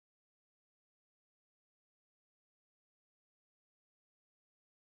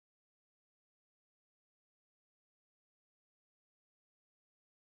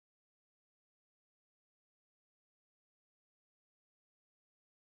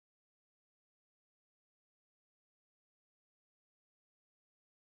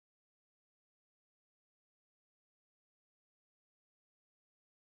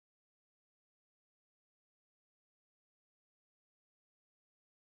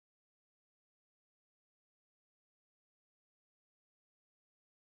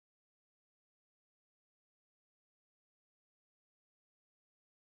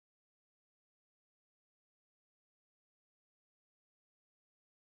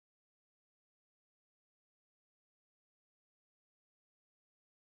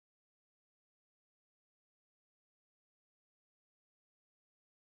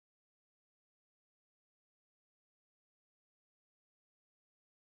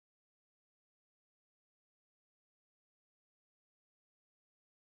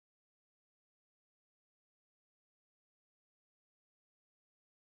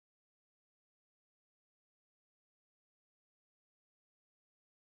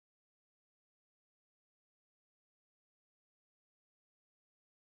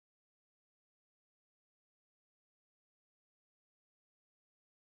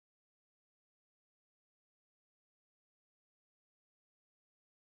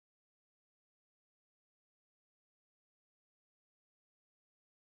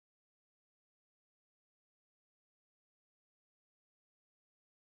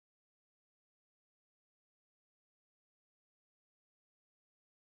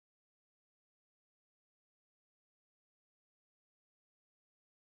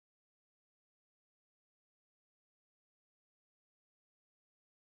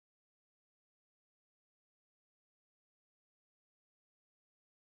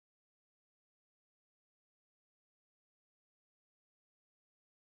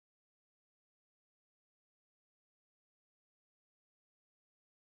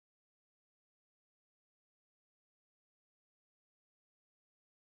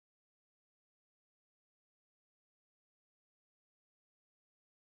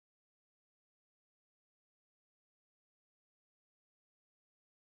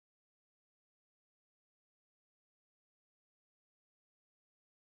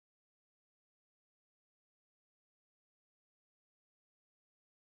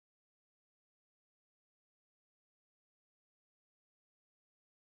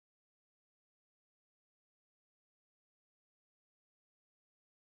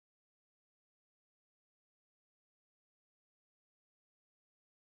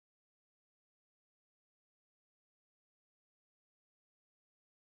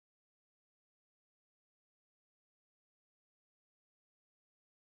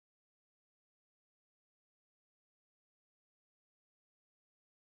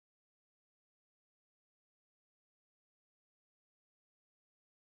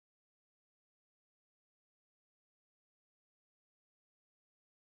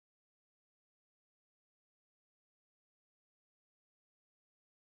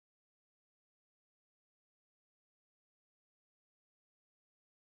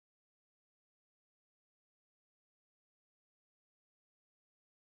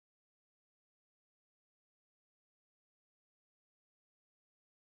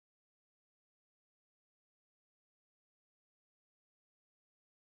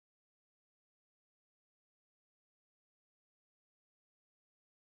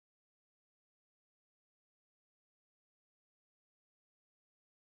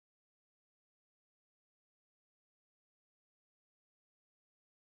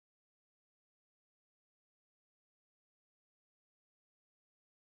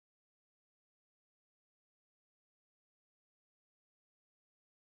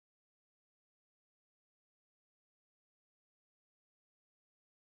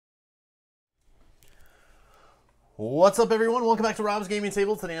What's up, everyone? Welcome back to Rob's Gaming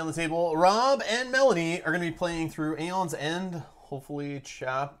Table. Today on the table, Rob and Melanie are going to be playing through Aeon's End. Hopefully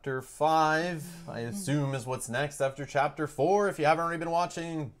Chapter 5, I assume, is what's next after Chapter 4. If you haven't already been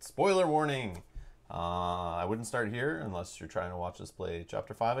watching, spoiler warning. I wouldn't start here unless you're trying to watch us play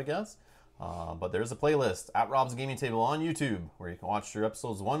Chapter 5, I guess. But there's a playlist at Rob's Gaming Table on YouTube where you can watch through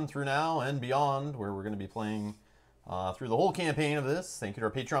episodes 1 through now and beyond, where we're going to be playing through the whole campaign of this. Thank you to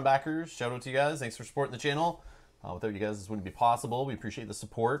our Patreon backers. Shout out to you guys. Thanks for supporting the channel. Without you guys, this wouldn't be possible. We appreciate the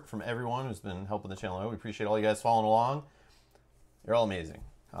support from everyone who's been helping the channel out. We appreciate all you guys following along. You're all amazing.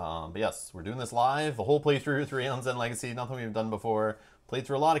 But yes, we're doing this live. The whole playthrough through Aeon's End Legacy. Nothing we've done before. Played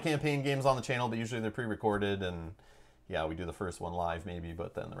through a lot of campaign games on the channel, but usually they're pre-recorded. And yeah, we do the first one live maybe,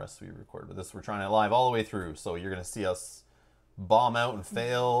 but then the rest we record. But this, we're trying it live all the way through. So you're going to see us bomb out and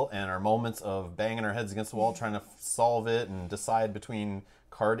fail, and our moments of banging our heads against the wall trying to solve it and decide between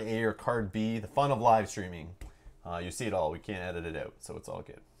card A or card B. The fun of live streaming. You see it all. We can't edit it out, so it's all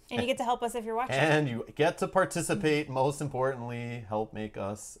good. And you get to help us if you're watching. And you get to participate, most importantly, help make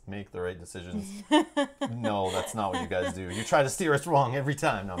us make the right decisions. No, that's not what you guys do. You try to steer us wrong every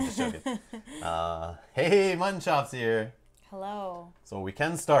time. No, I'm just joking. Hey, Mutton Chops here. Hello. So we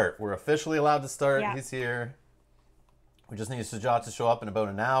can start. We're officially allowed to start. Yeah. He's here. We just need Sajat to show up in about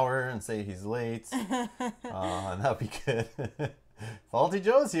an hour and say he's late. And that'd be good. Faulty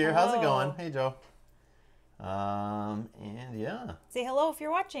Joe's here. Hello. How's it going? Hey, Joe. And yeah. Say hello if you're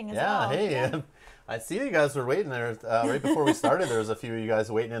watching as yeah, well. Hey, yeah. I see you guys were waiting there right before we started. There was a few of you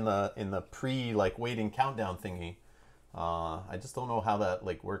guys waiting in the waiting countdown thingy. I just don't know how that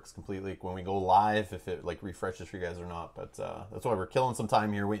works completely when we go live, if it refreshes for you guys or not. But that's why we're killing some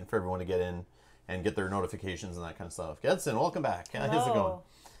time here, waiting for everyone to get in and get their notifications and that kind of stuff. Gedson, welcome back. Hello. How's it going?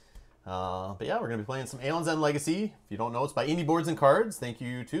 But yeah, we're going to be playing some Aeon's End Legacy. If you don't know, it's by Indie Boards and Cards. Thank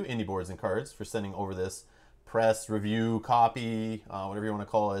you to Indie Boards and Cards for sending over this press, review, copy, whatever you want to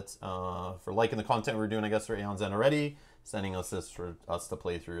call it, for liking the content we're doing, I guess, for Aeon's End already, sending us this for us to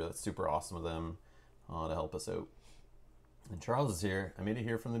play through. That's super awesome of them to help us out. And Charles is here. I made it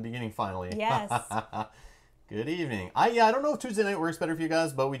here from the beginning, finally. Yes. Good evening. I don't know if Tuesday night works better for you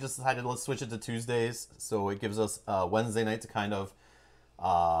guys, but we just decided let's switch it to Tuesdays, so it gives us Wednesday night to kind of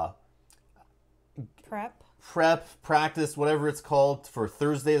prep, practice, whatever it's called, for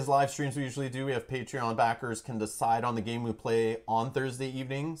Thursday's live streams we usually do. We have Patreon backers can decide on the game we play on Thursday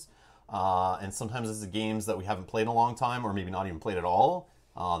evenings. And sometimes it's the games that we haven't played in a long time, or maybe not even played at all,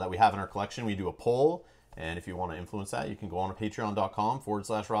 that we have in our collection. We do a poll. And if you want to influence that, you can go on to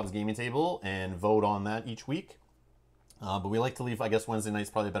patreon.com/Rob's Gaming Table and vote on that each week. But we like to leave, I guess, Wednesday night's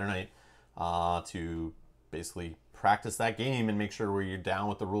probably a better night to basically practice that game and make sure we're down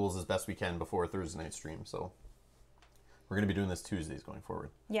with the rules as best we can before a Thursday night stream. So we're going to be doing this Tuesdays going forward.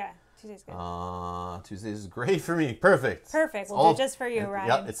 Yeah, Tuesday's good. Tuesdays is great for me. Perfect. Perfect. We'll do it just for you, Ryan.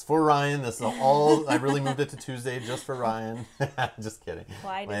 Yep, it's for Ryan. This is all. I really moved it to Tuesday just for Ryan. Just kidding.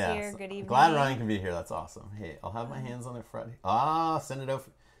 Clyde is here. Good evening. Glad Ryan can be here. That's awesome. Hey, I'll have my hands on it Friday. Send it out.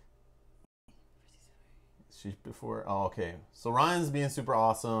 She's before. Oh, okay. So Ryan's being super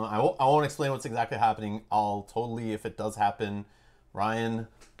awesome. I won't explain what's exactly happening. I'll totally, if it does happen, Ryan,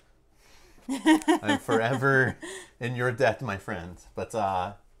 I'm forever in your debt, my friend. But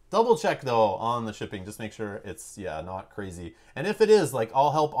double check though on the shipping. Just make sure it's not crazy. And if it is,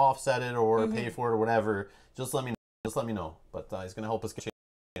 I'll help offset it or pay for it or whatever. Just let me know. Just let me know. But he's gonna help us get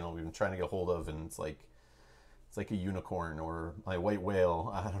channel we've been trying to get a hold of, and it's like a unicorn or my white whale.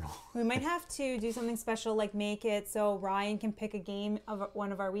 I don't know. We might have to do something special, like make it so Ryan can pick a game of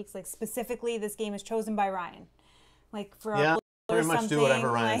one of our weeks. Like specifically, this game is chosen by Ryan. Like for our pretty much do whatever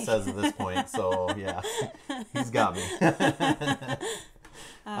Ryan says at this point. So yeah, he's got me.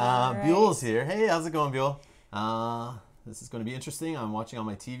 Buell's here. Hey, how's it going, Buell? This is going to be interesting. I'm watching on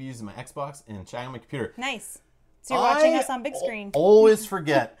my TV using my Xbox and chatting on my computer. Nice. So you're watching us on big screen. Always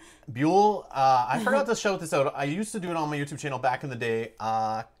forget. Buell, I forgot to shout this out. I used to do it on my YouTube channel back in the day,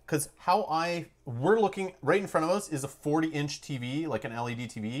 because we're looking right in front of us is a 40-inch TV, like an LED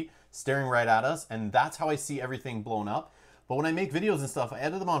TV, staring right at us, and that's how I see everything blown up. But when I make videos and stuff, I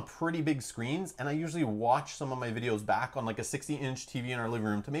edit them on pretty big screens, and I usually watch some of my videos back on like a 60-inch TV in our living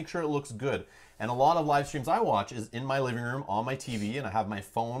room to make sure it looks good. And a lot of live streams I watch is in my living room on my TV, and I have my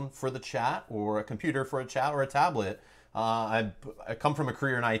phone for the chat or a computer for a chat or a tablet. I come from a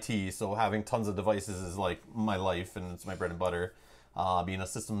career in IT, so having tons of devices is like my life, and it's my bread and butter, being a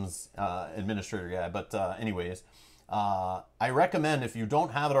systems administrator guy. But anyways, I recommend, if you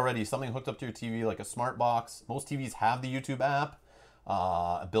don't have it already, something hooked up to your TV, like a smart box. Most TVs have the YouTube app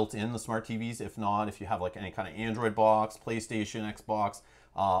built in, the smart TVs. If not, if you have like any kind of Android box, PlayStation, Xbox,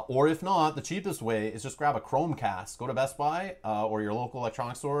 Or if not, the cheapest way is just grab a Chromecast. Go to Best Buy or your local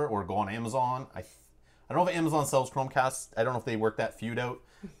electronics store, or go on Amazon. I don't know if Amazon sells Chromecasts. I don't know if they work that feud out,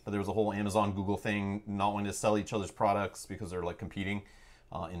 but there was a whole Amazon Google thing not wanting to sell each other's products because they're like competing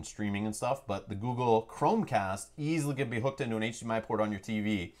in streaming and stuff. But the Google Chromecast easily can be hooked into an HDMI port on your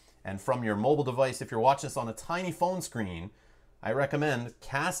TV. And from your mobile device, if you're watching this on a tiny phone screen, I recommend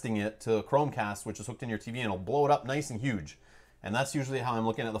casting it to a Chromecast, which is hooked in your TV, and it'll blow it up nice and huge. And that's usually how I'm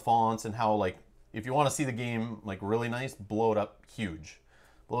looking at the fonts, and how, like, if you want to see the game like really nice, blow it up huge.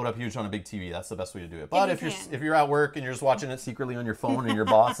 Blow it up huge on a big TV. That's the best way to do it. But if you're at work and you're just watching it secretly on your phone and your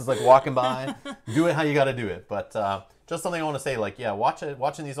boss is like walking by, do it how you got to do it. But just something I want to say, like, yeah,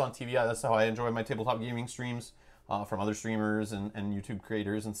 watching these on TV. That's how I enjoy my tabletop gaming streams from other streamers and YouTube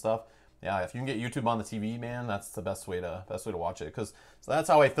creators and stuff. Yeah, if you can get YouTube on the TV, man, that's the best way to watch it. So that's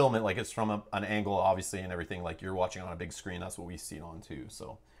how I film it. Like, it's from an angle, obviously, and everything. Like, you're watching on a big screen. That's what we see it on too.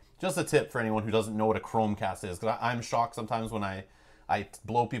 So, just a tip for anyone who doesn't know what a Chromecast is, because I'm shocked sometimes when I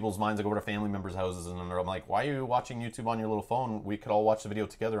blow people's minds. I go over to family members' houses and I'm like, "Why are you watching YouTube on your little phone? We could all watch the video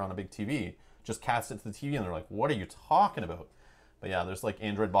together on a big TV. Just cast it to the TV." And they're like, "What are you talking about?" But yeah, there's like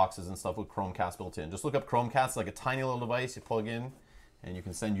Android boxes and stuff with Chromecast built in. Just look up Chromecast, like a tiny little device you plug in, and you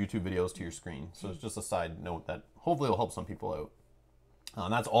can send YouTube videos to your screen. So it's just a side note that hopefully will help some people out.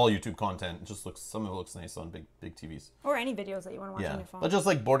 And that's all YouTube content. It just some of it looks nice on big TVs. Or any videos that you want to watch on your phone. But just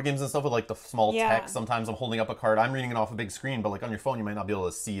like board games and stuff with like the small text. Sometimes I'm holding up a card. I'm reading it off a big screen, but like on your phone, you might not be able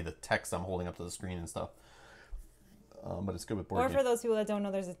to see the text I'm holding up to the screen and stuff. But it's good with board games. Or for those people that don't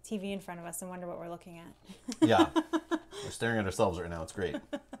know, there's a TV in front of us and wonder what we're looking at. Yeah. We're staring at ourselves right now. It's great.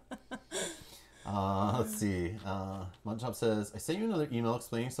 Let's see. Mudjob says, I sent you another email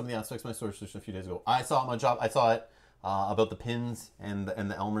explaining some of the aspects of my storage solution a few days ago. I saw it, Mudjob. I saw it about the pins and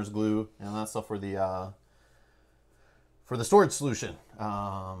the Elmer's glue and that stuff for the storage solution.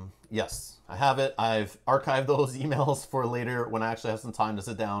 Yes, I have it. I've archived those emails for later when I actually have some time to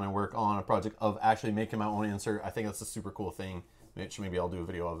sit down and work on a project of actually making my own insert. I think that's a super cool thing, which maybe I'll do a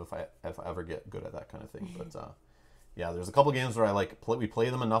video of if I ever get good at that kind of thing. But yeah, there's a couple games where we play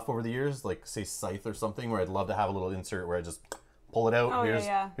them enough over the years, like say Scythe or something, where I'd love to have a little insert where I just pull it out.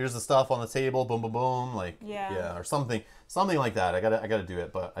 Here's the stuff on the table, boom, boom, boom, like or something like that. I gotta do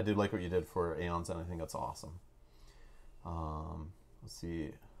it. But I did like what you did for Aeons, and I think that's awesome. Let's see,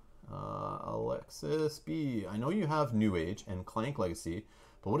 Alexis B. I know you have New Age and Clank Legacy,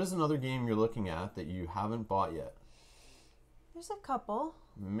 but what is another game you're looking at that you haven't bought yet? There's a couple.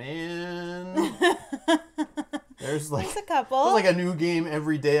 Man. There's a couple. There's like a new game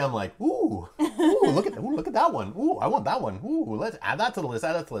every day. I'm like, ooh, look at that one. Ooh, I want that one. Ooh, let's add that to the list.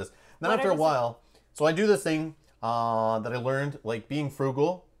 Then after a while, so I do this thing that I learned, like being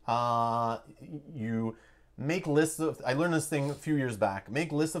frugal. You make lists of. I learned this thing a few years back.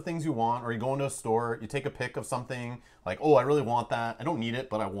 Make lists of things you want, or you go into a store, you take a pic of something. Like, oh, I really want that. I don't need it,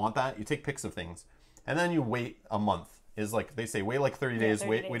 but I want that. You take pics of things, and then you wait a month. Is like they say, wait like 30 days.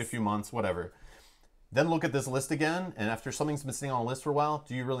 Wait a few months, whatever. Then look at this list again, and after something's been sitting on a list for a while,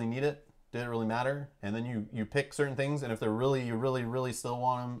 do you really need it? Did it really matter? And then you pick certain things, and if you really still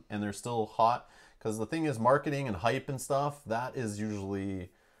want them, and they're still hot, because the thing is, marketing and hype and stuff, that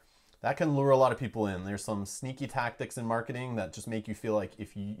can lure a lot of people in. There's some sneaky tactics in marketing that just make you feel like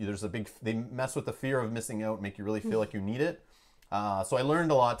they mess with the fear of missing out, make you really feel like you need it. So I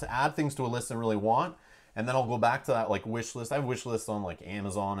learned a lot to add things to a list and really want. And then I'll go back to that like wish list. I have wish lists on like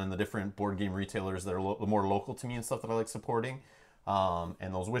Amazon and the different board game retailers that are more local to me and stuff that I like supporting.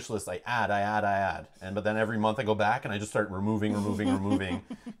 And those wish lists I add. But then every month I go back and I just start removing.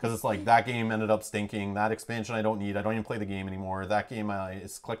 Because it's like that game ended up stinking. That expansion I don't need. I don't even play the game anymore. That game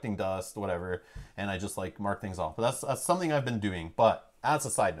is collecting dust, whatever. And I just like mark things off. But that's something I've been doing. But as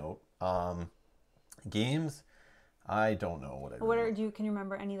a side note, games, I don't know Can you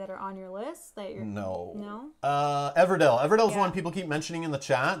remember any that are on your list that you're? No. Everdell. Everdell's one people keep mentioning in the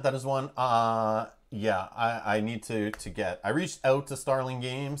chat. That is one. I need to get. I reached out to Starling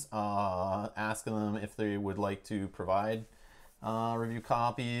Games, asking them if they would like to provide review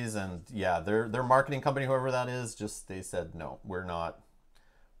copies, and their marketing company, whoever that is, they said no,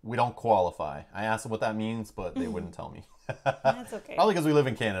 we don't qualify. I asked them what that means, but they wouldn't tell me. That's okay. Probably because we live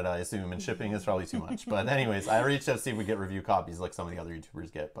in Canada, I assume, and shipping is probably too much. But anyways, I reached out to see if we get review copies like some of the other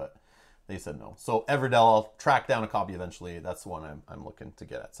YouTubers get, but they said no. So Everdell, I'll track down a copy eventually. That's the one I'm looking to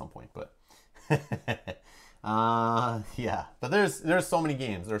get at some point. But but there's so many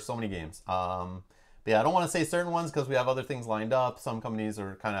games. But I don't want to say certain ones because we have other things lined up. Some companies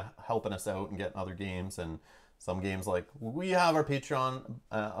are kind of helping us out and getting other games, and some games, like we have our Patreon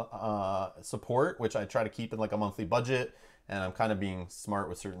support, which I try to keep in like a monthly budget, And I'm kind of being smart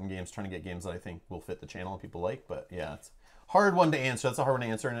with certain games, trying to get games that I think will fit the channel and people like. But yeah, it's a hard one to answer. That's a hard one to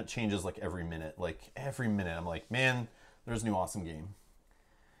answer, and it changes like every minute. Like every minute, I'm like, man, there's a new awesome game.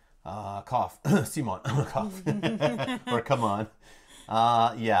 Cough. Simon. Cough. Or come on.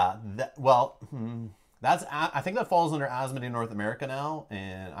 Yeah. I think that falls under Asmodee North America now,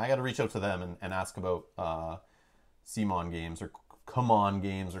 and I got to reach out to them and ask about Simon games or Come On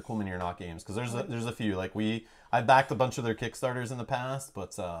games or Cool Mini or Not games, because there's a few. Like I backed a bunch of their Kickstarters in the past,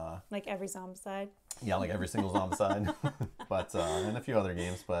 but like every Zombicide. Yeah, like every single Zombicide, but and a few other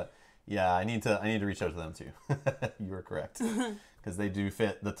games, but. Yeah, I need to reach out to them too. You were correct, because they do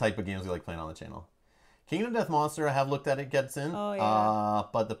fit the type of games we like playing on the channel. Kingdom Death Monster, I have looked at it, gets in. Oh yeah.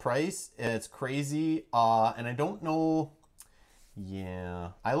 But the price, it's crazy. And I don't know. Yeah,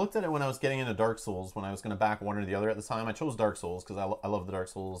 I looked at it when I was getting into Dark Souls. When I was going to back one or the other at the time, I chose Dark Souls because I love the Dark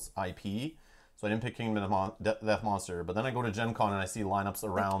Souls IP. So I didn't pick Kingdom Death Monster. But then I go to Gen Con and I see lineups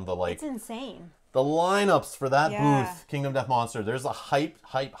around the like. It's insane. The lineups for that booth, Kingdom Death Monster, there's a hype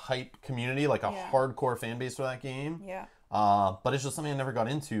community, like a hardcore fan base for that game. Yeah. But it's just something I never got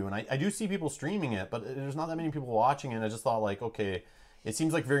into. And I do see people streaming it, but there's not that many people watching it. I just thought, like, okay, it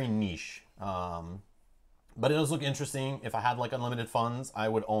seems like very niche. But it does look interesting. If I had, like, unlimited funds, I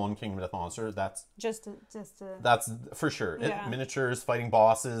would own Kingdom Death Monster. That's for sure. Yeah. Miniatures, fighting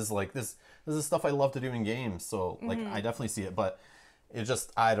bosses, like, this is stuff I love to do in games. So, like, I definitely see it. But it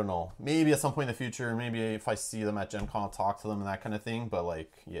just, I don't know. Maybe at some point in the future, maybe if I see them at Gen Con, I'll talk to them and that kind of thing. But,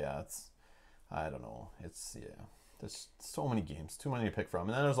 like, yeah, I don't know. There's so many games, too many to pick from.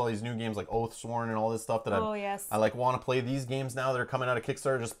 And then there's all these new games like Oathsworn and all this stuff that I like want to play. These games now that are coming out of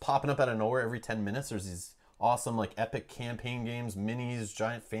Kickstarter, just popping up out of nowhere every 10 minutes. There's these awesome, like, epic campaign games, minis,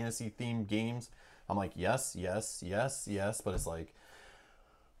 giant fantasy-themed games. I'm like, yes. But it's like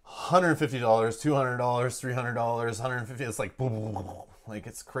 $150, $200, $300, $150. It's like boom, boom, boom, boom. Like,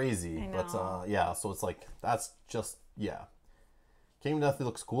 it's crazy. But yeah, so it's like that's just Kingdom Death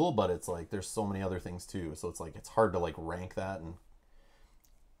looks cool, but it's like there's so many other things too. So it's like it's hard to like rank that. And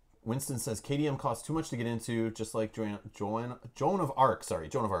Winston says KDM costs too much to get into, just like Joan of Arc. Sorry,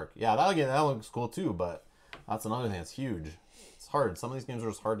 Joan of Arc. Yeah, that looks cool too, but that's another thing that's huge. It's hard. Some of these games are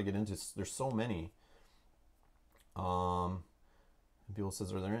just hard to get into. There's so many. People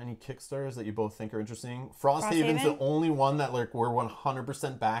says, are there any Kickstarters that you both think are interesting? Frosthaven's the only one that like we're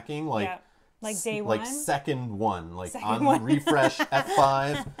 100% backing. Like day one? Like second one. Like on refresh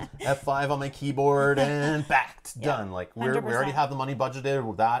F5 on my keyboard and backed. Done. Like we already have the money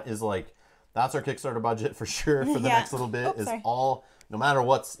budgeted. That is like, that's our Kickstarter budget for sure for the next little bit. All, no matter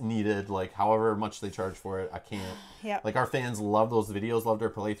what's needed, like however much they charge for it, I can't. Yeah. Like our fans love those videos, loved our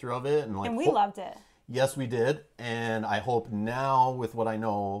playthrough of it. And we loved it. Yes, we did. And I hope now, with what I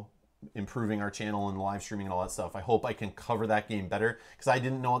know, improving our channel and live streaming and all that stuff, I hope I can cover that game better. Because I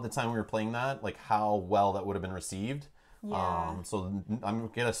didn't know at the time we were playing that, like how well that would have been received. Yeah. So I'm going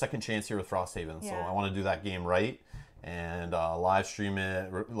to get a second chance here with Frosthaven. So I want to do that game right and live stream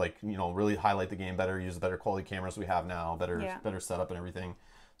it, like, you know, really highlight the game better, use the better quality cameras we have now, better setup and everything.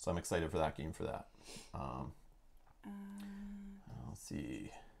 So I'm excited for that game for that. Let's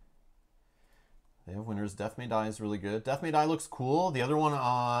see. They have winners. Death May Die is really good. Death May Die looks cool. The other one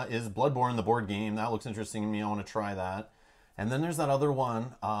is Bloodborne, the board game. That looks interesting to me. I want to try that. And then there's that other one,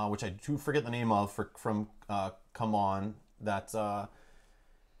 which I do forget the name of, from Come On, that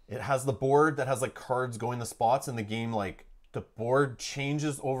it has the board that has like cards going the spots in the game. Like the board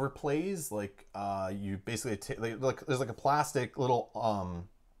changes over plays. Like you basically there's like a plastic little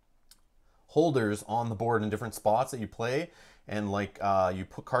holders on the board in different spots that you play. And like you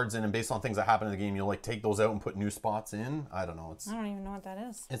put cards in, and based on things that happen in the game, you'll like take those out and put new spots in. I don't know. I don't even know what that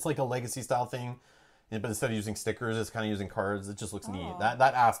is. It's like a legacy style thing, but instead of using stickers, it's kind of using cards. It just looks neat. That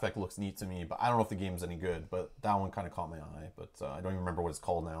aspect looks neat to me, but I don't know if the game's any good. But that one kind of caught my eye. But I don't even remember what it's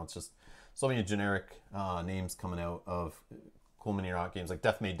called now. It's just so many generic names coming out of cool mini rock games. Like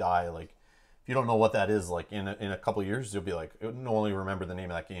Death May Die. Like if you don't know what that is, like in a couple of years, you'll be like, no only remember the name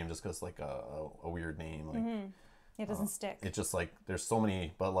of that game just because like a weird name. Like. It doesn't stick. It's just like there's so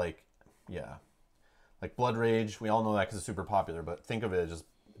many, but like, yeah, like Blood Rage. We all know that because it's super popular. But think of it as just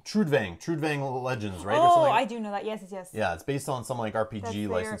Trudvang Legends, right? Oh, I do know that. Yes. Yeah, it's based on some like RPG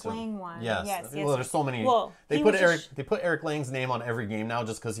license. Eric Lang one. Yes. Well, there's so many. Well, they put Eric Lang's name on every game now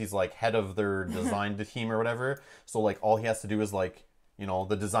just because he's like head of their design team or whatever. So like all he has to do is like, you know,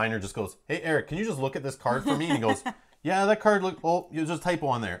 the designer just goes, "Hey Eric, can you just look at this card for me?" And he goes, "Yeah, that card there's a typo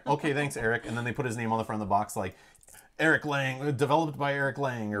on there." "Okay, thanks, Eric." And then they put his name on the front of the box, like Eric Lang, developed by Eric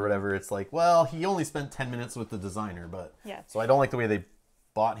Lang or whatever. It's like, well, he only spent 10 minutes with the designer, but so I don't like the way they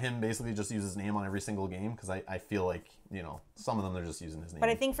bought him basically just use his name on every single game because I feel like, you know, some of them they're just using his name. But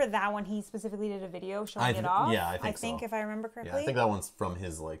I think for that one, he specifically did a video showing it off. Yeah, I think so. If I remember correctly. Yeah, I think that one's from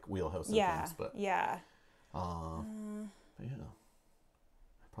his like wheelhouse of things. But yeah. But yeah,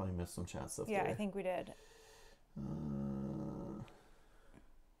 I probably missed some chat stuff. Yeah, there. I think we did.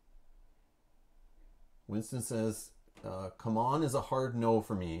 Winston says, "Come on" is a hard no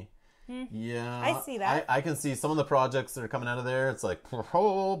for me. Yeah, I see that. I can see some of the projects that are coming out of there. It's like,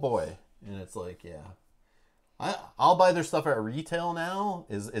 oh boy, and it's like, yeah, I'll buy their stuff at retail now.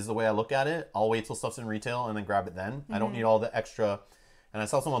 Is the way I look at it. I'll wait till stuff's in retail and then grab it then. I don't need all the extra. And I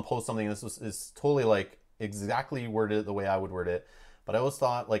saw someone post something. This is totally like exactly worded the way I would word it. But I always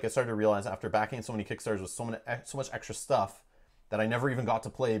thought, like, I started to realize after backing so many Kickstarters with so much extra stuff that I never even got to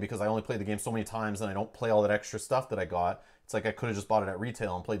play because I only played the game so many times and I don't play all that extra stuff that I got. It's like I could have just bought it at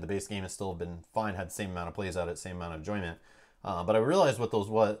retail and played the base game and still have been fine, had the same amount of plays out, same amount of enjoyment. But I realized what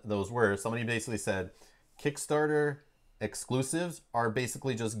those were. Somebody basically said Kickstarter exclusives are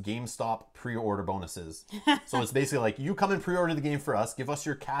basically just GameStop pre-order bonuses. So it's basically like you come and pre-order the game for us, give us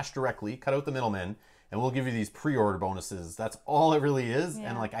your cash directly, cut out the middlemen, and we'll give you these pre-order bonuses. That's all it really is. Yeah.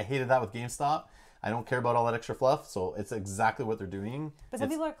 And like I hated that with GameStop. I don't care about all that extra fluff, so it's exactly what they're doing. But some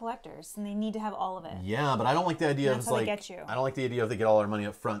people are collectors, and they need to have all of it. Yeah, but I don't like the idea of like get you. I don't like the idea of they get all their money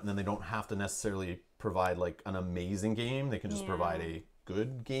up front, and then they don't have to necessarily provide like an amazing game. They can just provide a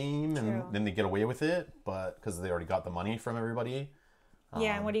good game, and then they get away with it, but because they already got the money from everybody.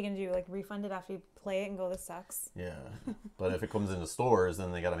 Yeah, and what are you gonna do? Like refund it after you play it and go, "This sucks." Yeah, but if it comes into stores,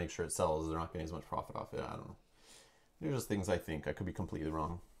 then they got to make sure it sells. They're not getting as much profit off it. I don't know. They're just things I think. I could be completely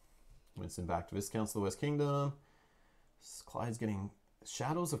wrong. Winston back to Viscounts of the West Kingdom. Clyde's getting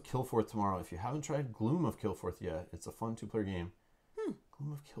Shadows of Kilforth tomorrow. If you haven't tried Gloom of Kilforth yet, it's a fun 2-player game.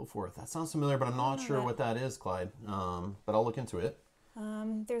 Gloom of Kilforth. That sounds familiar, but I'm not sure what that is, Clyde. But I'll look into it.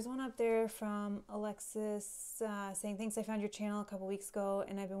 There's one up there from Alexis saying, "Thanks, I found your channel a couple weeks ago,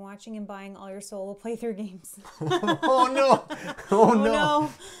 and I've been watching and buying all your solo playthrough games." Oh no! Oh no!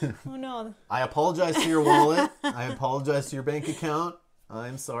 Oh no! I apologize to your wallet. I apologize to your bank account.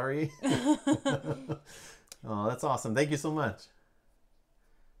 I'm sorry. Oh, that's awesome. Thank you so much.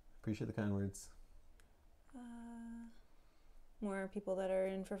 Appreciate the kind words. More people that are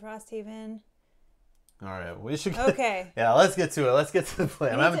in for Frosthaven. All right, we should get, okay. Yeah, let's get to it. Let's get to the play.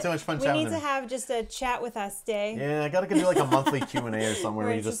 I'm having too much fun chatting. We need to have just a chat with us day. Yeah, I gotta do like a monthly Q&A or somewhere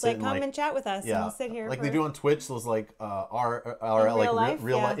where you just sit like, come and chat with us. Yeah, and we'll sit here like they do on Twitch. Those like RL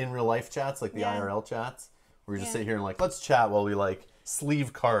like in real life chats, like the IRL chats, where you just sit here and like let's chat while we like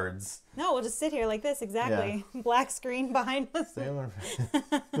sleeve cards. No, we'll just sit here like this, exactly. Yeah. Black screen behind us.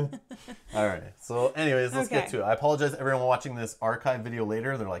 All right. So anyways, let's get to it. I apologize to everyone watching this archive video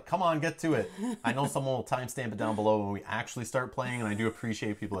later. They're like, come on, get to it. I know someone will timestamp it down below when we actually start playing, and I do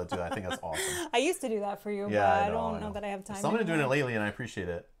appreciate people that do that. I think that's awesome. I used to do that for you, but I don't know that I have time. Someone doing it lately, and I appreciate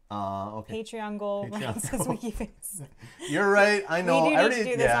it. Okay. Patreon goal. Says WikiFix. You're right. I know. We do need to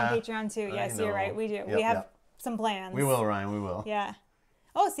do this on Patreon too. Yes, you're right. We do. Yep, we have some plans. We will, Ryan. We will. Yeah.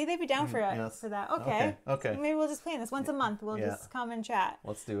 Oh, see, they'd be down for it for that. Okay. Maybe we'll just plan this once a month. We'll just come and chat.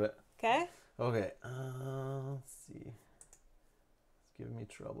 Let's do it. Okay. Okay. Let's see. It's giving me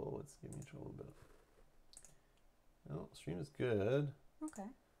trouble. It's giving me trouble a bit. Oh, stream is good. Okay.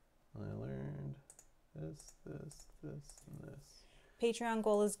 I learned this, and this. Patreon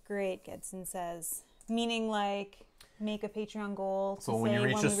goal is great, Gedson says. Meaning like make a Patreon goal. So when you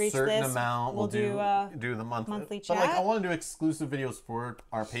reach a certain amount, we'll do the monthly chat. But like, I want to do exclusive videos for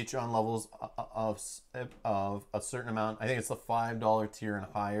our Patreon levels of a certain amount. I think it's the $5 tier and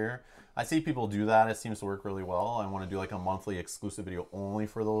higher. I see people do that. It seems to work really well. I want to do like a monthly exclusive video only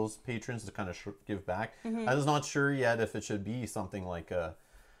for those patrons to kind of give back. I'm just not sure yet if it should be something like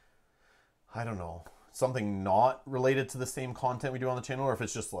I don't know, something not related to the same content we do on the channel, or if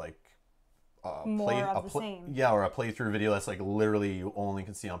it's just like or a playthrough video that's like literally you only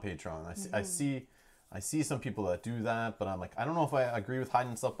can see on Patreon. I see some people that do that, but I'm like, I don't know if I agree with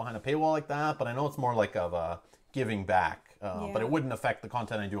hiding stuff behind a paywall like that, but I know it's more like of a giving back, but it wouldn't affect the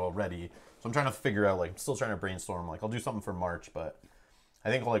content I do already. So I'm trying to figure out, like, I'm still trying to brainstorm, like I'll do something for March, but I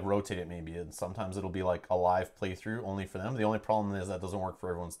think I'll like rotate it maybe, and sometimes it'll be like a live playthrough only for them. The only problem is that doesn't work for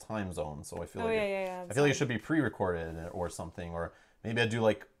everyone's time zone, so I feel I feel like it should be pre-recorded or something, or maybe I do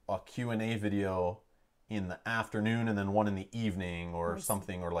like a Q&A video in the afternoon and then one in the evening or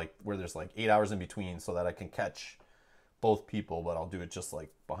something, or like where there's like 8 hours in between so that I can catch both people, but I'll do it just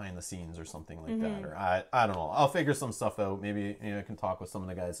like behind the scenes or something like that. Or I don't know. I'll figure some stuff out. Maybe I can talk with some of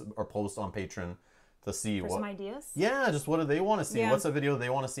the guys or post on Patreon to see some ideas. Yeah, just what do they want to see? What's a video they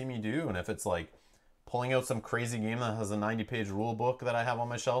want to see me do? And if it's like pulling out some crazy game that has a 90-page rule book that I have on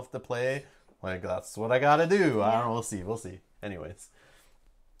my shelf to play. Like, that's what I gotta do. I don't know. We'll see. Anyways.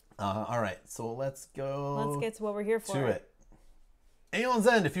 All right, so let's go. Let's get to what we're here for. To it. Aeon's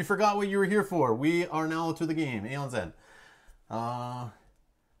End. If you forgot what you were here for, we are now to the game. Aeon's End. I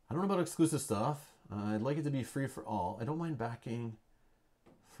don't know about exclusive stuff. I'd like it to be free for all. I don't mind backing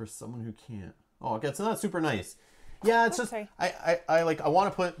for someone who can't. Oh, okay, so that's super nice. Yeah, it's just I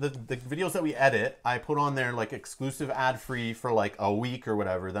want to put the videos that we edit. I put on there like exclusive ad free for like a week or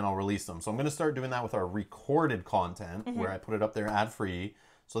whatever. Then I'll release them. So I'm gonna start doing that with our recorded content, where I put it up there ad free,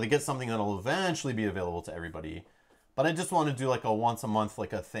 so they get something that'll eventually be available to everybody. But I just want to do like a once a month,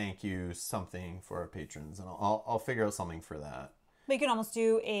 like a thank you something for our patrons, and I'll figure out something for that. We can almost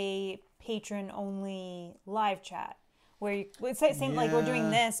do a patron only live chat where you would say same like we're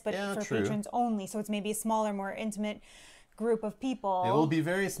doing this, but for patrons only. So it's maybe a smaller, more intimate group of people. It will be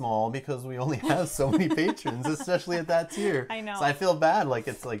very small because we only have so many patrons, especially at that tier. I know. So I feel bad. Like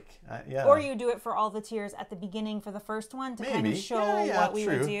it's like, yeah. Or you do it for all the tiers at the beginning for the first one to kind of show what we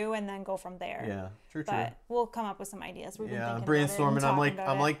would do, and then go from there. Yeah, true. But we'll come up with some ideas. We've been thinking brainstorming. About it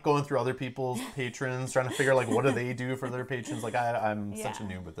I'm like going through other people's patrons, trying to figure like what do they do for their patrons. Like I'm such a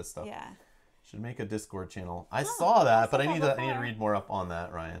noob with this stuff. Yeah. Should make a Discord channel. I saw that, but I need to read more up on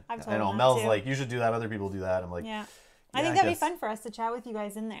that, Ryan. I know Mel's like, you should do that. Other people do that. I'm like, yeah. I think that'd be fun for us to chat with you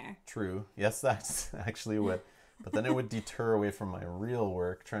guys in there. True. Yes, that's actually what. But then it would deter away from my real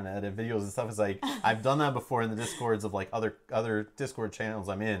work, trying to edit videos and stuff. It's like I've done that before in the Discords of like other Discord channels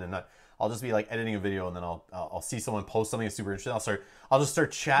I'm in, and I'll just be like editing a video, and then I'll see someone post something that's super interesting. I'll just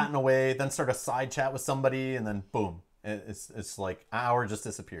start chatting away, then start a side chat with somebody, and then boom, it's like an hour just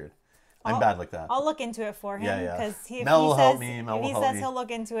disappeared. I'm bad like that. I'll look into it for him because Mel will help me. If he says he'll look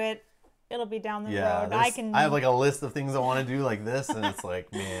into it, it'll be down the road. I have like a list of things I want to do like this, and it's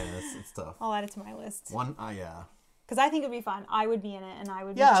like, man, it's tough. I'll add it to my list. Yeah. Because I think it'd be fun. I would be in it, and I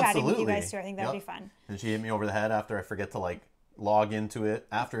would be chatting with you guys too. I think that'd be fun. And she hit me over the head after I forget to like log into it.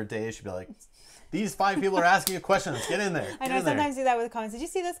 After a day, she'd be like, "These 5 people are asking you questions. Get in there." I know. Sometimes do that with comments. Did you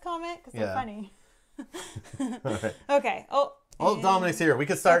see this comment? Because they're funny. Right. Okay. Oh, Dominic's here. We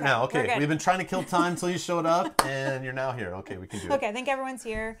can start now. Okay, we've been trying to kill time until you showed up, and you're now here. Okay, we can do it. Okay, I think everyone's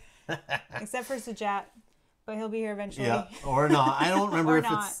here, except for Sajat, but he'll be here eventually. Yeah, or not. I don't remember if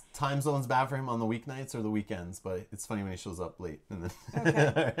it's time zone's bad for him on the weeknights or the weekends, but it's funny when he shows up late. And then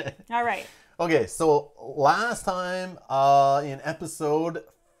okay. All right. Okay, so last time in episode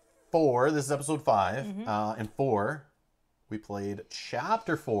 4, this is episode 5, in 4, we played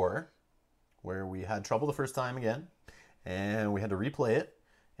chapter 4, where we had trouble the first time again. And we had to replay it,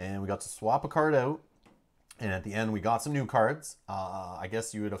 and we got to swap a card out, and at the end we got some new cards. I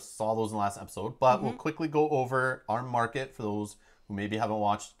guess you would have saw those in the last episode, but we'll quickly go over our market for those who maybe haven't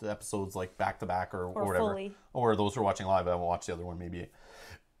watched the episodes like back to back or whatever, fully. Or those who are watching live but haven't watched the other one maybe.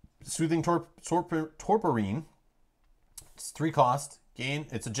 Soothing Torporine. It's 3 cost. Gain.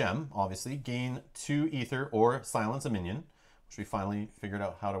 It's a gem, obviously. Gain 2 ether or silence a minion. Which we finally figured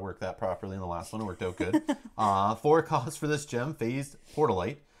out how to work that properly in the last one. It worked out good. 4 costs for this gem, Phased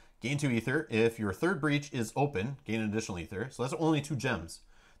Portalite. Gain 2 ether. If your 3rd breach is open, gain an additional ether. So that's only 2 gems.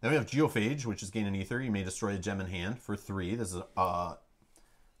 Then we have Geophage, which is gain an ether. You may destroy a gem in hand for 3. This is a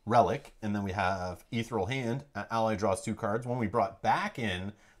relic. And then we have Ethereal Hand. An ally draws 2 cards. One we brought back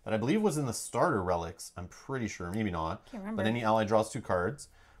in that I believe was in the starter relics. I'm pretty sure. Maybe not. Can't remember. But any ally draws 2 cards.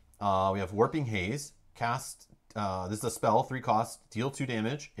 We have Warping Haze. Cast... this is a spell, 3 costs, deal 2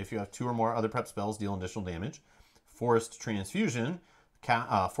 damage. If you have 2 or more other prep spells, deal additional damage. Forest Transfusion,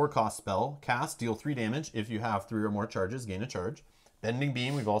 4 cost spell, cast, deal 3 damage. If you have 3 or more charges, gain a charge. Bending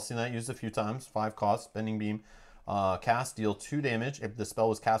Beam, we've all seen that used a few times, 5 costs. Bending Beam, cast, deal 2 damage. If the spell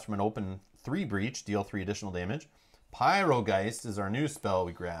was cast from an open 3 breach, deal 3 additional damage. Pyrogeist is our new spell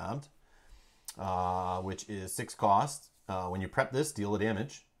we grabbed, which is 6 costs. When you prep this, deal a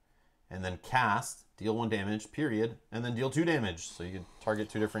damage. And then cast, deal 1 damage, period, and then deal 2 damage. So you can target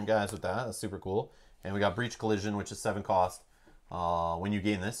 2 different guys with that. That's super cool. And we got Breach Collision, which is 7 cost. When you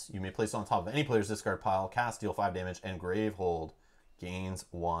gain this, you may place it on top of any player's discard pile, cast, deal 5 damage, and Gravehold gains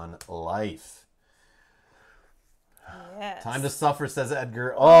 1 life. Yes. Time to suffer, says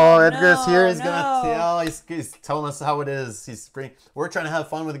Edgar. Oh, Edgar's here. He's gonna tell. He's telling us how it is. We're trying to have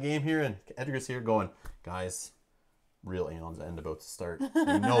fun with the game here, and Edgar's here going, guys, real Aeon's End about to start.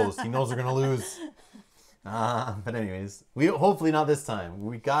 He knows we're gonna lose. But anyways, we hopefully not this time.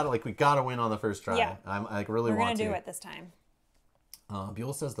 We gotta win on the first try. Yeah. I'm like really want to. We're gonna do it this time.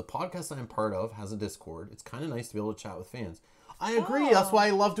 Buell says the podcast I'm part of has a Discord. It's kind of nice to be able to chat with fans. I agree. That's why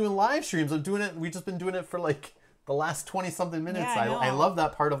I love doing live streams. I'm doing it. We've just been doing it for like the last 20-something minutes. Yeah, I love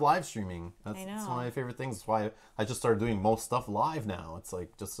that part of live streaming. That's I know. one of my favorite things. That's why I just started doing most stuff live now. It's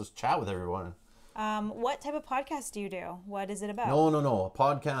like just chat with everyone. What type of podcast do you do? What is it about? No. A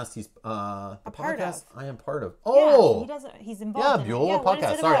podcast. He's a part podcast of. I am part of. Oh, yeah, he doesn't. He's involved. Yeah, in Buell it. What is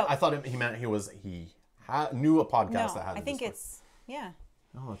podcast. it Sorry, about? I thought he meant he knew a podcast No, that had. I think it's yeah.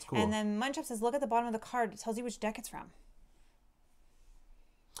 Oh, that's cool. And then Munchop says, look at the bottom of the card. It tells you which deck it's from.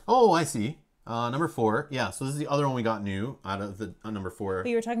 Oh, I see. Number 4. Yeah, so this is the other one we got new out of the number 4. But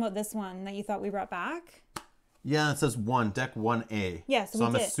you were talking about this one that you thought we brought back. Yeah, it says deck 1A. Yeah, so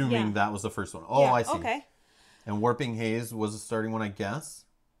I'm assuming that was the first one. Oh, yeah, I see. Okay. And Warping Haze was the starting one, I guess.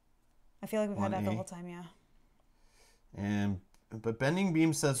 I feel like we've had that the whole time, yeah. But Bending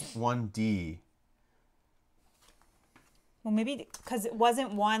Beam says 1D. Well, maybe because it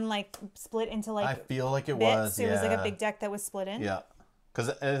wasn't one like split into like. I feel like it bits. was. It was like a big deck that was split in. Yeah,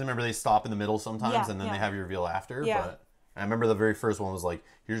 because I remember they stop in the middle sometimes, and then they have your reveal after. Yeah. But I remember the very first one was like,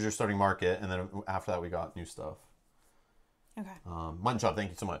 "Here's your starting market," and then after that we got new stuff. Okay. Mutton Chop,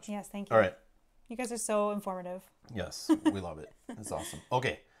 thank you so much. Yes, thank you. All right. You guys are so informative. Yes, we love it. It's awesome.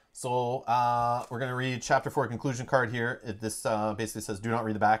 Okay. So we're going to read Chapter 4 conclusion card here. This basically says, do not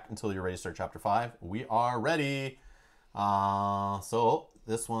read the back until you're ready to start Chapter 5. We are ready. So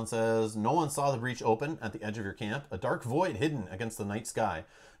this one says, no one saw the breach open at the edge of your camp, a dark void hidden against the night sky.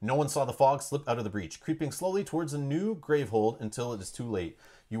 No one saw the fog slip out of the breach, creeping slowly towards a new gravehold until it is too late.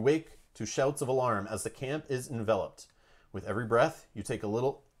 You wake to shouts of alarm as the camp is enveloped. With every breath, you take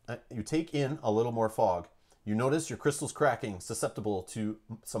in a little more fog. You notice your crystals cracking, susceptible to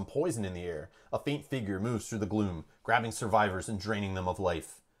some poison in the air. A faint figure moves through the gloom, grabbing survivors and draining them of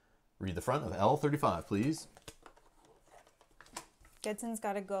life. Read the front of L35, please. Gedson's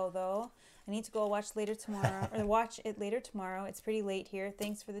got to go, though. I need to go watch it later tomorrow. It's pretty late here.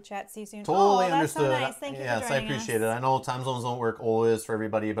 Thanks for the chat. See you soon. Totally that's understood. So nice. Thank you for joining I appreciate us. it. I know time zones don't work always for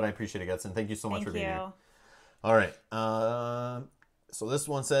everybody, but I appreciate it, Gedson. Thank you so much for being here. All right. So this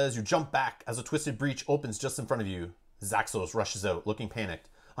one says, you jump back as a twisted breach opens just in front of you. Zaxos rushes out, looking panicked.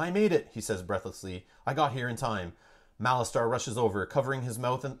 I made it, he says breathlessly. I got here in time. Malistar rushes over, covering his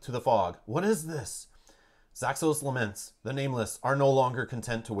mouth into the fog. What is this? Zaxos laments. The Nameless are no longer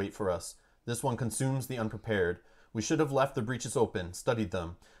content to wait for us. This one consumes the unprepared. We should have left the breaches open, studied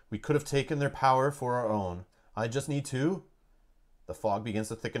them. We could have taken their power for our own. I just need to... The fog begins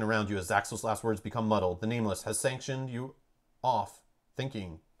to thicken around you as Zaxos' last words become muddled. The Nameless has sanctioned you off,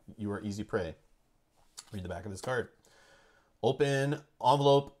 thinking you are easy prey. Read the back of this card. Open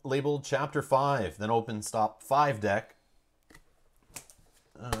envelope labeled Chapter 5. Then open Stop 5 deck.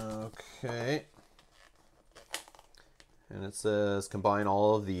 Okay. And it says combine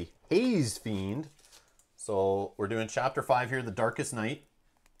all of the Haze Fiend. So we're doing Chapter 5 here, The Darkest Night.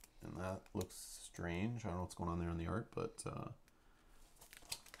 And that looks strange. I don't know what's going on there in the art, but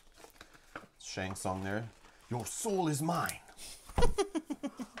Shang's song there. Your soul is mine.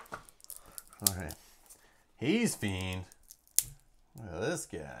 Alright. Haze Fiend. Look at this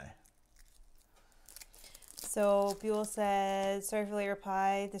guy. So Buell says, sorry for late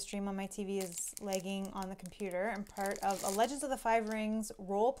reply. The stream on my TV is lagging on the computer. I'm part of a Legends of the Five Rings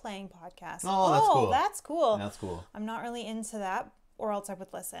role-playing podcast. Oh, that's cool. That's cool. That's cool. I'm not really into that, or else I would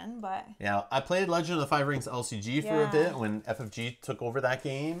listen, but... Yeah, I played Legend of the Five Rings LCG for a bit when FFG took over that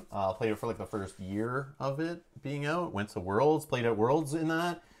game. Played it for like the first year of it being out. Went to Worlds, played at Worlds in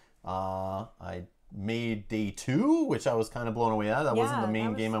that. I made day 2, which I was kind of blown away at. That wasn't the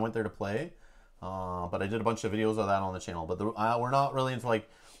main game I went there to play. But I did a bunch of videos of that on the channel. But we're not really into like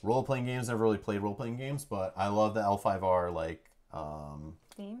role-playing games. Never really played role-playing games, but I love the L5R like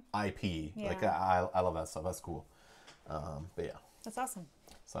theme? IP. Yeah. Like I love that stuff. That's cool. But yeah. That's awesome.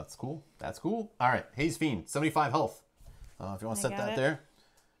 So that's cool. That's cool. All right. Haze Fiend, 75 health. If you want to set that there.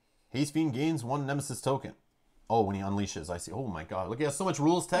 Haze Fiend gains 1 Nemesis token. Oh, when he unleashes, I see. Oh my god. Look, he has so much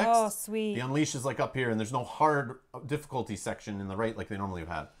rules text. Oh, sweet. The unleash is like up here, and there's no hard difficulty section in the right like they normally have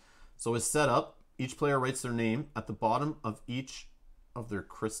had. So his setup, each player writes their name at the bottom of each of their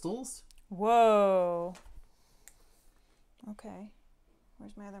crystals. Whoa. Okay.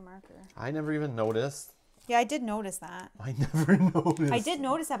 Where's my other marker? I never even noticed. Yeah, I did notice that. I never noticed. I did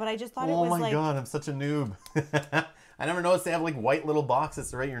notice that, but I just thought it was like... Oh my god, I'm such a noob. I never noticed they have like white little boxes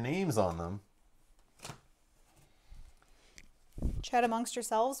to write your names on them. Chat amongst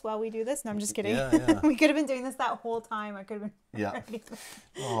yourselves while we do this? No, I'm just kidding. Yeah. We could have been doing this that whole time. I could have been... Yeah.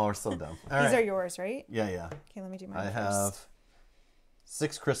 Oh, we're so dumb. These are yours, right? Yeah. Okay, let me do mine I first. have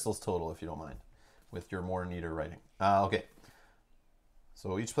 6 crystals total, if you don't mind, with your more neater writing. Okay.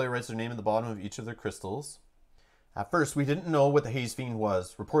 So each player writes their name at the bottom of each of their crystals. At first, we didn't know what the Haze Fiend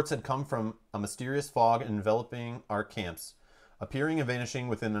was. Reports had come from a mysterious fog enveloping our camps, appearing and vanishing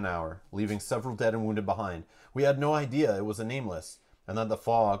within an hour, leaving several dead and wounded behind. We had no idea it was a nameless, and that the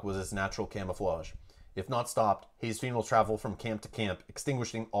fog was its natural camouflage. If not stopped, Haze Fiend will travel from camp to camp,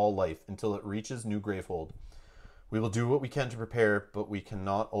 extinguishing all life until it reaches New Gravehold. We will do what we can to prepare, but we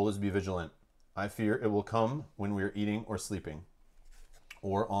cannot always be vigilant. I fear it will come when we are eating or sleeping,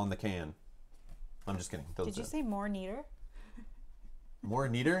 or on the can. I'm just kidding. Did you say more neater? More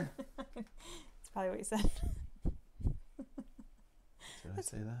neater? That's probably what you said. Did I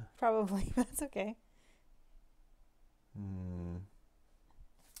say that? Probably. That's okay.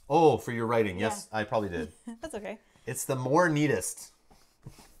 Oh, for your writing. Yes, I probably did. That's okay. It's the more neatest.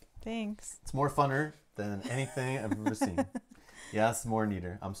 Thanks. It's more funner than anything I've ever seen. Yes, more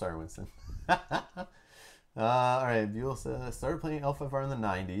neater. I'm sorry, Winston. All right, Buell says, started playing L5R in the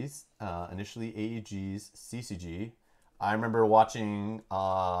 90s. Initially AEG's CCG. I remember watching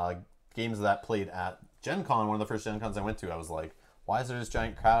games of that played at Gen Con, one of the first Gen Cons I went to. I was like, why is there this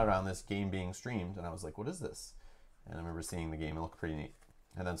giant crowd around this game being streamed? And I was like, what is this? And I remember seeing the game. It looked pretty neat.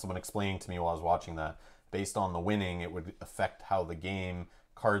 And then someone explained to me while I was watching that, based on the winning, it would affect how the game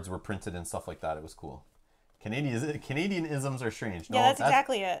cards were printed and stuff like that. It was cool. Canadianisms are strange. No, yeah, that's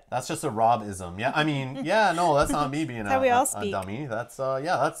exactly it. That's just a Rob-ism. Yeah, I mean, yeah, no, that's not me being a dummy. That's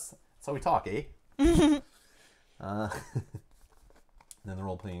that's how we talk, eh? Then the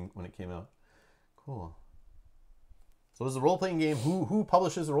role-playing when it came out. Cool. So is the role-playing game, who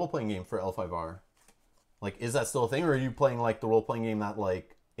publishes the role-playing game for L5R? Like, is that still a thing, or are you playing like the role-playing game that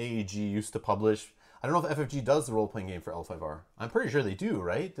like AEG used to publish? I don't know if FFG does the role-playing game for L5R. I'm pretty sure they do,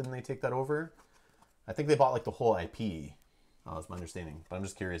 right? Didn't they take that over? I think they bought like the whole IP. That's my understanding. But I'm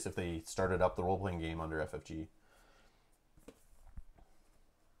just curious if they started up the role-playing game under FFG.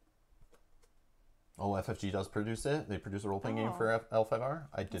 Oh, FFG does produce it? They produce a role-playing game for L5R?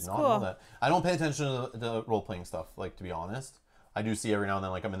 I did not know that. I don't pay attention to the role-playing stuff, like, to be honest. I do see every now and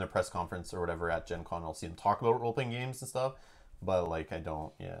then, like, I'm in their press conference or whatever at Gen Con, I'll see them talk about role-playing games and stuff. But, like, I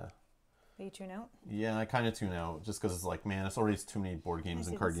don't, You tune out? Yeah, I kind of tune out just because it's like, man, it's already too many board games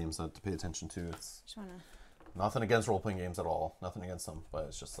and card games to pay attention to. It's nothing against role-playing games at all. Nothing against them. But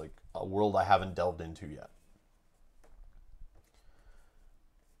it's just like a world I haven't delved into yet.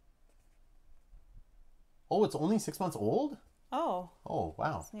 Oh, it's only 6 months old? Oh. Oh,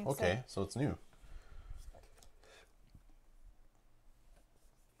 wow. Okay, so it's new.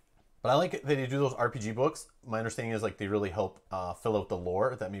 But I like it that they do those RPG books. My understanding is like they really help fill out the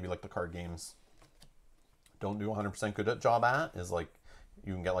lore that maybe like the card games don't do 100% good job at. Is like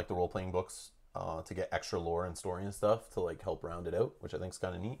you can get like the role-playing books to get extra lore and story and stuff to like help round it out, which I think is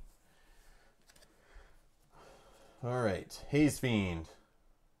kind of neat. All right, Haze Fiend.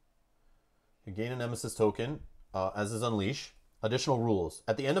 You gain a Nemesis token, as is Unleash. Additional rules.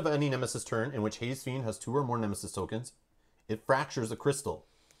 At the end of any Nemesis turn in which Haze Fiend has 2 or more Nemesis tokens, it fractures a crystal.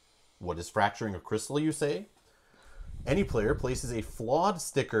 What is fracturing a crystal, you say? Any player places a flawed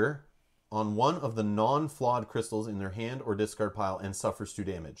sticker on one of the non-flawed crystals in their hand or discard pile and suffers 2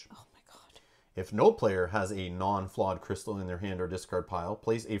 damage. Oh my god. If no player has a non-flawed crystal in their hand or discard pile,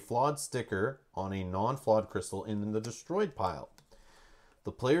 place a flawed sticker on a non-flawed crystal in the destroyed pile.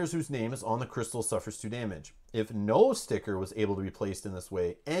 The players whose name is on the crystal suffers 2 damage. If no sticker was able to be placed in this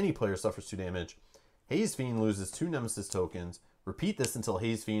way, any player suffers 2 damage. Haze Fiend loses 2 Nemesis tokens. Repeat this until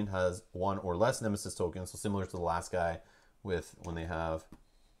Haze Fiend has 1 or less Nemesis tokens. So similar to the last guy with when they have...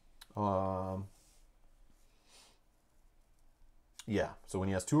 yeah, so when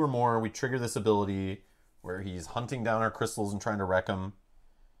he has 2 or more, we trigger this ability where he's hunting down our crystals and trying to wreck them.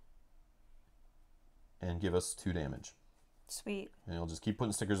 And give us 2 damage. Sweet. And he'll just keep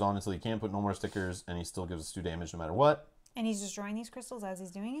putting stickers on until he can't put no more stickers, and he still gives us 2 damage no matter what. And he's destroying these crystals as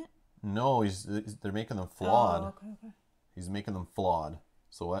he's doing it? No, they're making them flawed. Oh, okay. He's making them flawed.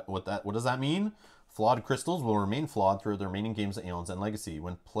 So what does that mean? Flawed crystals will remain flawed throughout the remaining games of Aeons and Legacy.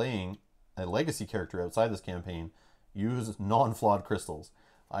 When playing a Legacy character outside this campaign, use non-flawed crystals.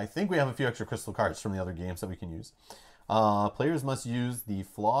 I think we have a few extra crystal cards from the other games that we can use. Players must use the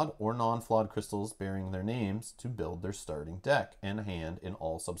flawed or non-flawed crystals bearing their names to build their starting deck and hand in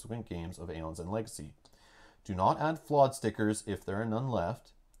all subsequent games of Aeons and Legacy. Do not add flawed stickers if there are none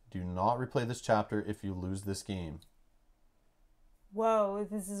left. Do not replay this chapter if you lose this game. Whoa,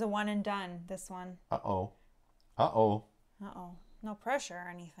 this is a one and done, this one. Uh-oh. No pressure or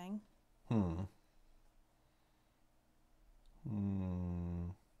anything.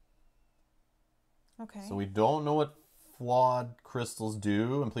 Okay. So we don't know what flawed crystals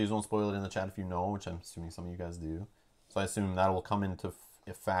do, and please don't spoil it in the chat if you know, which I'm assuming some of you guys do. So I assume that will come into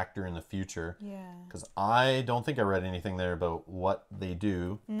a factor in the future. Yeah. Because I don't think I read anything there about what they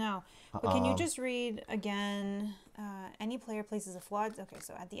do. No. But can you just read again? Any player places a flawed... Okay,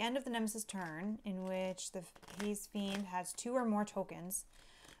 so at the end of the Nemesis turn, in which the Haze Fiend has 2 or more tokens...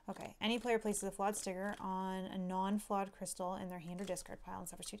 Okay, any player places a flawed sticker on a non-flawed crystal in their hand or discard pile and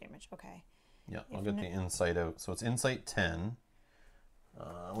suffers 2 damage. Okay. Yeah, I'll get the insight out. So it's insight 10,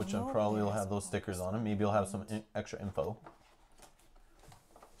 which I probably will have those stickers on them. Maybe I'll have some extra info.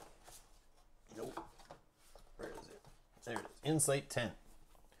 Nope. Where is it? There it is. Insight 10.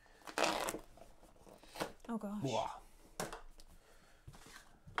 Oh gosh. Wow.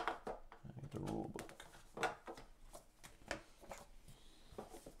 I need the rule book.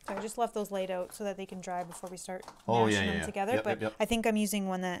 So I just left those laid out so that they can dry before we start Oh, mashing yeah, them yeah. together. Yep, but yep. I think I'm using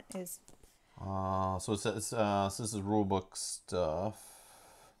one that is... So it says, so this is rule book stuff.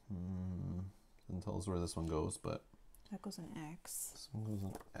 Doesn't tell us where this one goes, but... That goes in X. This one goes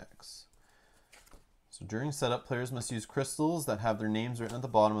in X. So during setup, players must use crystals that have their names written at the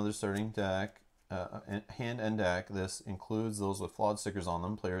bottom of their starting deck, hand and deck. This includes those with flawed stickers on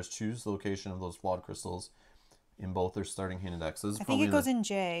them. Players choose the location of those flawed crystals in both their starting hand and deck. So this is I think it goes in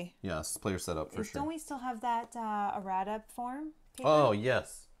J. Yes, player setup for sure. Don't we still have that errata form paper? Oh,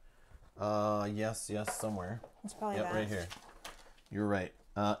 yes. Yes, somewhere. It's probably that. Right here. You're right.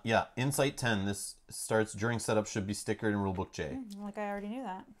 Yeah, Insight 10. This starts during setup, should be stickered in Rulebook J. Like I already knew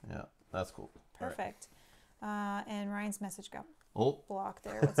that. Yeah, that's cool. Perfect. Right. And Ryan's message got Oh. blocked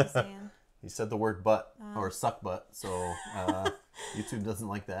there. What's he saying? He said the word butt or suck butt, so YouTube doesn't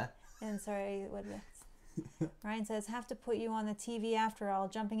like that. And sorry, what is Ryan says, have to put you on the TV after all.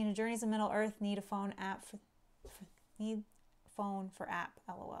 Jumping into Journeys of Middle-earth, need a phone app need phone for app.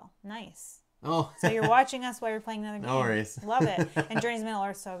 LOL. Nice. Oh. So you're watching us while you're playing another game. No worries. Love it. And Journeys of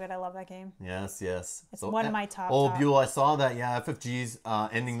Middle-earth, so good. I love that game. Yes. It's one of my top. Buell, I saw that. Yeah, FFG's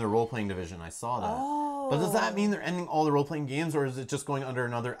ending their role-playing division. I saw that. Oh. But does that mean they're ending all the role-playing games, or is it just going under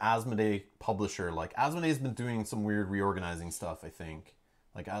another Asmodee publisher? Like, Asmodee's been doing some weird reorganizing stuff, I think.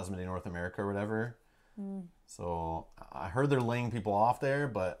 Like Asmodee North America or whatever. So I heard they're laying people off there,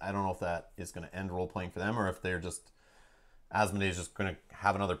 but I don't know if that is going to end role-playing for them, or if they're just... Asmodee is just going to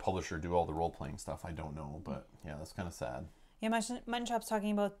have another publisher do all the role-playing stuff. I don't know, but yeah, that's kind of sad. Yeah, Mutton Chop's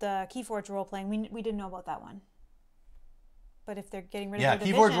talking about the Keyforge role-playing. We didn't know about that one. But if they're getting rid of their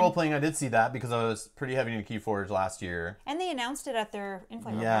division... Yeah, Keyforge role-playing, I did see that because I was pretty heavy into Keyforge last year. And they announced it at their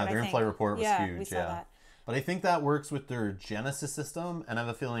in-flight report, Yeah, their in-flight report was huge. We saw that. But I think that works with their Genesis system, and I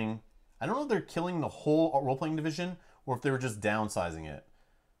have a feeling... I don't know if they're killing the whole role-playing division or if they were just downsizing it.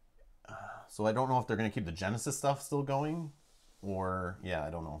 So I don't know if they're going to keep the Genesis stuff still going. Or, yeah,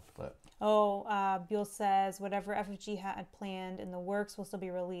 I don't know, but... Buell says whatever FFG had planned in the works will still be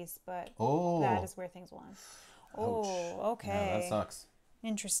released, but Oh. that is where things will end. Ouch. Oh, okay. Yeah, that sucks.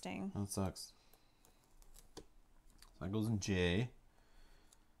 Interesting. That sucks. So that goes in J.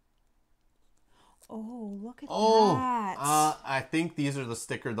 Oh, look at that. I think these are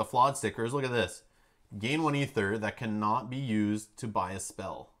the flawed stickers. Look at this. Gain 1 ether that cannot be used to buy a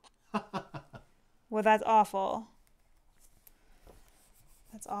spell. Well, that's awful.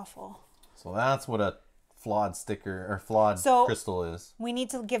 That's awful. So that's what a flawed sticker or flawed crystal is. We need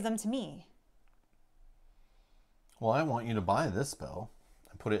to give them to me. Well, I want you to buy this spell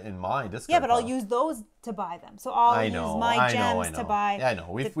and put it in my discard Yeah, but pile. I'll use those to buy them. So I'll use my gems to buy. Yeah, I know.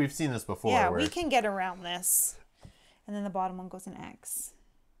 We've seen this before. Yeah, we can get around this. And then the bottom one goes in X.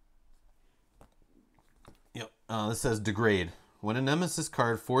 Yep. This says degrade. When a Nemesis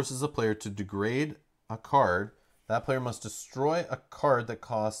card forces a player to degrade a card, that player must destroy a card that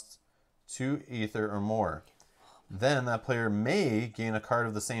costs 2 ether or more. Then that player may gain a card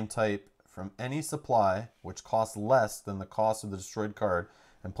of the same type from any supply which costs less than the cost of the destroyed card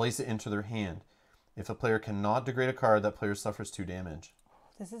and place it into their hand. If a player cannot degrade a card, that player suffers 2 damage.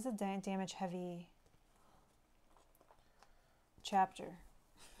 This is a damage heavy chapter.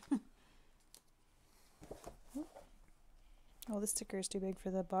 Oh, the sticker is too big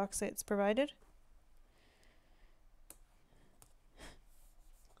for the box it's provided.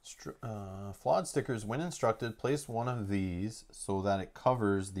 Flawed stickers, when instructed, place one of these so that it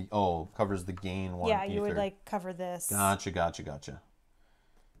covers the gain 1 Yeah, ether. you would like cover this. Gotcha.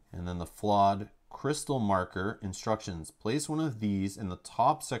 And then the flawed crystal marker instructions. Place one of these in the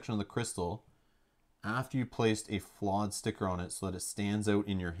top section of the crystal after you placed a flawed sticker on it so that it stands out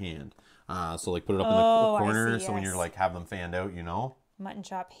in your hand. So like put it up in the corner so when you're like have them fanned out, you know? Mutton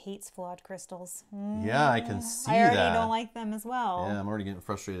Chop hates flawed crystals. Yeah, I can see that. I already don't like them as well. Yeah, I'm already getting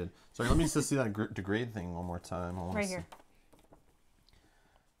frustrated. Sorry, let me just see that degrade thing one more time. Right here.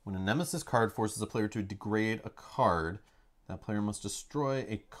 When a Nemesis card forces a player to degrade a card, That player must destroy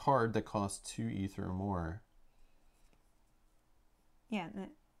a card that costs 2 ether or more. Yeah.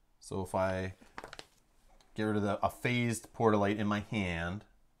 So if I get rid of a phased Portalite in my hand,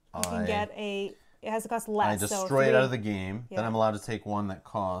 you can get it has to cost less. I destroy it out of the game. Yeah. Then I'm allowed to take one that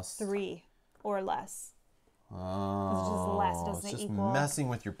costs 3 or less. Oh, it's just less, doesn't it's just equal? messing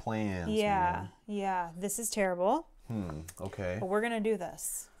with your plans. Yeah, man. yeah. This is terrible. Okay. But we're gonna do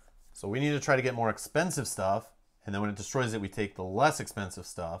this. So we need to try to get more expensive stuff, and then when it destroys it, we take the less expensive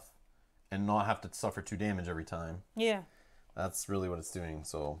stuff, and not have to suffer 2 damage every time. Yeah. That's really what it's doing.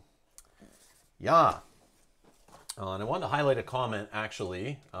 So, yeah. And I wanted to highlight a comment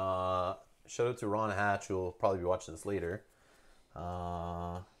actually. Shout out to Ron Hatch, who will probably be watching this later.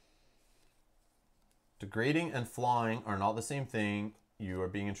 Degrading and flying are not the same thing. You are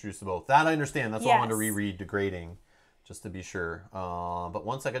being introduced to both. That I understand. That's why I wanted to reread degrading, just to be sure. But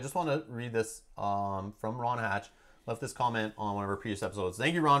one sec, I just want to read this from Ron Hatch. Left this comment on one of our previous episodes.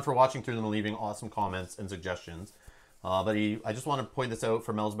 Thank you, Ron, for watching through them and leaving awesome comments and suggestions. I just want to point this out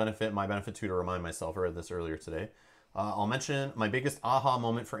for Mel's benefit, my benefit too, to remind myself. I read this earlier today. I'll mention my biggest aha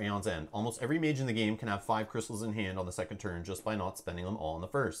moment for Aeon's End. Almost every mage in the game can have 5 crystals in hand on the second turn just by not spending them all on the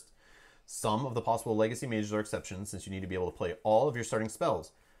first. Some of the possible legacy mages are exceptions, since you need to be able to play all of your starting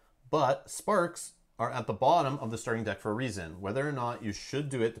spells. But sparks are at the bottom of the starting deck for a reason. Whether or not you should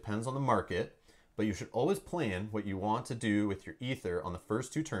do it depends on the market, but you should always plan what you want to do with your ether on the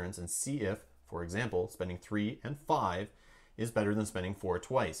first 2 turns and see if, for example, spending 3 and 5 is better than spending 4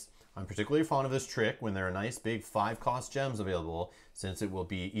 twice. I'm particularly fond of this trick when there are nice big 5-cost gems available, since it will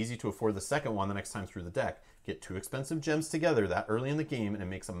be easy to afford the second one the next time through the deck. Get 2 expensive gems together that early in the game and it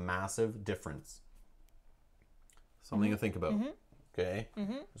makes a massive difference. Something to think about. Okay?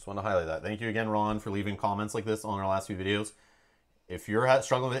 Just want to highlight that. Thank you again, Ron, for leaving comments like this on our last few videos. If you're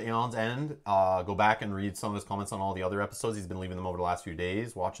struggling with Aeon's End, go back and read some of his comments on all the other episodes. He's been leaving them over the last few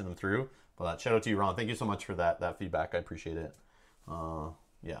days, watching them through. But shout out to you, Ron. Thank you so much for that feedback. I appreciate it.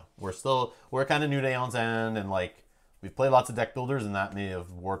 Yeah, we're kind of new to Aeon's End, and like we've played lots of deck builders, and that may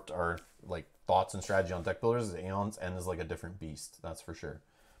have warped our like thoughts and strategy on deck builders. Aeon's End is like a different beast, that's for sure.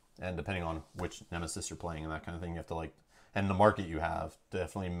 And depending on which nemesis you're playing and that kind of thing, you have to like, and the market you have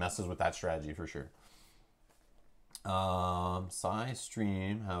definitely messes with that strategy for sure.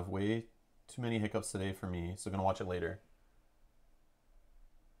 Stream have way too many hiccups today for me, so gonna watch it later.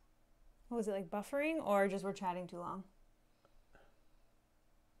 Was it like buffering or just we're chatting too long?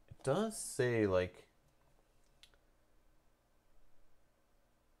 It does say like,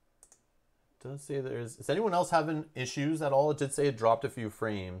 is anyone else having issues at all? It did say it dropped a few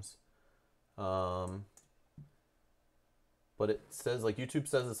frames. But it says like YouTube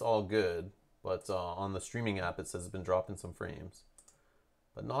says it's all good, but on the streaming app it says it's been dropping some frames.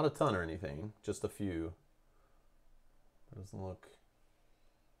 But not a ton or anything, just a few. It doesn't look.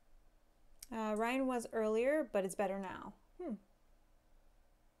 Ryan was earlier, but it's better now.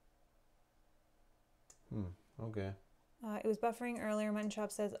 Okay. It was buffering earlier, Mutton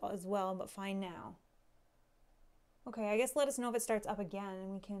Chop says as well, but fine now. Okay, I guess let us know if it starts up again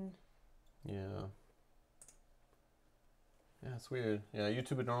and we can... Yeah. Yeah, it's weird. Yeah,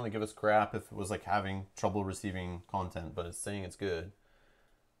 YouTube would normally give us crap if it was like having trouble receiving content, but it's saying it's good. It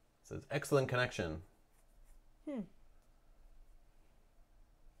says excellent connection. All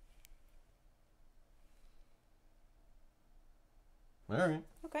right.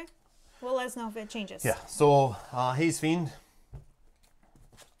 Okay. Well, let us know if it changes. Yeah, so Haze Fiend.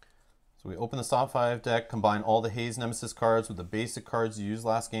 So we open the top 5 deck, combine all the Haze Nemesis cards with the basic cards you used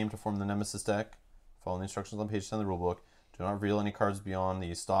last game to form the Nemesis deck. Follow the instructions on page 10 of the rulebook. Do not reveal any cards beyond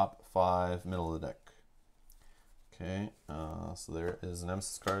the stop 5 middle of the deck. Okay, so there is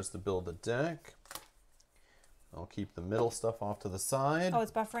Nemesis cards to build the deck. I'll keep the middle stuff off to the side. Oh,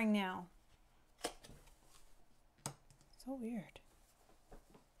 it's buffering now. So weird.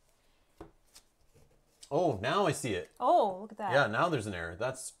 Oh, now I see it. Oh, look at that. Yeah, now there's an error.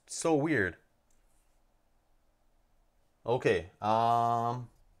 That's so weird. Okay. Yeah.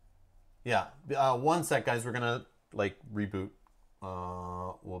 One sec, guys. We're gonna like reboot.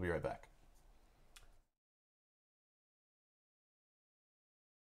 We'll be right back.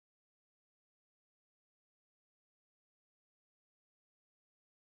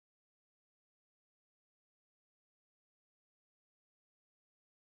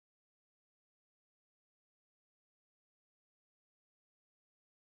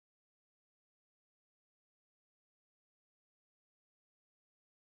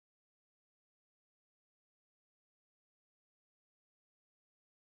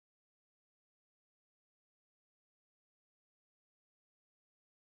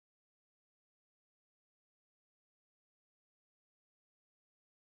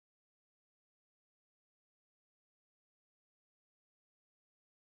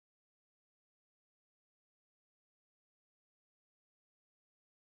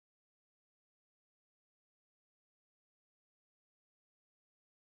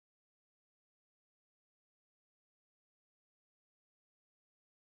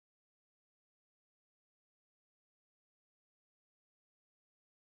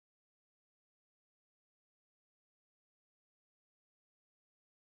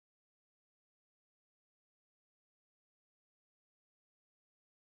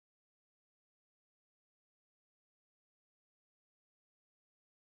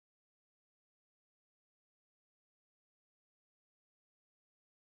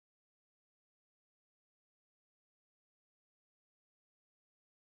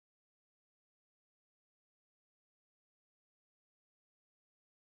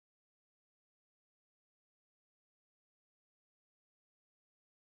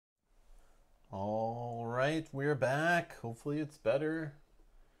 All right, we're back. Hopefully it's better.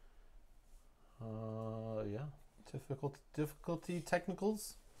 Yeah. Difficulty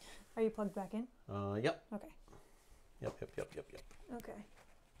technicals. Are you plugged back in? Yep. Okay. Yep. Okay.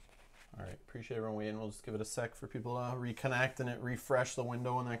 All right, appreciate everyone waiting. We'll just give it a sec for people to reconnect and it refresh the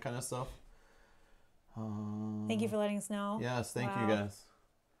window and that kind of stuff. Thank you for letting us know. Yes, thank you guys.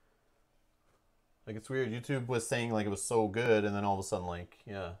 Like, it's weird. YouTube was saying like it was so good, and then all of a sudden, like,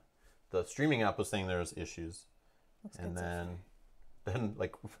 yeah, the streaming app was saying there was issues. Looks and good then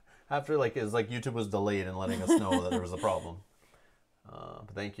like after like it's like YouTube was delayed in letting us know that there was a problem.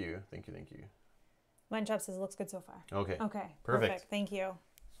 But thank you. Mine Chop says it looks good so far. Okay. Okay. Perfect. Thank you.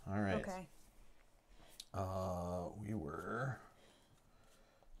 All right. Okay. We were.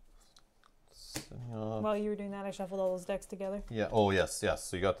 While you were doing that, I shuffled all those decks together. Yeah. Oh, yes.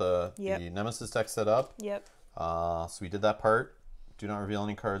 So you got the Nemesis deck set up. Yep. So we did that part. Do not reveal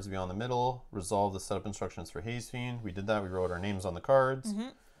any cards beyond the middle. Resolve the setup instructions for Haze Fiend. We did that. We wrote our names on the cards.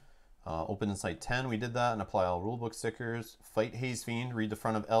 Open Insight 10. We did that and apply all rulebook stickers. Fight Haze Fiend. Read the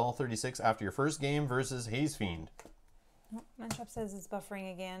front of L36 after your first game versus Haze Fiend. Oh, Manshop says it's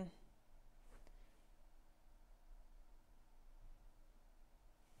buffering again.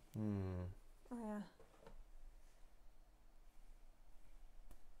 Oh, yeah.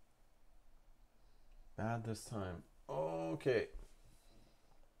 Bad this time. Okay.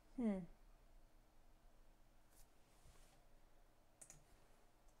 Weird.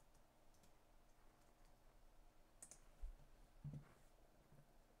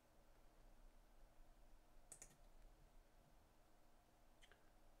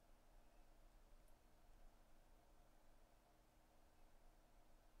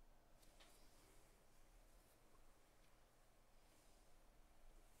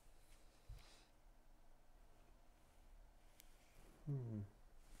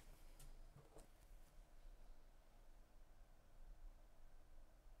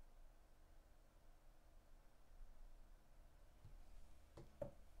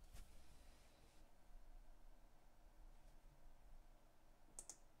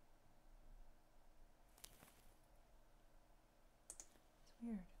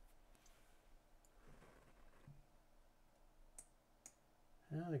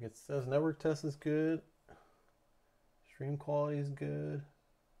 Yeah, like it says network test is good. Stream quality is good.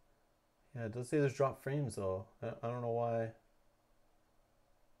 Yeah, it does say there's drop frames though. I don't know why.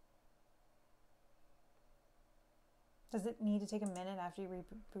 Does it need to take a minute after you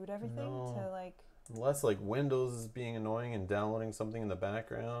reboot everything to like? Unless like Windows is being annoying and downloading something in the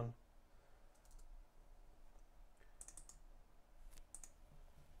background.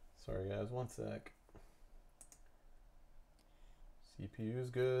 Sorry guys, one sec. CPU's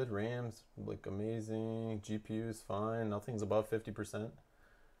good, RAM's like amazing, GPU's fine, nothing's above 50%.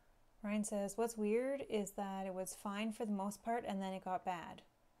 Ryan says, what's weird is that it was fine for the most part and then it got bad.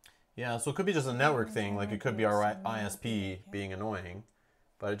 Yeah, so it could be just a network thing, like it could be our ISP being annoying.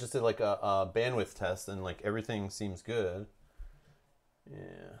 But I just did like a bandwidth test and like everything seems good.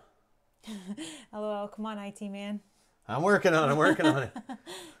 Yeah. LOL, come on IT man. I'm working on it.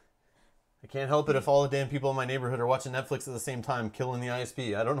 I can't help it if all the damn people in my neighborhood are watching Netflix at the same time, killing the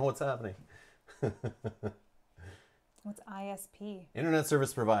ISP. I don't know what's happening. What's ISP? Internet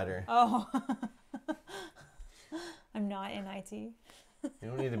service provider. Oh. I'm not in IT. You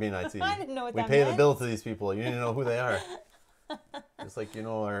don't need to be in IT. I didn't know what that We pay meant. the bill to these people. You need to know who they are. Just like, you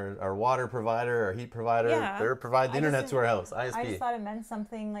know, our water provider, our heat provider, they're providing the internet to our house. ISP. I just thought it meant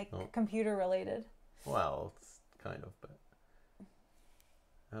something like computer related. Well, it's kind of, but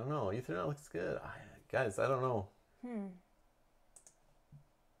I don't know. Ethernet looks good. Guys, I don't know. Can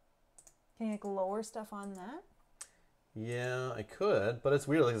you like lower stuff on that? Yeah, I could, but it's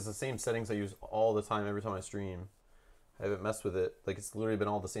weird. Like, it's the same settings I use all the time, every time I stream. I haven't messed with it. Like, it's literally been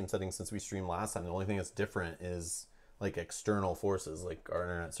all the same settings since we streamed last time. The only thing that's different is like external forces, like our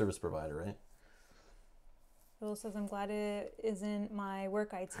internet service provider, right? Bill says, I'm glad it isn't my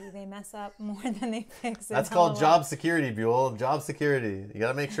work IT. They mess up more than they fix it. That's called job security, Buell. Job security. You got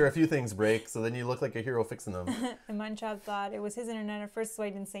to make sure a few things break, so then you look like a hero fixing them. And Munchop thought it was his internet at first, so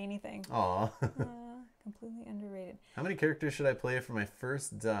I didn't say anything. Aw. Completely underrated. How many characters should I play for my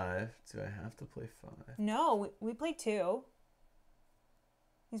first dive? Do I have to play 5? No, we played 2.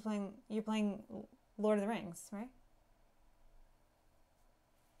 You're playing Lord of the Rings, right?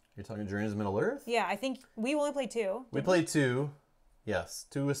 You're talking Journeys to Middle Earth? Yeah, I think we only played 2. We played 2. Yes,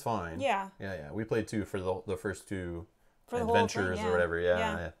 2 is fine. Yeah. Yeah. We played 2 for the first 2 for the adventures whole thing, or whatever.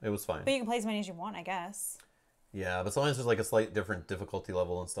 Yeah. It was fine. But you can play as many as you want, I guess. Yeah, but sometimes there's like a slight different difficulty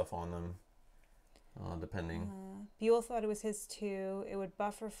level and stuff on them. depending. Buell thought it was his too. It would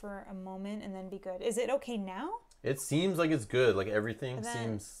buffer for a moment and then be good. Is it okay now? It seems like it's good. Like everything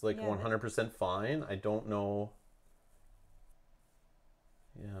Then, seems like 100% fine. I don't know.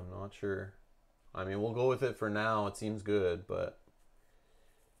 Yeah, I'm not sure. I mean, we'll go with it for now. It seems good, but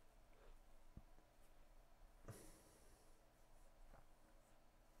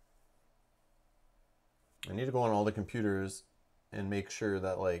I need to go on all the computers and make sure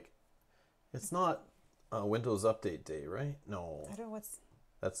that like it's not Windows Update Day, right? No. I don't know what's...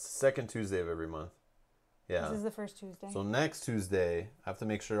 That's the second Tuesday of every month. Yeah. This is the first Tuesday. So next Tuesday, I have to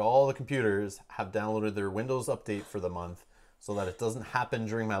make sure all the computers have downloaded their Windows Update for the month so that it doesn't happen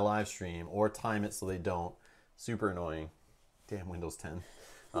during my live stream, or time it so they don't. Super annoying. Damn Windows 10.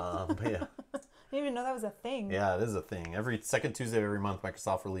 But yeah. I didn't even know that was a thing. Yeah, it is a thing. Every second Tuesday of every month,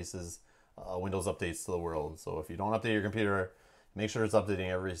 Microsoft releases Windows updates to the world. So if you don't update your computer, make sure it's updating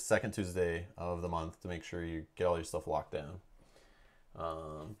every second Tuesday of the month to make sure you get all your stuff locked down.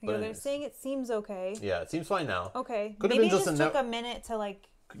 But they're saying it seems okay. Yeah, it seems fine now. Okay. Could have Maybe been it just took a minute to like...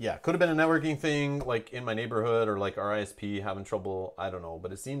 Yeah, could have been a networking thing like in my neighborhood or like our ISP having trouble. I don't know,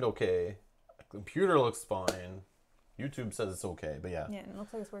 but it seemed okay. Computer looks fine. YouTube says it's okay, but yeah. Yeah, it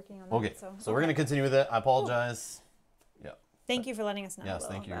looks like it's working on that. Okay, so we're going to continue with it. I apologize. Cool. Yeah. Thank you for letting us know. Yes,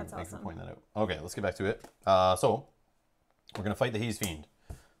 thank you. That's Thanks awesome. for pointing that out. Okay, let's get back to it. So, we're going to fight the Haze Fiend.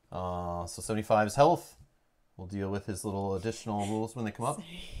 So 75's health. We'll deal with his little additional rules when they come up.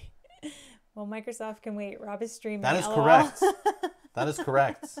 Well, Microsoft can wait. Rob is streaming. That is LOL. correct. That is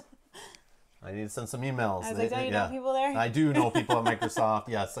correct. I need to send some emails. I was like, don't you know people there? I do know people at Microsoft.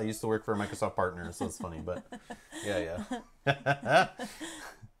 Yes, I used to work for a Microsoft partner, so it's funny. But yeah.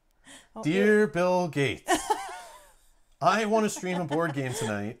 Dear Bill Gates, I want to stream a board game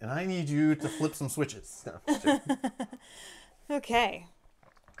tonight, and I need you to flip some switches. No, okay.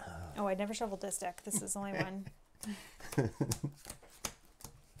 Oh, I never shoveled this deck. This is only one.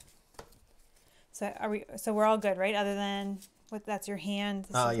 So we're all good, right? Other than that's your hand.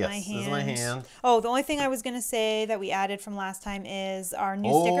 This is yes, my hand. This is my hand. Oh, the only thing I was gonna say that we added from last time is our new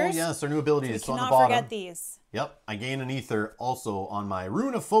stickers. Oh yes, our new abilities. So we on the cannot bottom. forget these. Yep, I gain an ether also on my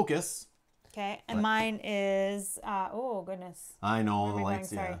Rune of Focus. Okay, and mine is oh goodness. I know the Where am I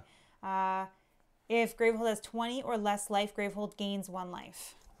lights. going? Yeah. Sorry. If Gravehold has 20 or less life, Gravehold gains 1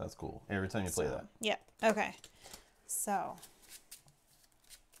 life. That's cool. Every time you play that. Yeah. Okay. So,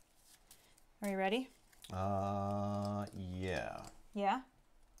 are you ready? Yeah. Yeah.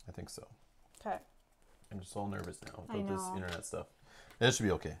 I think so. Okay. I'm just all nervous now I about this know. internet stuff. It should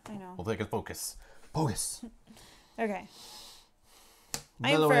be okay. I know. We'll take a focus. Focus. Okay.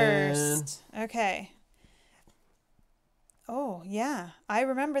 I'm Mellow in. first. Okay. Oh, yeah. I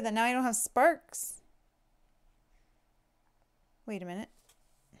remember that now I don't have sparks. Wait a minute.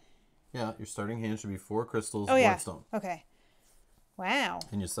 Yeah, your starting hand should be 4 crystals, Oh, yeah. bloodstone. Okay. Wow.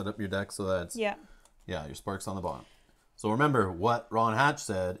 And you set up your deck so that it's, Yeah. yeah, your sparks on the bottom. So remember, what Ron Hatch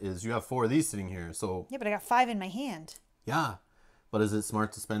said is you have 4 of these sitting here. So, Yeah, but I got 5 in my hand. yeah. But is it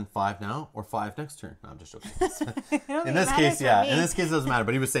smart to spend 5 now or 5 next turn? No, I'm just joking. I don't think In it this matters case, for yeah. me. In this case, it doesn't matter.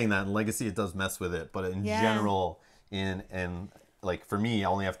 But he was saying that in Legacy, it does mess with it. But in Yeah. general, in like for me, I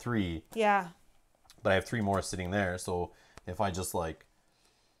only have 3. Yeah. But I have 3 more sitting there. So if I just like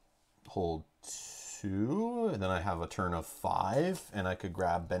hold 2, and then I have a turn of 5, and I could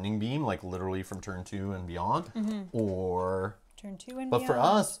grab Bending Beam, like literally from turn 2 and beyond. Or, Turn 2 and but for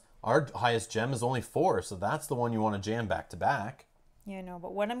beyond. us, our highest gem is only 4. So that's the one you want to jam back to back. Yeah, no,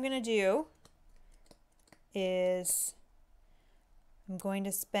 but what I'm going to do is I'm going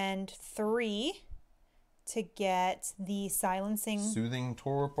to spend 3 to get the silencing. Soothing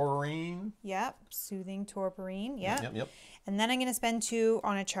Torporine. Yep, soothing torporine. Yep. Yep. And then I'm going to spend 2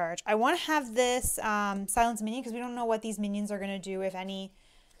 on a charge. I want to have this silence minion because we don't know what these minions are going to do, if any,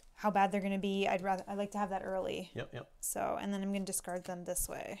 how bad they're going to be. I'd like to have that early. Yep. So, and then I'm going to discard them this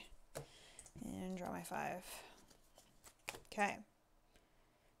way and draw my 5. Okay.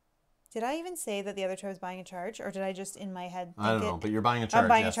 Did I even say that the other two I was buying a charge, or did I just in my head think I don't know, but you're buying a charge. I'm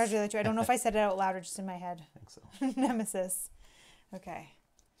buying yes. a charge of the other two. I don't know if I said it out loud or just in my head. I think so. Nemesis. Okay.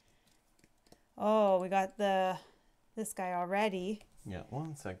 Oh, we got this guy already. Yeah,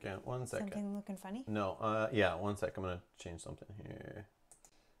 one second. Something looking funny? No, yeah, 1 sec. I'm going to change something here.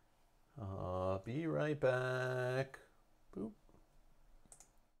 Be right back. Boop.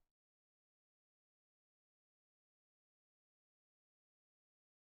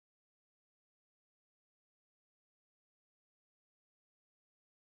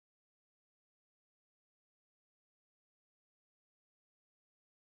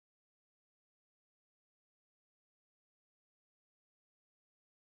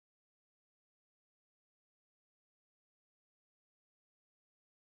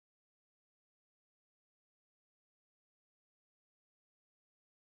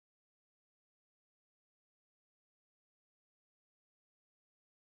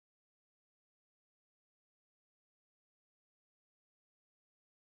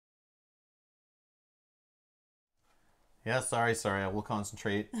 Yeah, sorry. I will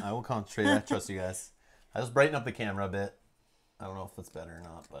concentrate. I trust you guys. I just brighten up the camera a bit. I don't know if that's better or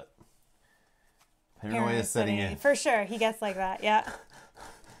not, but paranoia is setting in. For sure, he gets like that. Yeah.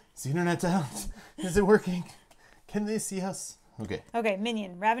 Is the internet down? Is it working? Can they see us? Okay. Okay,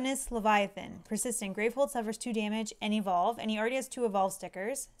 minion. Ravenous Leviathan. Persistent. Gravehold suffers 2 damage and evolve. And he already has 2 evolve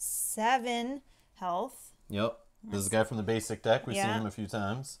stickers. 7 health. Yep. This is a guy from the basic deck. We've seen Yeah. him a few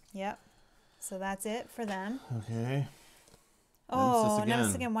times. Yep. So that's it for them. Okay. Oh,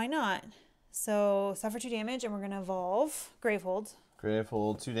 Nemesis again. Why not? So suffer 2 damage and we're going to evolve. Gravehold.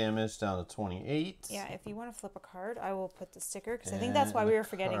 Gravehold, 2 damage down to 28. Yeah, if you want to flip a card, I will put the sticker because I think that's why we were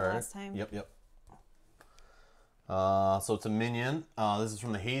forgetting last time. Yep. So it's a minion. This is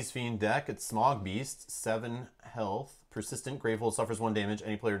from the Haze Fiend deck. It's Smog Beast, 7 health. Persistent. Gravehold suffers 1 damage.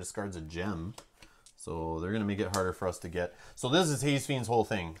 Any player discards a gem. So they're going to make it harder for us to get. So this is Haze Fiend's whole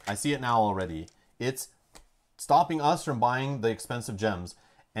thing. I see it now already. It's stopping us from buying the expensive gems.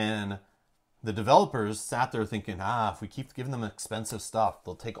 And the developers sat there thinking, if we keep giving them expensive stuff,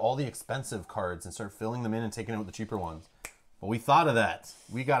 they'll take all the expensive cards and start filling them in and taking out the cheaper ones. But we thought of that.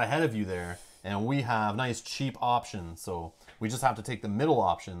 We got ahead of you there. And we have nice cheap options. So we just have to take the middle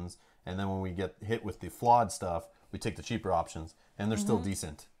options. And then when we get hit with the flawed stuff, we take the cheaper options. And they're still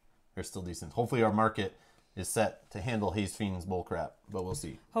decent. They're still decent. Hopefully our market is set to handle Haze Fiend's bullcrap. But we'll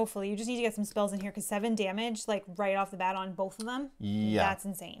see. Hopefully. You just need to get some spells in here because 7 damage, like right off the bat on both of them. Yeah. That's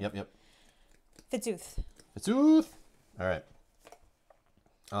insane. Yep. Fitzooth. All right.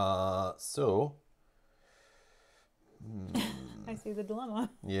 So. I see the dilemma.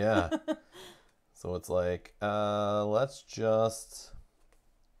 Yeah. So it's like, let's just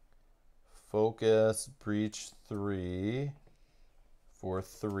focus breach 3 for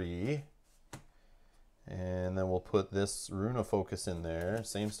 3. And then we'll put this Rune of Focus in there.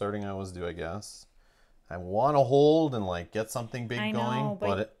 Same starting I always do, I guess. I want to hold and like get something big going,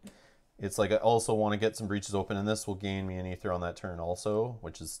 but it's like I also want to get some breaches open, and this will gain me an ether on that turn also,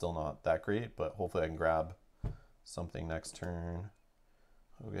 which is still not that great, but hopefully I can grab something next turn.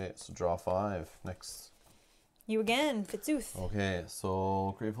 Okay, so draw 5. Next. You again, Fitzooth. Okay,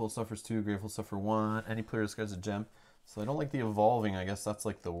 so Gravehold suffers 2, Gravehold suffer 1. Any player discards a gem. So I don't like the evolving. I guess that's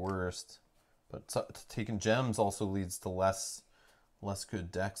like the worst. But taking gems also leads to less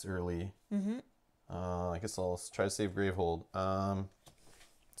good decks early. I guess I'll try to save Gravehold.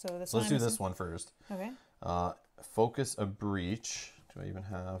 So let's do this one first. Okay. Focus a breach. Do I even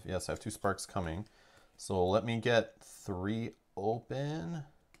have? Yes, I have 2 sparks coming. So let me get 3 open.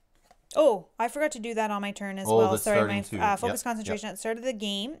 Oh, I forgot to do that on my turn as well. Sorry, my focus Yep, concentration at the start of the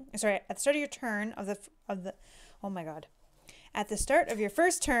game. Sorry, at the start of your turn of the. Oh my god. At the start of your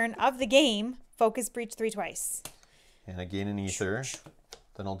first turn of the game, focus breach 3 twice. And I gain an ether.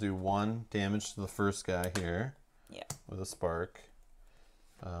 Then I'll do 1 damage to the first guy here. Yeah. With a spark.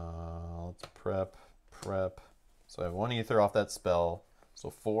 Let's prep. So I have 1 ether off that spell. So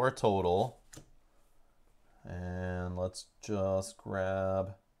 4 total. And let's just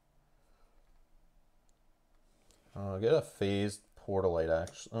grab. Get a phased portalite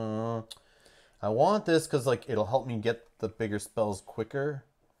actually. I want this because like it'll help me get the bigger spells quicker.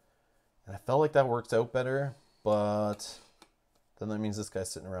 And I felt like that works out better, but then that means this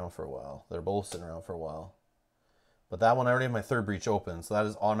guy's sitting around for a while. They're both sitting around for a while. But that one I already have my 3rd breach open, so that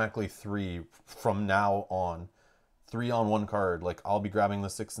is automatically 3 from now on. 3 on 1 card. Like I'll be grabbing the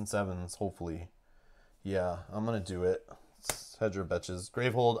 6 and 7s, hopefully. Yeah, I'm gonna do it. Hedge your betches.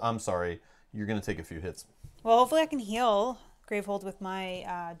 Gravehold, I'm sorry. You're gonna take a few hits. Well, hopefully I can heal Gravehold with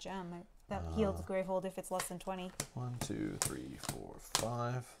my gem. That heals Gravehold if it's less than 20. 1, 2, 3, 4,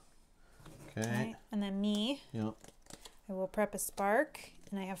 5. Okay. Right. And then me. Yep. I will prep a spark,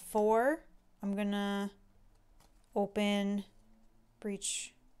 and I have 4. I'm gonna open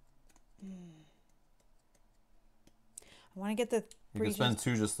breach. I want to get the. You can spend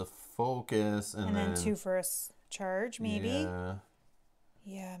 2 just to focus, and then 2 for a charge, maybe. Yeah.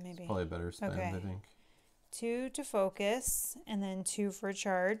 Yeah, maybe. It's probably a better spend, I think. 2 to focus, and then 2 for a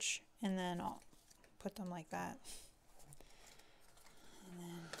charge, and then I'll put them like that. And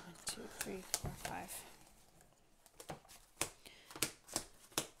then 1, 2, 3, 4, 5.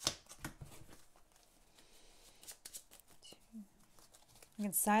 I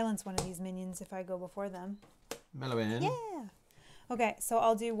can silence one of these minions if I go before them. Melowin. Yeah. Okay, so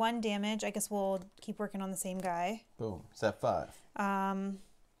I'll do 1 damage. I guess we'll keep working on the same guy. Boom. Set 5. I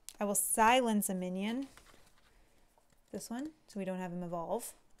will silence a minion. This one, so we don't have him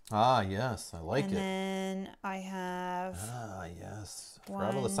evolve. Ah, yes. I like it. And then I have... Ah, yes.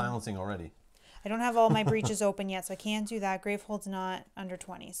 Forgot about the silencing already. I don't have all my breaches open yet, so I can't do that. Gravehold's not under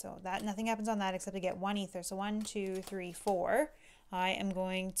 20, so that nothing happens on that except to get 1 ether. So 1, 2, 3, 4. I am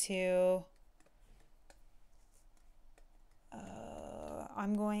going to... I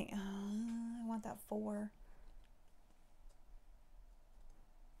want that 4.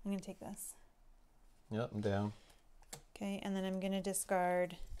 I'm going to take this. Yep, I'm down. Okay, and then I'm going to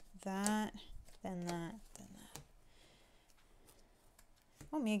discard that, then that, then that.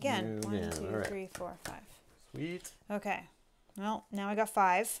 Oh, me again. You 1, again. 2, All right. 3, 4, 5. Sweet. Okay. Well, now I got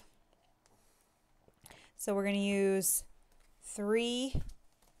 5. So we're going to use 3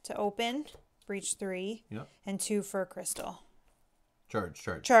 to open, breach 3, Yep. and 2 for a crystal. Charge,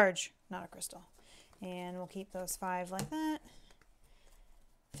 charge. Charge, not a crystal. And we'll keep those 5 like that.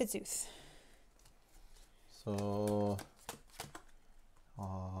 Fitzooth. So,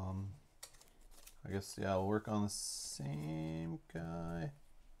 I guess, yeah, I'll work on the same guy.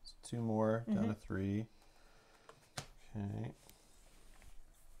 So 2 more, down to 3. Okay.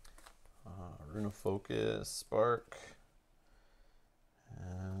 Rune of Focus, Spark.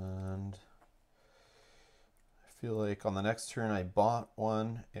 And I feel like on the next turn I bought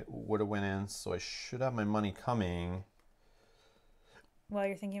one, it would have went in, so I should have my money coming. While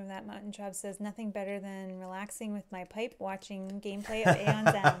you're thinking of that, Mountain Chop says, nothing better than relaxing with my pipe watching gameplay of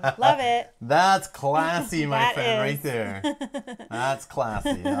Aeon's End. Love it. That's classy, my That friend, is. right there. That's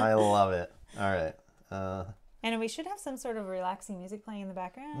classy. I love it. All right. And we should have some sort of relaxing music playing in the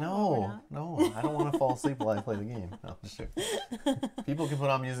background. or No, not. I don't want to fall asleep while I play the game. No, sure. People can put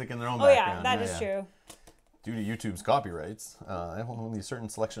on music in their own Oh, yeah, background. that is true. Due to YouTube's copyrights, I have only a certain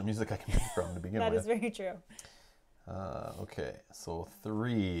selection of music I can pick from to begin That with. is very true. Okay, so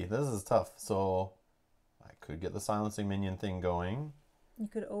 3. This is tough. So I could get the silencing minion thing going. You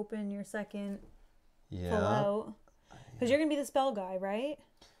could open your second full Yeah. out. Because you're going to be the spell guy, right?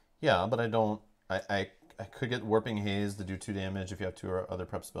 Yeah, but I don't. I could get Warping Haze to do 2 damage. If you have 2 or other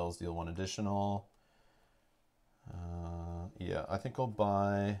prep spells, deal 1 additional. Yeah, I think I'll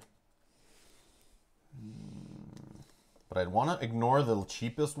buy. But I'd want to ignore the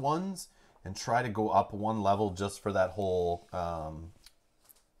cheapest ones and try to go up 1 level just for that whole.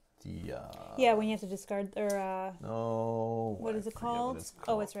 Yeah, when you have to discard or No. what is it called?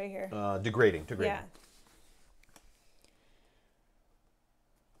 Oh, it's right here. Degrading. Yeah.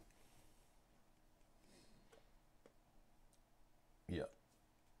 Yeah.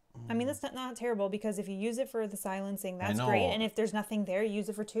 I mean, that's not terrible because if you use it for the silencing, that's know. great. And if there's nothing there, you use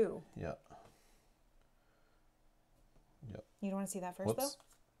it for 2. Yeah. Yep. You don't want to see that first, Whoops.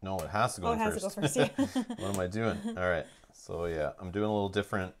 No, it has to go though? Oh, in it has first. to go first, yeah. What am I doing? All right. So yeah, I'm doing a little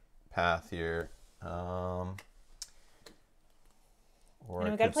different path here. Or And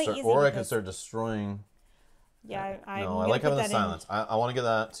I we gotta could play start, easy or I could because- start destroying. Yeah, I'm No, I gonna like put having the that in. silence. I want to get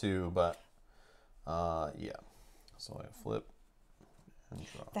that too, but yeah. So I flip and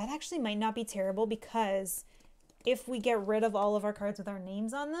draw. That actually might not be terrible because if we get rid of all of our cards with our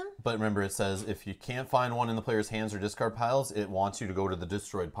names on them. But remember, it says if you can't find one in the player's hands or discard piles, it wants you to go to the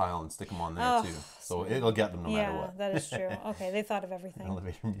destroyed pile and stick them on there Oh, too. So it'll get them no matter Yeah, what. that is true. Okay, they thought of everything.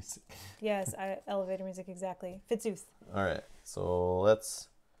 Elevator music. Yes, elevator music, exactly. Fitzooth. All right, so let's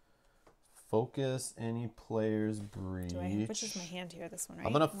focus any player's breach. Which is my hand here? This one, right?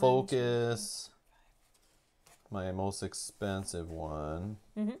 I'm gonna 1, 2, focus my most expensive one.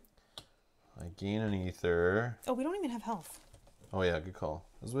 Mhm. I gain an ether. Oh, we don't even have health. Oh yeah, good call.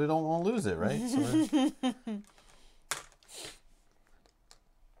 Because we don't want to lose it, right?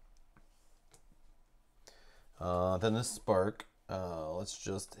 So then this spark. Let's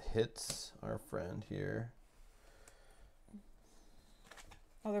just hit our friend here.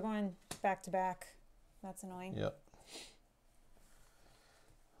 Oh, they're going back to back. That's annoying. Yep.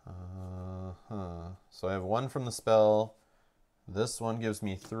 So I have 1 from the spell. This one gives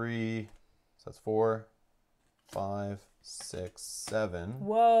me 3. So that's 4, 5, 6, 7.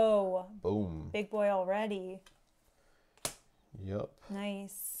 Whoa. Boom. Big boy already. Yep.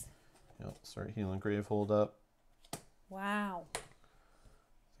 Nice. Yep. Start healing Gravehold up. Wow. I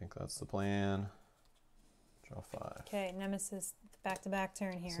think that's the plan. Draw 5. Okay, Nemesis back-to-back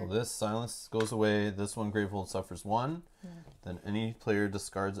turn here. So this silence goes away. This one Gravehold suffers 1. Then any player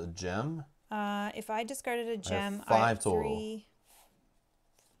discards a gem. If I discarded a gem, 5 have total. 3,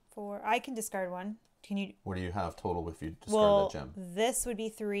 4. I can discard 1. Can you? What do you have total if you discard Well, that gem? this would be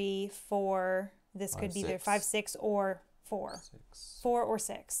 3, 4. This 5, could be either 6. 5, 6, or 4. 6. 4 or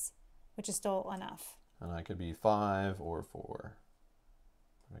 6, which is still enough. And I could be 5 or 4.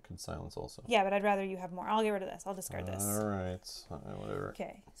 I could silence also. Yeah, but I'd rather you have more. I'll get rid of this. I'll discard this. All right. Whatever.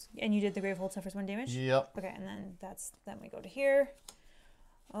 Okay. And you did the Gravehold suffers 1 damage? Yep. Okay, and then we go to here.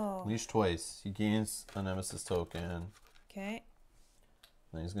 Oh, Leash twice. He gains a Nemesis token. Okay.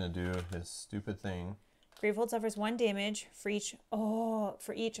 Then he's going to do his stupid thing. Gravehold suffers 1 damage for each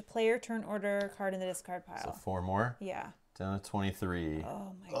player turn order card in the discard pile. So 4 more? Yeah. Down to 23.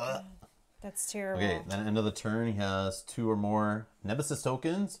 Oh my god. That's terrible. Okay, then at the end of the turn, he has 2 or more Nemesis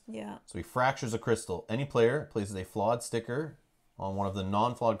tokens. Yeah. So he fractures a crystal. Any player places a flawed sticker on one of the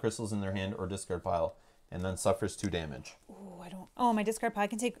non-flawed crystals in their hand or discard pile, and then suffers 2 damage. Oh, I don't. Oh, my discard pile.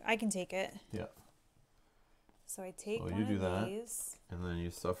 I can take it. Yeah. So I take you one do of that. these. And then you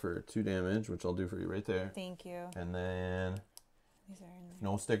suffer 2 damage, which I'll do for you right there. Thank you. And then These are in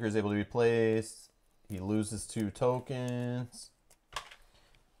no sticker is able to be placed. He loses 2 tokens.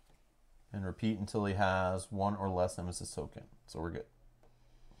 And repeat until he has 1 or less Nemesis token. So we're good.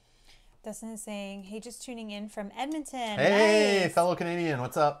 Dustin is saying, hey, just tuning in from Edmonton. Hey, Nice. fellow Canadian,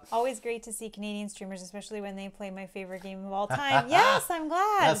 what's up? Always great to see Canadian streamers, especially when they play my favorite game of all time. Yes, I'm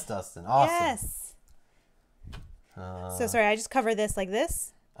glad. Yes, Dustin. Awesome. Yes. So sorry, I just cover this like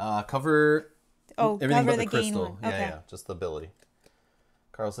this? Cover everything cover but the the gain crystal. one. Yeah, Okay. yeah, just the ability.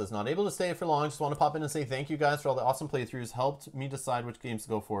 Carl says, not able to stay for long. Just want to pop in and say thank you guys for all the awesome playthroughs. Helped me decide which games to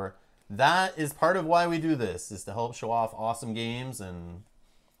go for. That is part of why we do this, is to help show off awesome games. And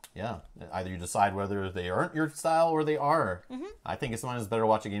yeah, either you decide whether they aren't your style or they are. Mm-hmm. I think it's sometimes better to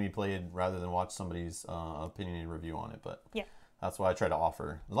watch a game you played rather than watch somebody's opinionated review on it. But Yeah. that's why I try to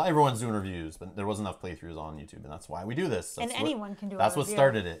offer. Everyone's doing reviews, but there wasn't enough playthroughs on YouTube, and that's why we do this. And anyone can do a That's what review.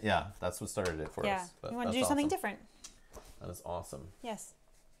 started it. Yeah, that's what started it for Yeah. us. But You want to that's do something awesome. different. That is awesome. Yes.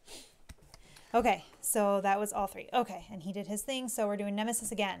 Okay, so that was all 3. Okay, and he did his thing, so we're doing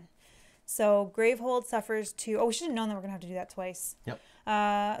Nemesis again. So Gravehold suffers 2. Oh, we should have known that we're going to have to do that twice. Yep.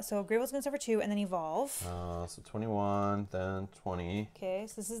 So Gravehold's going to suffer 2 and then evolve. So 21, then 20. Okay,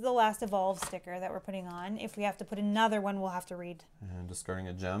 so this is the last evolve sticker that we're putting on. If we have to put another one, we'll have to read. And discarding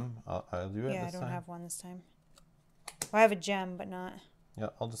a gem. I'll do it Yeah, I this don't time. have one this time. Well, I have a gem, but not. Yeah,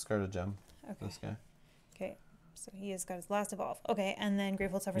 I'll discard a gem. Okay. This guy. Okay, so he has got his last evolve. Okay, and then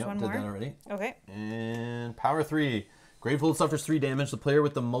Gravehold suffers Yep, one did more. that already. Okay. And power 3. Gravehold suffers 3 damage. The player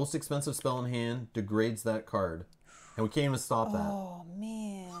with the most expensive spell in hand degrades that card. And we can't even stop that. Oh,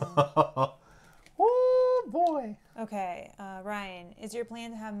 man. Oh, boy. Okay, Ryan, is your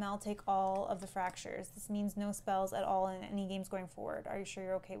plan to have Mel take all of the fractures? This means no spells at all in any games going forward. Are you sure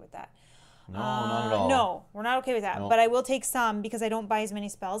you're okay with that? No, not at all. No, we're not okay with that. Nope. But I will take some because I don't buy as many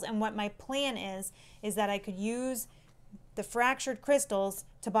spells. And what my plan is that I could use the fractured crystals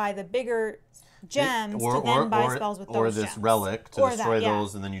to buy the bigger gems to then buy spells with those Or this gems. relic to Or destroy that, yeah.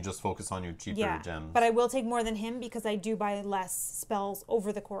 those, and then you just focus on your cheaper gems. But I will take more than him because I do buy less spells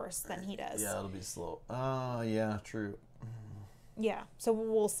over the course than he does. Yeah, it'll be slow. Yeah, true. Yeah, so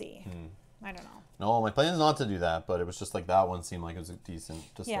we'll see. I don't know. No, my plan is not to do that, but it was just like that one seemed like it was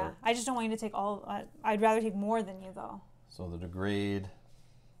decent to Yeah, start. I just don't want you to take all. I'd rather take more than you, though. So the degrade,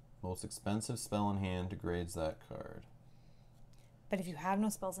 most expensive spell in hand degrades that card. But if you have no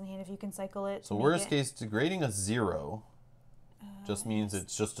spells in hand, if you can cycle it. So to make worst it- case, degrading a 0 just means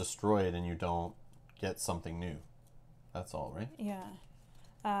it's just destroyed and you don't get something new. That's all, right?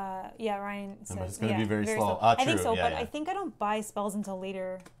 Yeah. Yeah, Ryan says. But it's going to yeah, be very slow. I think True, so, yeah, but yeah. I think I don't buy spells until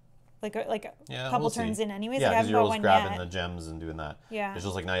later. Like a Yeah, couple we'll turns see. in anyways. Yeah, like, I because haven't you're bought always one grabbing yet. the gems and doing that. Yeah. It's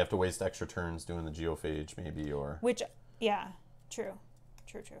just like now you have to waste extra turns doing the geophage maybe, or Which, yeah, true.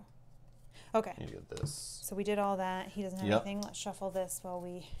 Okay, you get this. so we did all that. He doesn't have Yep. anything. Let's shuffle this while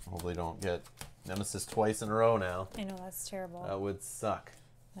we. Hopefully don't get Nemesis twice in a row now. I know that's terrible. That would suck.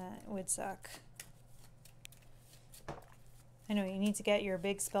 That would suck. I know you need to get your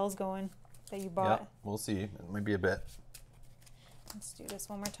big spells going that you bought. Yep, we'll see. It might be a bit. Let's do this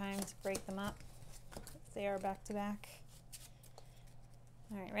one more time to break them up. If they are back to back.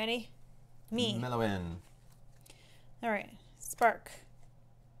 All right, ready? Me. Mellowin. All right, Spark.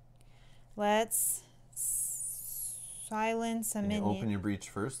 Let's silence a And you minion. open your breach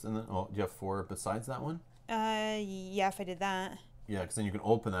first, and then do you have 4 besides that one? Yeah, if I did that, Yeah, because then you can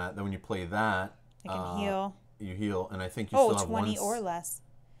open that. Then when you play that, I can heal. You heal, and I think you Oh, still have 20 one. or less.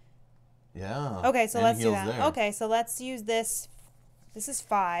 Yeah. Okay, so and let's do heals that. there. Okay, so let's use this. This is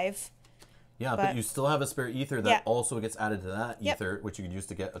 5. Yeah, but- but you still have a spare ether that Yeah. also gets added to that Yep. ether, which you could use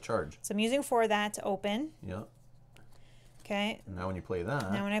to get a charge. So I'm using 4 of that to open. Yeah. Okay. And now when you play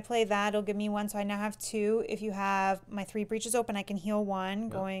that, Now when I play that, it'll give me 1, so I now have 2. If you have my 3 breaches open, I can heal 1,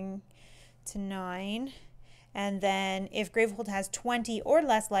 going to 9. And then if Gravehold has 20 or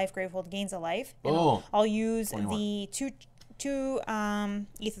less life, Gravehold gains a life. And Oh, I'll use 21. the two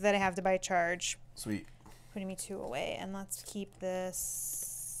ether that I have to buy a charge, sweet. putting me 2 away. And let's keep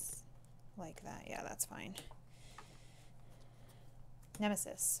this like that. Yeah, that's fine.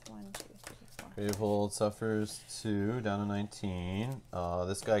 Nemesis. 1, 2, 3, 4. Gravehold suffers 2, down to 19.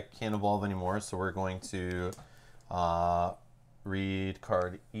 This guy can't evolve anymore, so we're going to read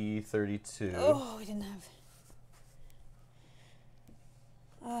card E32. Oh, we didn't have...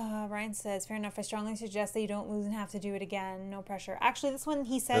 Ryan says, fair enough. I strongly suggest that you don't lose and have to do it again. No pressure. Actually, this one,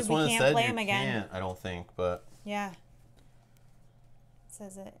 he says we can't play him again. I don't think, but... Yeah. It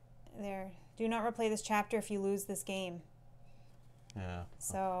says it there. Do not replay this chapter if you lose this game. Yeah.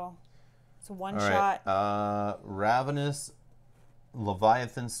 So, it's a one All shot. Right. Ravenous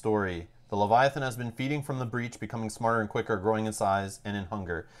Leviathan story. The Leviathan has been feeding from the breach, becoming smarter and quicker, growing in size and in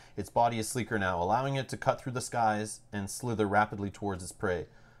hunger. Its body is sleeker now, allowing it to cut through the skies and slither rapidly towards its prey.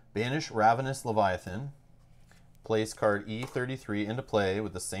 Banish Ravenous Leviathan. Place card E33 into play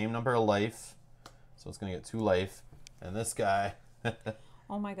with the same number of life. So it's going to get 2 life. And this guy...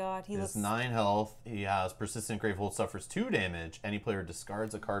 Oh my god, he looks... 9 health. He has Persistent Gravehold, suffers 2 damage. Any player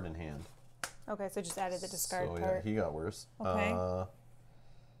discards a card in hand. Okay, so just added the discard part. Yeah, he got worse. Okay.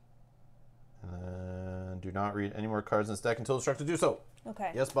 And then do not read any more cards in this deck until instructed to do so.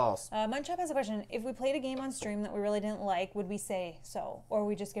 Okay. Yes, boss. Munchop has a question. If we played a game on stream that we really didn't like, would we say so? Or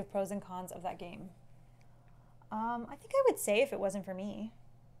we just give pros and cons of that game? I think I would say if it wasn't for me.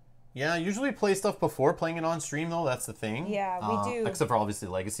 Yeah, usually play stuff before playing it on stream, though. That's the thing. Yeah, we do. Except for obviously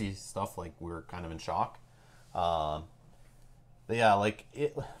legacy stuff, like we're kind of in shock. But yeah, like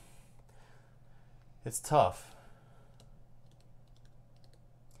it's tough.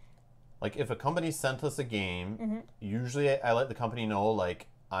 Like if a company sent us a game, usually I let the company know like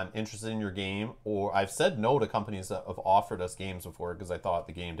I'm interested in your game, or I've said no to companies that have offered us games before because I thought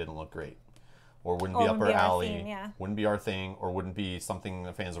the game didn't look great. Or wouldn't be up our alley, theme, yeah. Wouldn't be our thing, or wouldn't be something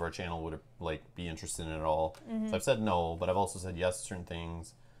the fans of our channel would like be interested in at all. So I've said no, but I've also said yes to certain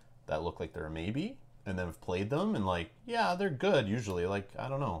things that look like they're a maybe, and then I've played them and like, yeah, they're good usually. Like, I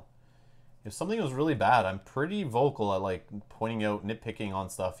don't know. If something was really bad, I'm pretty vocal at like pointing out, nitpicking on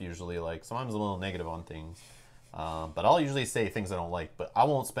stuff usually, like sometimes a little negative on things. But I'll usually say things I don't like, but I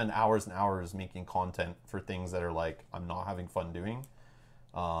won't spend hours and hours making content for things that are like I'm not having fun doing.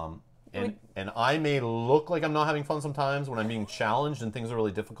 And I may look like I'm not having fun sometimes when I'm being challenged and things are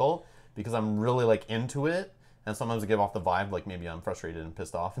really difficult because I'm really like into it. And sometimes I give off the vibe like maybe I'm frustrated and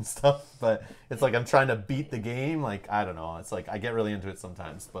pissed off and stuff. But it's like I'm trying to beat the game. Like, I don't know. It's like I get really into it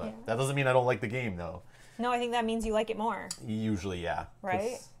sometimes. But that doesn't mean I don't like the game, though. No, I think that means you like it more. Usually, yeah.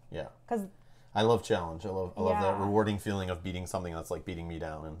 Right? Yeah. Because I love challenge. I love that rewarding feeling of beating something that's like beating me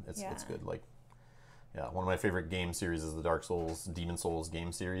down. And it's good. Like, yeah, one of my favorite game series is the Dark Souls, Demon Souls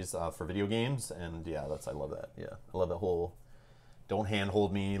game series for video games. And yeah, I love that. Yeah. I love that whole... Don't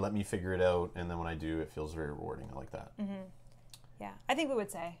handhold me, let me figure it out, and then when I do, it feels very rewarding. I like that. Yeah, I think we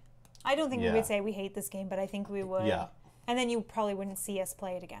would say. I don't think we would say we hate this game, but I think we would. Yeah. And then you probably wouldn't see us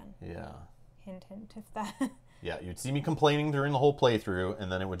play it again. Yeah. Hint, hint, if that. Yeah, you'd see me complaining during the whole playthrough,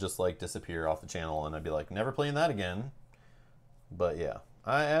 and then it would just like disappear off the channel, and I'd be like, never playing that again. But yeah,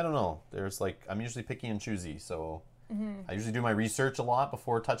 I don't know. There's like, I'm usually picky and choosy, so... I usually do my research a lot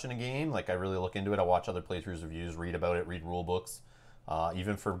before touching a game. Like, I really look into it. I watch other playthroughs, reviews, read about it, read rule books.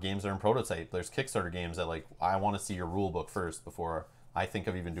 Even for games that are in prototype, there's Kickstarter games that, like, I want to see your rule book first before I think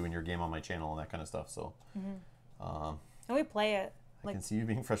of even doing your game on my channel and that kind of stuff. So, and we play it. I can see you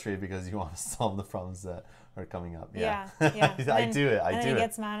being frustrated because you want to solve the problems that are coming up. Yeah. I do it. And he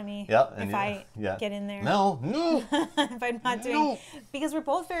gets mad at me if I get in there. No. If I'm not doing... Because we're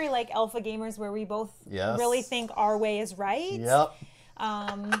both very, like, alpha gamers where we both really think our way is right. Yep.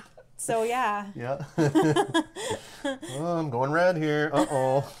 So, yeah. Yeah. Oh, I'm going red here.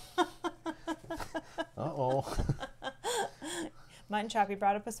 Uh-oh. Uh-oh. Mutton Chop, you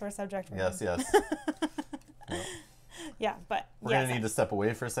brought up a sore subject. For yes. Yep. Yeah, but we're gonna need to step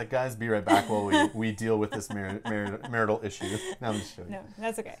away for a sec, guys. Be right back while we deal with this marital issue. No, I'm just joking. No,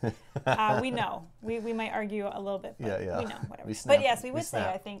 that's okay. We know we might argue a little bit, but we know whatever. But yes, we would say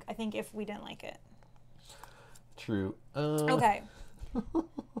I think if we didn't like it. True. Okay.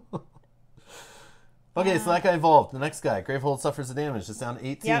 Okay, so that guy evolved. The next guy, Gravehold suffers a damage. It's down to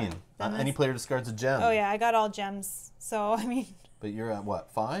 18. Yep. Any player discards a gem. Oh yeah, I got all gems. So I mean. But you're at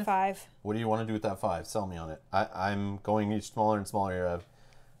what, 5? 5. What do you want to do with that 5? Sell me on it. I'm going each smaller and smaller here.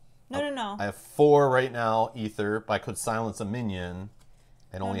 No. I have 4 right now, ether, but I could silence a minion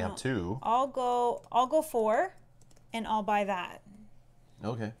and only have 2. I'll go 4 and I'll buy that.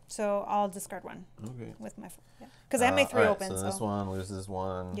 Okay. So I'll discard 1. Okay. With my 4. Yeah. Because I have my 3 open. So this one loses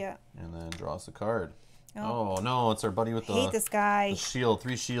 1. Yeah. And then draws a card. Oh no, it's our buddy with the... hate this guy. The shield.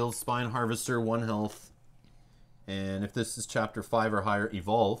 3 shields, Spine Harvester, 1 health. And if this is chapter 5 or higher,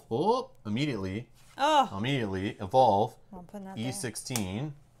 evolve. Oh, immediately. Oh. Immediately evolve. Well, I'm putting that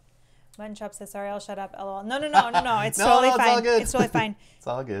E16. Mutton Chop says, sorry, I'll shut up. LOL. No. It's No, totally it's fine. all good. It's totally fine. It's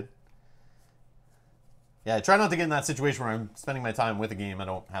all good. Yeah, I try not to get in that situation where I'm spending my time with a game I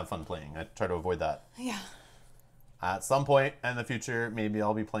don't have fun playing. I try to avoid that. Yeah. At some point in the future, maybe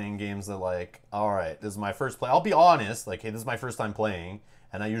I'll be playing games that like, all right, this is my first play. I'll be honest, like, hey, this is my first time playing,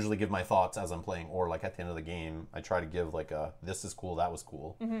 and I usually give my thoughts as I'm playing, or like at the end of the game, I try to give like a, this is cool, that was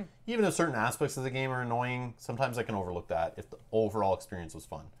cool. Mm-hmm. Even if certain aspects of the game are annoying, sometimes I can overlook that if the overall experience was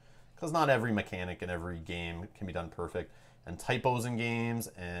fun. Because not every mechanic in every game can be done perfect. And typos in games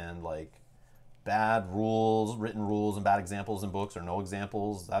and like bad rules, written rules, and bad examples in books or no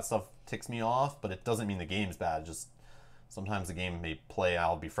examples, that stuff ticks me off, but it doesn't mean the game's bad. Just sometimes the game may play,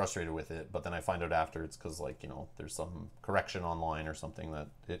 I'll be frustrated with it, but then I find out after it's because, like, you know, there's some correction online or something that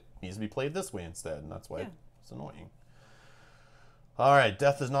it needs to be played this way instead, and that's why it's annoying. All right,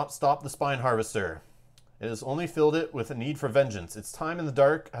 death does not stop the Spine Harvester. It has only filled it with a need for vengeance. Its time in the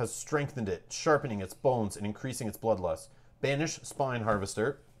dark has strengthened it, sharpening its bones and increasing its bloodlust. Banish Spine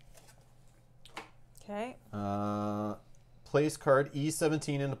Harvester. Okay. Place card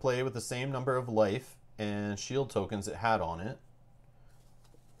E17 into play with the same number of life and shield tokens it had on it.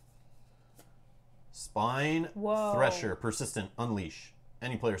 Spine Thresher, persistent, unleash.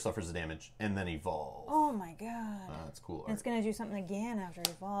 Any player suffers the damage and then evolve. Oh my god. That's cool. It's going to do something again after it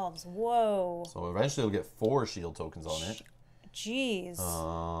evolves. Whoa. So eventually it'll get 4 shield tokens on it. Jeez.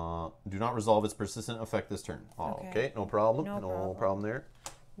 Do not resolve its persistent effect this turn. Okay, no problem. No problem there.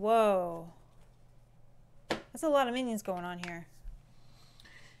 Whoa. That's a lot of minions going on here.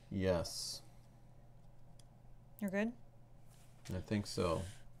 Yes. You're good? I think so.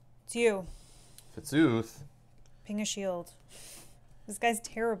 It's you. Fitzuth. Ping a shield. This guy's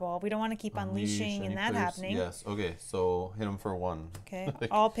terrible. We don't want to keep unleashing and that happening. Yes. Okay, so hit him for 1. Okay.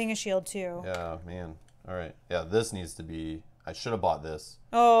 I'll ping a shield too. Yeah, man. All right. Yeah, this needs to be... I should have bought this.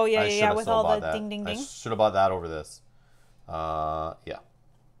 Oh, yeah, with all the ding, ding, ding. I should have bought that over this. Yeah.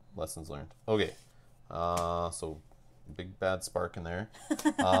 Lessons learned. Okay. So, big bad spark in there.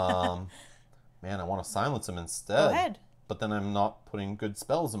 Man, I want to silence him instead. Go ahead. But then I'm not putting good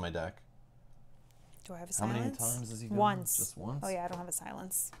spells in my deck. Do I have a silence? How many times has he done? Once. Just once? Oh, yeah, I don't have a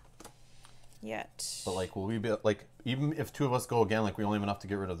silence yet. But, like, will we be, like, even if 2 of us go again, like, we only have enough to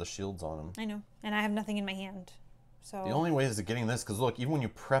get rid of the shields on him. I know. And I have nothing in my hand. So the only way is getting this, because, look, even when you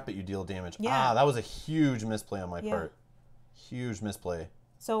prep it, you deal damage. Yeah. That was a huge misplay on my part. Huge misplay.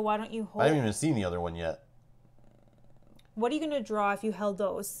 So why don't you hold... I haven't even seen the other one yet. What are you going to draw if you held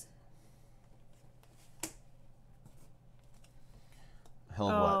those?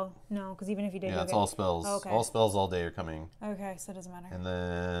 Held what? No, because even if you did... Yeah, it's all spells. Okay. All spells all day are coming. Okay, so it doesn't matter. And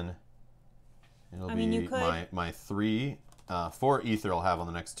then it'll be you could... my 3, 4 ether I'll have on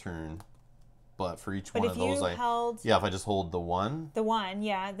the next turn. But for each one of those, if I just hold the 1. The 1,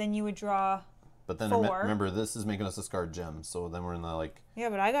 yeah, then you would draw... But then 4. Remember, this is making us discard gems. So then we're in the, like... Yeah,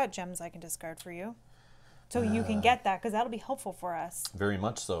 but I got gems I can discard for you. So you can get that, because that'll be helpful for us. Very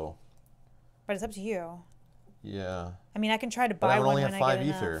much so. But it's up to you. Yeah. I mean, I can try to buy one when I get enough. I would only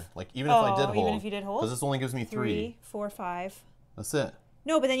have 5 ether. Like, even if I did hold. Even if you did hold? Because this only gives me 3. 3, 4, 5. That's it.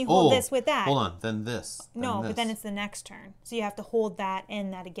 No, but then you hold this with that. Hold on. Then this. No, but then it's the next turn. So you have to hold that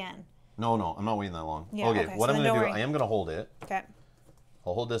and that again. No, I'm not waiting that long. Yeah, okay, what so I'm going to do, I am going to hold it. Okay.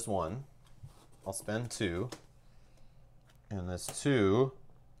 I'll hold this 1. I'll spend 2. And this 2,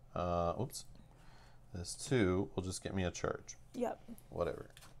 oops. This 2 will just get me a charge. Yep. Whatever.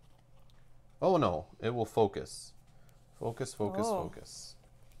 Oh, no. It will focus. Focus.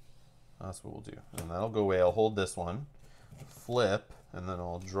 That's what we'll do. And that'll go away. I'll hold this one. Flip. And then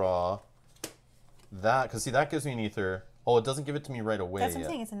I'll draw that. Because, see, that gives me an ether. Oh, it doesn't give it to me right away. That's what I'm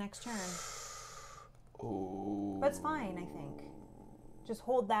saying. It's the next turn. Oh. But it's fine, I think. Just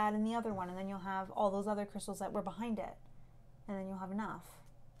hold that and the other one, and then you'll have all those other crystals that were behind it. And then you'll have enough.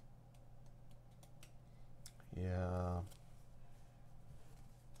 Yeah.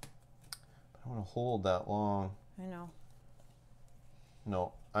 But I don't want to hold that long. I know.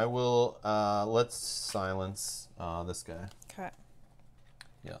 No. I will, let's silence this guy. Okay.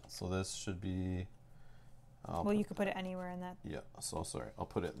 Yeah, so this should be... well, you could put it anywhere in that. Yeah, so sorry. I'll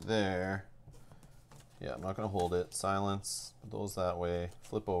put it there. Yeah, I'm not going to hold it. Silence. Put those that way.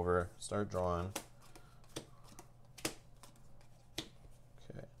 Flip over. Start drawing.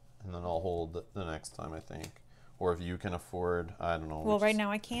 Okay. And then I'll hold the next time, I think. Or if you can afford, I don't know. Well, right now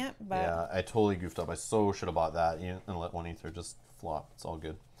I can't, but... Yeah, I totally goofed up. I so should have bought that and let 1 ether just flop. It's all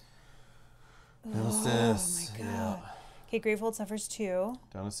good. Nemesis. Oh, my God. Yeah. Okay, Gravehold suffers 2.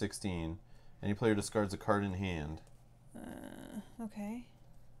 Down to 16. Any player discards a card in hand. Okay.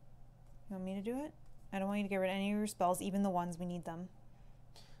 You want me to do it? I don't want you to get rid of any of your spells, even the ones we need them.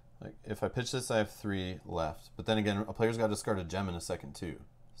 Like, if I pitch this, I have 3 left. But then again, a player's got to discard a gem in a second, too.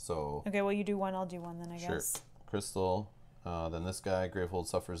 So... Okay, well, you do one, I'll do one then, I sure. guess. Crystal. Then this guy, Gravehold,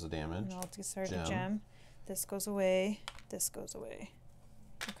 suffers the damage. And I'll discard a gem. This goes away. This goes away.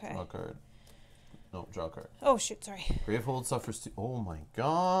 Okay. Draw a card. No, draw a card. Oh, shoot, sorry. Gravehold suffers 2. Oh, my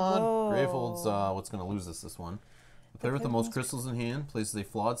God. Whoa. Gravehold's what's going to lose this one. The player with the most crystals in hand places a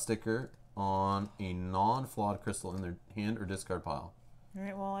flawed sticker on a non-flawed crystal in their hand or discard pile. All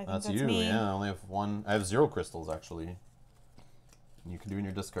right, well, I think That's that's you. me. Yeah, I only have 1. I have 0 crystals, actually. You can do in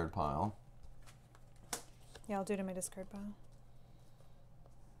your discard pile. Yeah, I'll do it in my discard pile.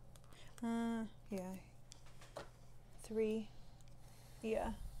 Yeah. 3.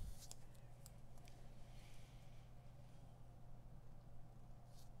 Yeah.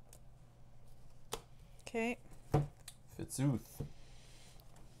 Okay. Fitzuth.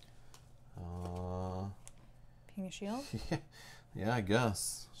 Ping a shield? Yeah, I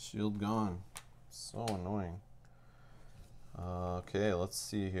guess. Shield gone. So annoying. Okay, let's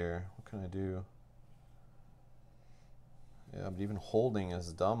see here. What can I do? Yeah, but even holding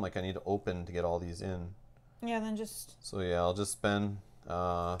is dumb. Like, I need to open to get all these in. Yeah, then just... So yeah, I'll just spend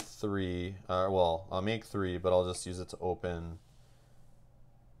 3. Well, I'll make 3, but I'll just use it to open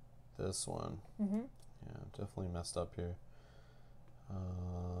this one. Mm-hmm. Yeah, definitely messed up here.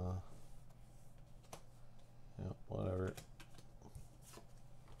 Yeah, whatever.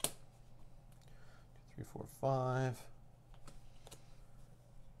 3, 4, 5.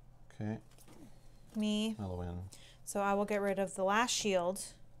 Okay. Me. I'll win. So I will get rid of the last shield.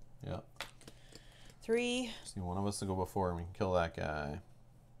 Yep. 3. Just need one of us to go before and we can kill that guy.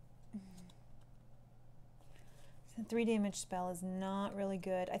 The 3 damage spell is not really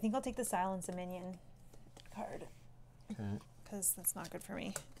good. I think I'll take the Silence a Minion card. Okay. Because that's not good for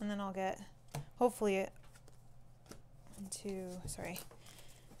me. And then I'll get, hopefully, 2, sorry,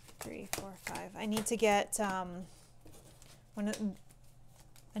 3, 4, 5. I need to get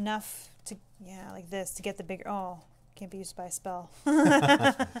enough to, yeah, like this, to get the bigger, oh, can't be used by a spell.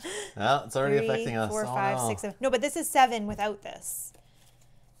 Yeah, it's already 3, affecting us. 4, Oh, 5, no. 6, 7. No, but this is 7 without this.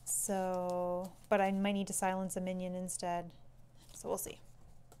 So, but I might need to silence a minion instead. So we'll see.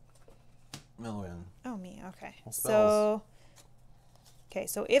 Melwin. Oh, me. Okay. Well, So, spells. okay.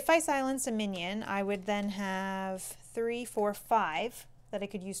 So if I silence a minion, I would then have 3, 4, 5 that I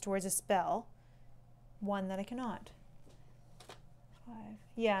could use towards a spell. 1 that I cannot. 5.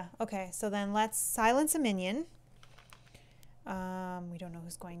 Yeah. Okay. So then let's silence a minion. We don't know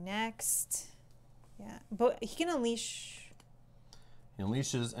who's going next. Yeah, but he can unleash. He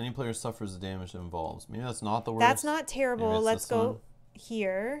unleashes. Any player suffers the damage it involves. Maybe that's not the worst. That's not terrible. Maybe it's Let's this go one.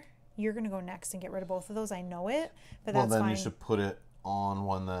 here. You're gonna go next and get rid of both of those. I know it, but Well, that's then fine. you should put it on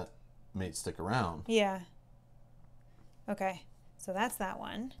one that may stick around. Yeah. Okay. So that's that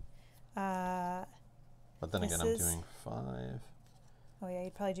one. But then this again, I'm is- doing 5. Oh yeah,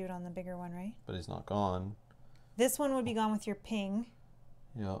 you'd probably do it on the bigger one, right? But he's not gone. This one would be gone with your ping.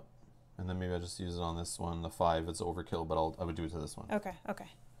 Yep. And then maybe I just use it on this one. The 5, it's overkill, but I would do it to this one. Okay. Okay.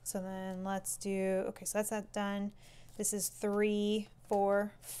 So then let's do. Okay. So that's that done. This is 3,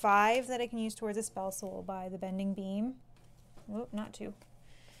 4, 5 that I can use towards a spell. So we'll buy the bending beam. Oh, not 2.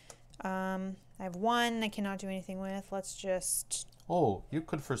 I have 1 I cannot do anything with. Let's just. Oh, you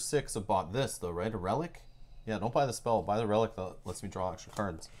could for 6 have bought this though, right? A relic? Yeah, don't buy the spell. Buy the relic that lets me draw extra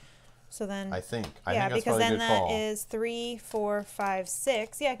cards. So then. I think. Yeah, I think that's because probably a then good that call. is 3, 4, 5,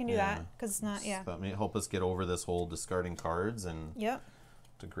 6. Yeah, I can do Yeah. that because it's not. Yeah. That may help us get over this whole discarding cards and Yep.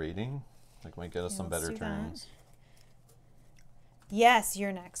 degrading. Like, might get us Yeah, some let's better do that. turns. Yes,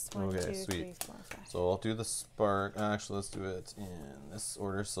 you're next. 1, Okay, 2, sweet. 3, 4, 5. So I'll do the spark. Actually, let's do it in this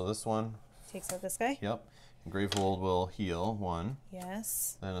order. So this one. Takes out this guy. Yep. Gravehold will heal 1.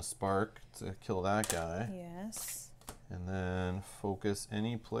 Yes. Then a spark to kill that guy. Yes. And then focus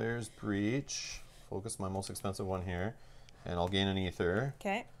any player's breach. Focus my most expensive one here. And I'll gain an ether.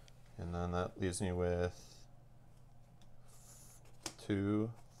 Okay. And then that leaves me with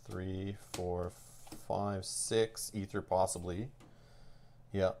 2, 3, 4, 5, 6 ether possibly.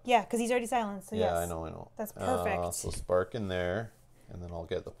 Yep. Yeah, because he's already silenced. So Yeah, yes. I know. That's perfect. So spark in there. And then I'll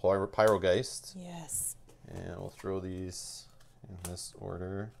get the Pyrogeist. Yes. And we'll throw these in this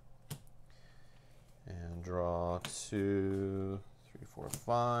order. And draw 2, 3, 4,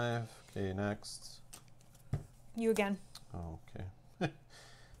 5. Okay, next. You again. Okay.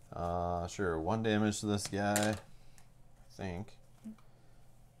 Sure. 1 damage to this guy. I think.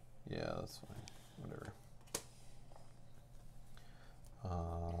 Yeah, that's fine. Whatever.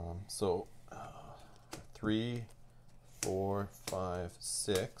 So 3, 4, 5,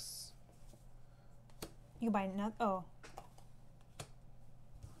 6. You can buy another. Oh.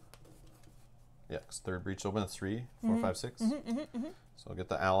 Yeah, because third breach open at 3, 4, 5, 6. So I'll get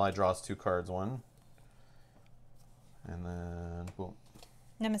the ally, draws 2 cards, 1. And then, boom.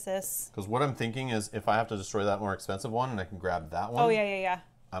 Nemesis. Because what I'm thinking is if I have to destroy that more expensive one and I can grab that one. Oh, yeah.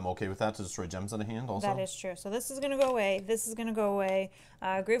 I'm okay with that to destroy gems in a hand also. That is true. So this is going to go away. This is going to go away.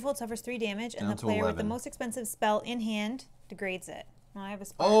 Gravehold suffers 3 damage, and Down the to player with 11. the most expensive spell in hand degrades it. Well, I have a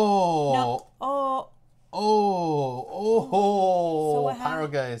spell. Oh! No. Oh! Oh! So what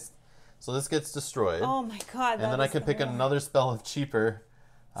happened? Pyrogeist. So this gets destroyed. Oh my god. And then I can pick another spell of cheaper.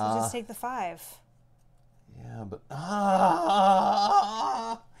 So just take the 5. Yeah, but...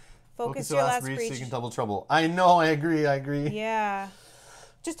 Focus your last breach. So you can double trouble. I know, I agree. Yeah.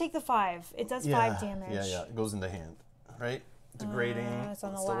 Just take the 5. It does 5 damage. Yeah. It goes into hand. Right? Degrading. It's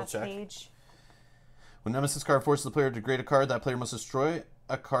on the Let's double last check. page. When Nemesis card forces the player to degrade a card, that player must destroy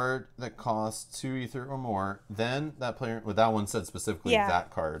a card that costs 2 ether or more. Then that player... Well, that one said specifically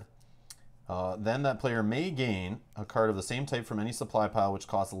that card. Then that player may gain a card of the same type from any supply pile which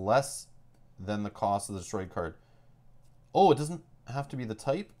costs less than the cost of the destroyed card. Oh, it doesn't have to be the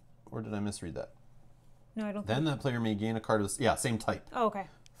type? Or did I misread that? No, I don't Then that player may gain a card of... Yeah, same type. Oh, okay.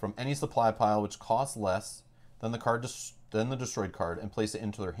 From any supply pile which costs less than the destroyed card and place it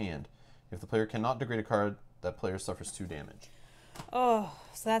into their hand. If the player cannot degrade a card, that player suffers 2 damage. Oh,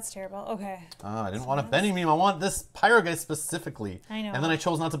 so that's terrible. Okay. I didn't want a Benny meme. I want this Pyrogeist specifically. I know. And then I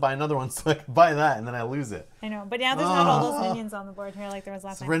chose not to buy another one so I could buy that and then I lose it. I know. But now there's not all those minions on the board here like there was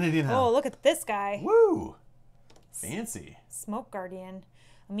last Serenity time. now. Oh, look at this guy. Woo! Fancy. Smoke Guardian.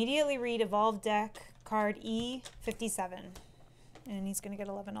 Immediately read Evolved Deck card E57. And he's going to get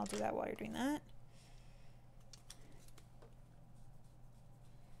 11. I'll do that while you're doing that.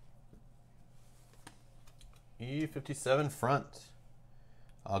 E57 front.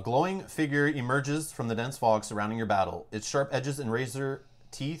 A glowing figure emerges from the dense fog surrounding your battle. Its sharp edges and razor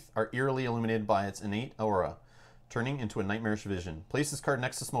teeth are eerily illuminated by its innate aura, turning into a nightmarish vision. Place this card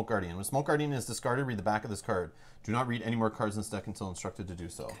next to Smoke Guardian. When Smoke Guardian is discarded, read the back of this card. Do not read any more cards in this deck until instructed to do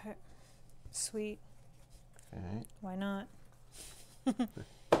so. Okay. Sweet. Okay. Why not?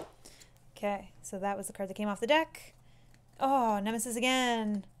 Okay, so that was the card that came off the deck. Oh, Nemesis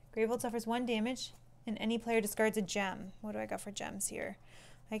again. Gravehold suffers 1 damage, and any player discards a gem. What do I got for gems here?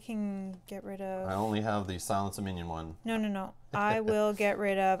 I can get rid of... I only have the Silence a Minion one. No. I will get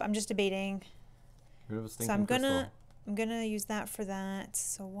rid of... I'm just debating. Rid of a So I'm gonna use that for that.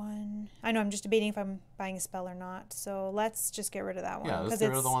 So 1... I know, I'm just debating if I'm buying a spell or not. So let's just get rid of that one. Yeah, let's get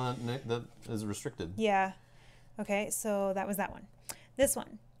rid of the one that is restricted. Yeah. Okay, so that was that one. This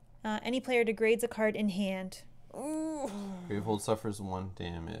one. Any player degrades a card in hand. Ooh. Gravehold suffers 1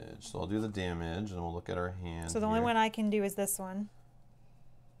 damage. So I'll do the damage, and we'll look at our hand. So the only one I can do is this one.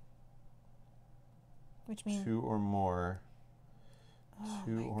 Which means... 2 or more. Oh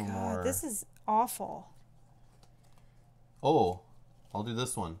 2 my or God, more. this is awful. Oh, I'll do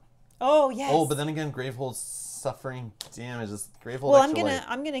this one. Oh, yes. Oh, but then again, Gravehold's suffering damage. It's Gravehold well, extra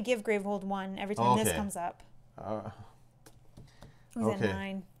I'm gonna give Gravehold 1 every time this comes up. He's at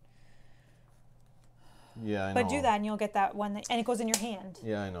 9. Yeah, I know. But do that and you'll get that one, and it goes in your hand.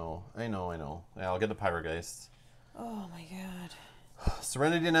 Yeah, I know. Yeah, I'll get the Pyrogeist. Oh my God.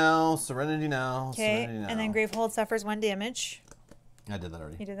 Serenity now. Okay, and then Gravehold suffers 1 damage. I did that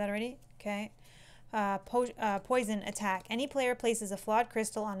already. You did that already? Okay. Poison attack. Any player places a flawed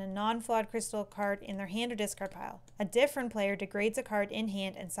crystal on a non-flawed crystal card in their hand or discard pile. A different player degrades a card in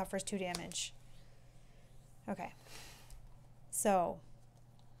hand and suffers 2 damage. Okay. So,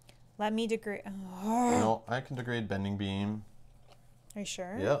 let me degrade... Oh. No, I can degrade Bending Beam. Are you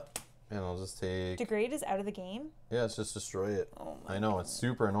sure? Yep. And I'll just take... Degrade is out of the game? Yeah, it's just destroy it. Oh my I know, it's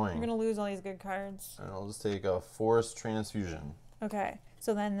super annoying. I'm going to lose all these good cards. And I'll just take a Forest Transfusion. Okay.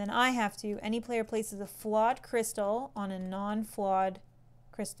 So then I have to... Any player places a flawed crystal on a non-flawed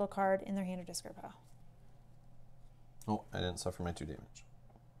crystal card in their hand or discard pile. Oh, I didn't suffer my 2 damage.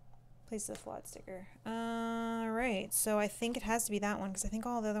 Place a flawed sticker. Right. So I think it has to be that one because I think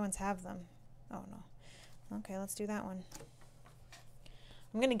all the other ones have them. Oh, no. Okay, let's do that one.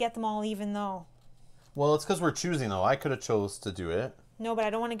 I'm going to get them all even though. Well, it's because we're choosing, though. I could have chose to do it. No, but I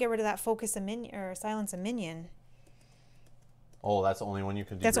don't want to get rid of that focus a minion or silence a minion. Oh, that's the only one you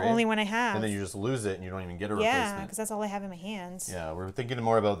can degrade? That's the only one I have. And then you just lose it and you don't even get a yeah, replacement. because that's all I have in my hands. Yeah, we're thinking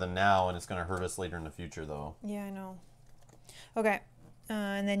more about the now, and it's going to hurt us later in the future, though. Yeah, I know. Okay.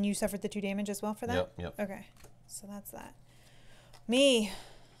 And then you suffered the 2 damage as well for that? Yep. Okay. So that's that. Me.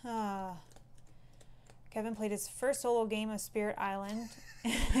 Kevin played his first solo game of Spirit Island.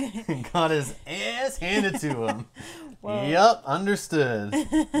 Got his ass handed to him. Whoa. Yep, understood.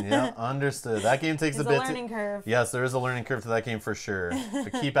 Yep, understood. That game takes a bit. There's a learning curve. Yes, there is a learning curve to that game for sure.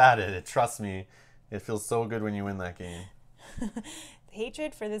 But keep at it. Trust me, it feels so good when you win that game.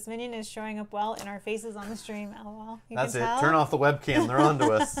 Hatred for this minion is showing up well in our faces on the stream. LOL. That's it. Turn off the webcam. They're on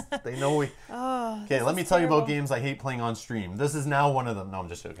to us. They know we. Oh, okay, let me tell you about games I hate playing on stream. This is now one of them. No, I'm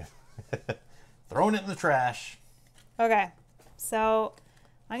just joking. Throwing it in the trash. Okay, so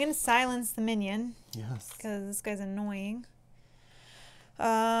I'm gonna silence the minion. Yes. Because this guy's annoying.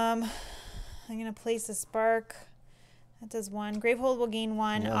 I'm gonna place a spark. That does 1. Gravehold will gain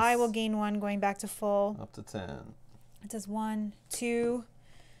 1. Yes. I will gain 1, going back to full. Up to 10. It does 1, 2.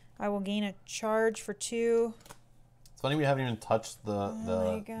 I will gain a charge for 2. It's funny we haven't even touched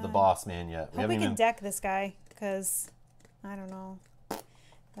the boss man yet. Hope we can deck this guy, because I don't know.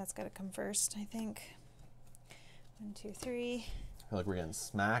 That's got to come first, I think. 1, 2, 3. I feel like we're getting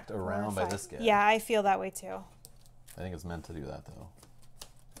smacked around by this guy. Yeah, I feel that way too. I think it's meant to do that though.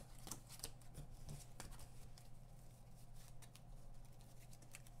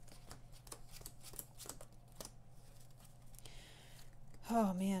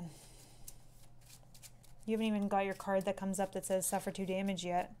 Oh man. You haven't even got your card that comes up that says suffer 2 damage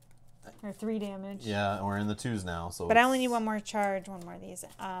yet. Or 3 damage. Yeah, and we're in the 2s now, so. But I only need 1 more charge, 1 more of these.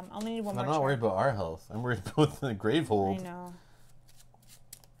 I only need 1 more I'm charge. not worried about our health. I'm worried about the Gravehold. I know.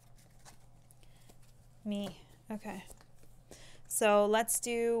 Me. Okay. So let's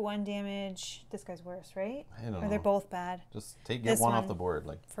do 1 damage. This guy's worse, right? I don't know. Or they're both bad. Just get one off the board,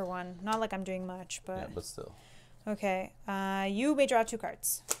 like. For 1. Not like I'm doing much, but. Yeah, but still. Okay. You may draw 2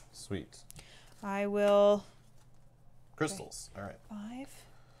 cards. Sweet. I will. Crystals. Okay. All right. 5.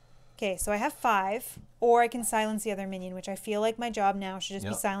 Okay, so I have 5, or I can silence the other minion, which I feel like my job now should just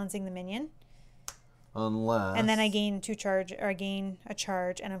be silencing the minion. Unless. And then I gain 2 charge, or I gain a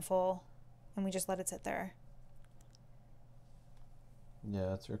charge, and I'm full, and we just let it sit there. Yeah,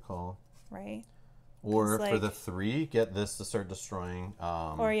 that's your call. Right. Or for the 3, get this to start destroying.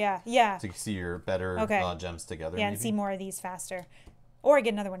 Or yeah. To see your better gems together. Yeah, maybe. and see more of these faster. Or I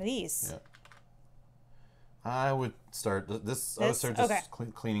get another one of these. Yeah. I would start this. I would start just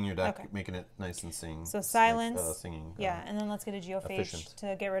cleaning your deck, making it nice and singing. So silence. Like, singing. Yeah, and then let's get a geophage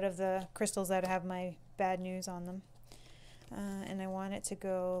to get rid of the crystals that have my bad news on them. And I want it to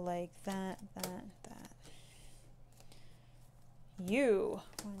go like that. You.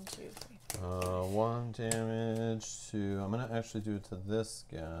 1, 2, 3. 1 damage to. I'm gonna actually do it to this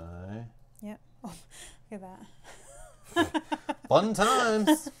guy. Yep. Oh, look at that. Fun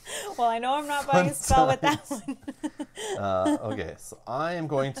times. Well, I know I'm not buying a spell with that one. Okay, so I am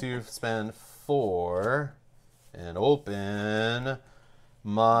going to spend 4 and open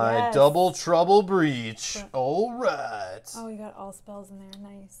my double trouble breach. All right. Oh, you got all spells in there.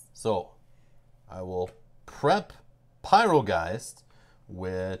 Nice. So I will prep Pyrogeist,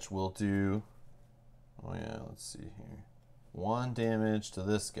 which will do. Oh yeah, let's see here. 1 damage to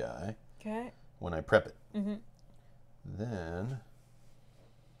this guy. Okay. When I prep it. Mm-hmm. Then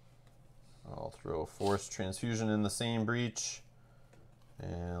I'll throw Force Transfusion in the same breach.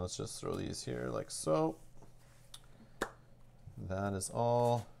 And let's just throw these here like so. That is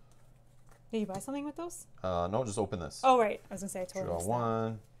all. Did you buy something with those? No, just open this. Oh, right. I was going to say I totally Draw missed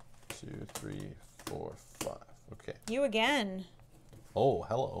 1, 2, 3, 4, 5. Okay. You again. Oh,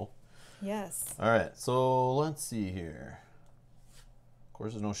 hello. Yes. All right, so let's see here. Of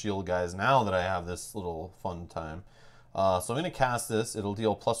course, there's no shield guys now that I have this little fun time. So I'm going to cast this. It'll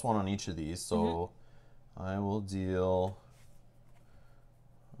deal +1 on each of these. So I will deal...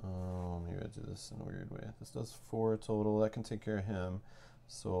 maybe I do this in a weird way. This does 4 total. That can take care of him.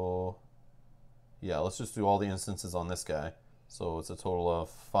 So yeah, let's just do all the instances on this guy. So it's a total of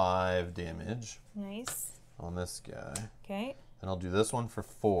 5 damage. Nice. On this guy. Okay. And I'll do this one for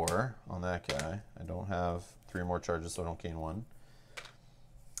 4 on that guy. I don't have 3 more charges, so I don't gain 1.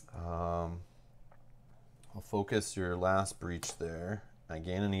 I'll focus your last breach there. I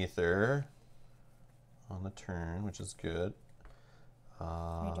gain an ether on the turn, which is good.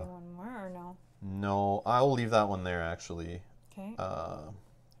 Are you doing 1 more or no? No, I will leave that one there actually. Okay.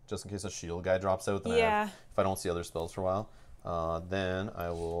 Just in case a shield guy drops out, then if I don't see other spells for a while. Then I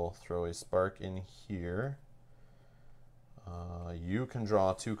will throw a spark in here. You can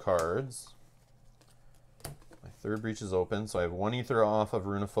draw 2 cards. My 3rd breach is open, so I have 1 ether off of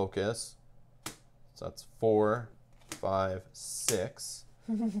Rune of Focus. So that's 4, 5, 6.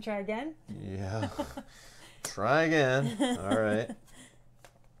 Try again? Yeah. Try again. All right.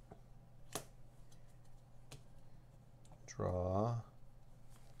 Draw.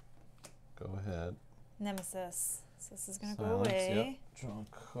 Go ahead. Nemesis. So this is going to go Silence, away. Yep. Draw a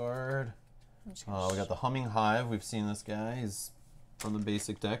card. We got the Humming Hive. We've seen this guy. He's from the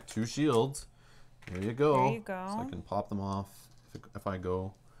basic deck. 2 shields. There you go. There you go. So I can pop them off if I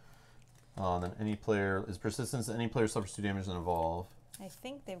go. And then any player is persistence. Any player suffers 2 damage and evolve. I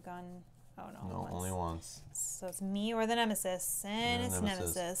think they've gone. Oh no. No, only once. So it's me or the Nemesis, and it's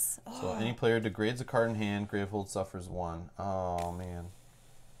Nemesis. So any player degrades a card in hand. Gravehold suffers 1. Oh man.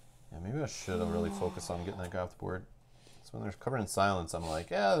 Yeah, maybe I should have really focused on getting that guy off the board. So when they're covered in silence, I'm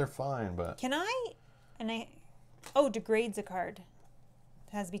like, yeah, they're fine, but... Can I... Oh, degrades a card.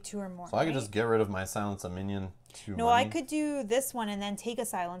 It has to be 2 or more, So I could just get rid of my silence a minion to No, money. I could do this one and then take a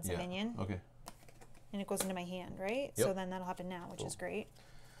silence a minion. Okay. And it goes into my hand, right? Yep. So then that'll happen now, which is great.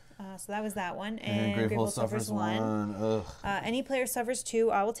 So that was that one. And Gravehold suffers 1. Ugh. Any player suffers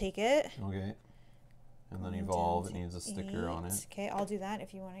 2, I will take it. Okay. And then evolve. It needs a sticker on it. Okay, I'll do that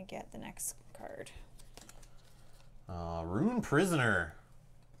if you want to get the next card. Rune Prisoner.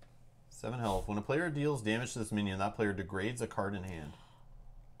 7 health. When a player deals damage to this minion, that player degrades a card in hand.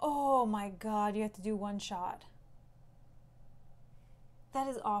 Oh my god, you have to do 1 shot. That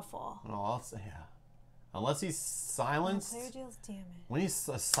is awful. Oh, yeah. Unless he's silenced. When a player deals damage. When he's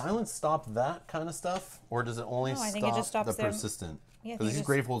silence, stop that kind of stuff? Or does it only I think it just stop stops the them. persistent? Yeah, Because his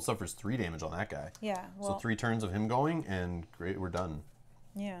Gravehold suffers 3 damage on that guy. Yeah, well... So 3 turns of him going, and great, we're done.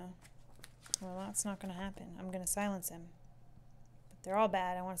 Yeah. Well, that's not going to happen. I'm going to silence him. But they're all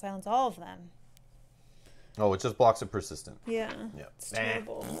bad. I want to silence all of them. Oh, it just blocks a persistent. Yeah. Yep. It's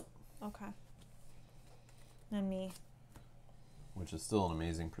terrible. Okay. And me. Which is still an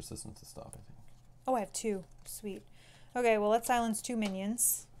amazing persistent to stop, I think. Oh, I have 2. Sweet. Okay, well, let's silence 2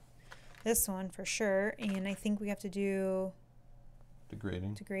 minions. This one for sure. And I think we have to do...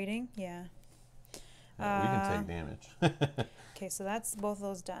 Degrading. Degrading? Yeah. Yeah, we can take damage. Okay, so that's both of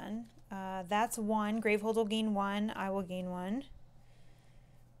those done. That's 1. Gravehold will gain 1. I will gain 1.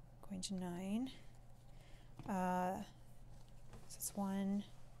 Going to 9. So it's 1.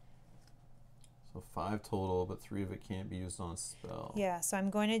 So 5 total, but 3 of it can't be used on a spell. Yeah, so I'm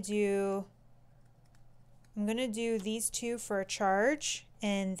going to do these 2 for a charge,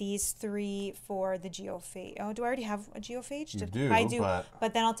 and these 3 for the Geophage. Oh, do I already have a Geophage? You do, I do,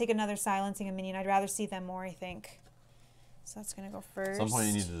 but then I'll take another silencing a minion. I'd rather see them more, I think. So that's gonna go first. At some point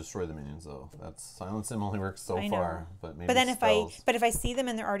you need to destroy the minions, though. That's silence him only works so far, but maybe. But then spells. if I see them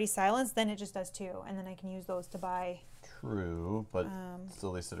and they're already silenced, then it just does 2, and then I can use those to buy. True, but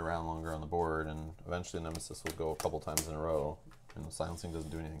still they sit around longer on the board, and eventually Nemesis will go a couple times in a row, and the silencing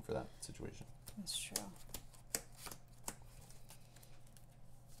doesn't do anything for that situation. That's true.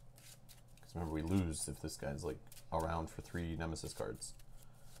 Because remember, we lose if this guy's like around for 3 Nemesis cards.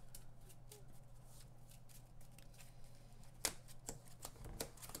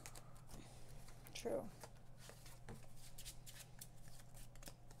 True.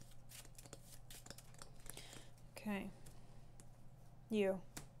 Okay. You.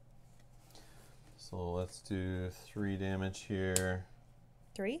 So let's do 3 damage here.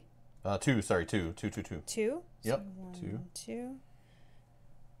 3? 2, sorry, 2. 2, 2, 2. 2? Yep, So 2. 2.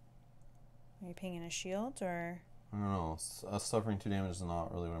 Are you pinging a shield or? I don't know. Suffering 2 damage is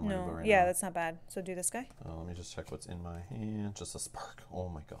not really what I'm worried about right now. Yeah, that's not bad. So do this guy. Let me just check what's in my hand. Just a spark. Oh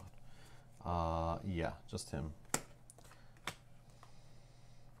my god. Yeah, just him.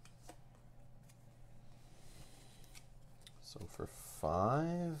 So for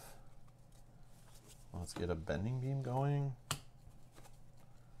 5, let's get a bending beam going.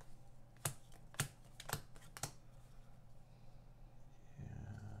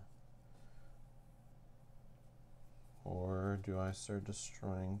 Or do I start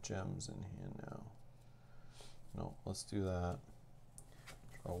destroying gems in hand now? No, let's do that.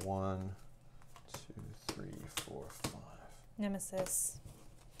 Draw 1, 2, 3, 4, 5. Nemesis.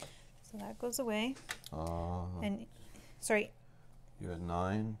 So that goes away. And sorry. You had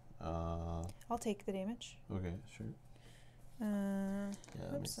 9. I'll take the damage. Okay, sure. Yeah,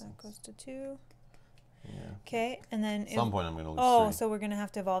 Oops, that goes to 2. Yeah. Okay, and then... At some point I'm going to lose 3. So we're going to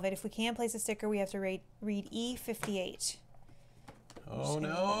have to evolve it. If we can't place a sticker, we have to read E58. Oh,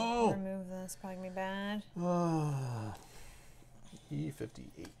 no! Remove this. Probably going to be bad.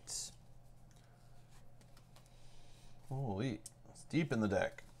 E58. Holy. It's deep in the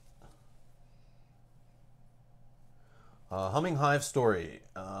deck. Humming Hive story.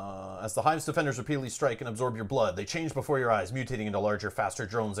 As the Hive's defenders repeatedly strike and absorb your blood, they change before your eyes, mutating into larger, faster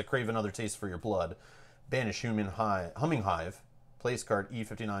drones that crave another taste for your blood. Banish Humming Hive. Place card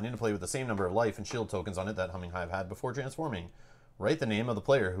E59 into play with the same number of life and shield tokens on it that Humming Hive had before transforming. Write the name of the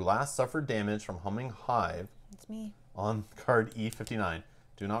player who last suffered damage from Humming Hive. It's me. On card E59.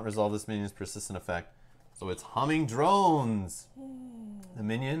 Do not resolve this minion's persistent effect. So it's Humming Drones. The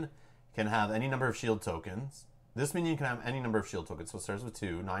minion can have any number of shield tokens. This minion can have any number of shield tokens. So it starts with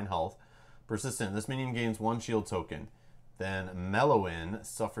 2, 9 health. Persistent. This minion gains 1 shield token. Then Mellowin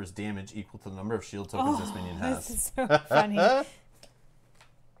suffers damage equal to the number of shield tokens this minion has. This is so funny.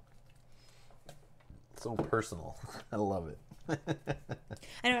 So personal. I love it.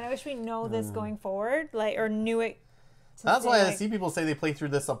 I know, and I wish we know this going forward, like, or knew it. That's why I see people say they play through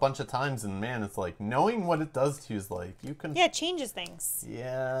this a bunch of times, and man, it's like knowing what it does to you is like you can. Yeah, it changes things.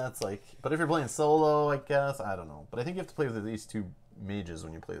 Yeah, it's like, but if you're playing solo, I guess I don't know. But I think you have to play with at least 2 mages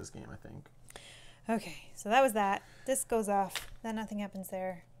when you play this game. I think. Okay, so that was that. This goes off. Then nothing happens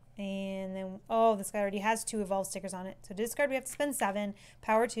there. And then, oh, this guy already has 2 evolve stickers on it. So to discard, we have to spend 7.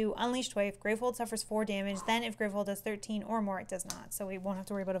 Power 2, unleash twice. Gravehold suffers 4 damage. Then if Gravehold does 13 or more, it does not. So we won't have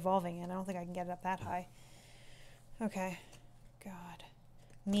to worry about evolving it. I don't think I can get it up that high. Okay. God.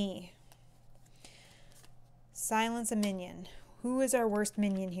 Me. Silence a minion. Who is our worst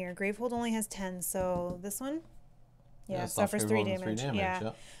minion here? Gravehold only has 10, so this one? Yeah, suffers 3 damage.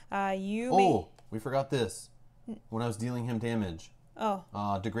 Yeah. Oh, we forgot this. When I was dealing him damage. Oh.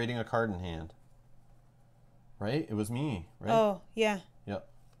 Degrading a card in hand. Right? It was me, right? Oh, yeah. Yep.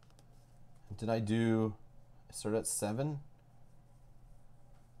 Did I start at 7?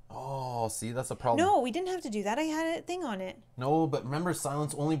 Oh, see, that's a problem. No, we didn't have to do that. I had a thing on it. No, but remember,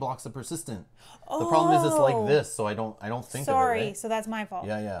 silence only blocks the persistent. Oh. The problem is it's like this, so I don't think of it, right? So that's my fault.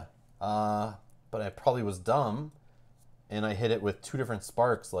 Yeah. But I probably was dumb, and I hit it with 2 different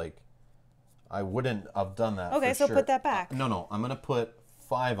sparks. Like, I wouldn't have done that. Okay, so sure. put that back. No, I'm gonna put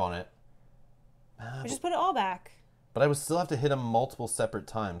 5 on it. Just put it all back. But I would still have to hit him multiple separate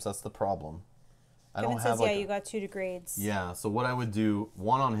times. That's the problem. I don't have yeah, you got 2 degrades. Yeah, so what I would do,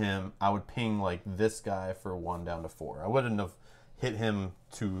 1 on him, I would ping like this guy for 1 down to 4. I wouldn't have hit him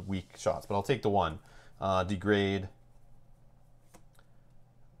 2 weak shots, but I'll take the 1. Degrade.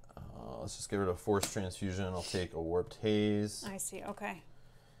 Let's just get rid of Force Transfusion. I'll take a Warped Haze. I see, okay.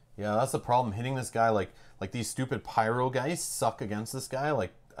 Yeah, that's the problem. Hitting this guy, like these stupid Pyro guys suck against this guy.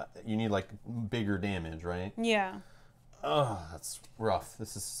 Like, you need like bigger damage, right? Yeah. Oh, that's rough.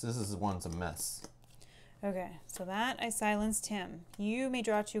 This is one's a mess. Okay, so that I silenced him. You may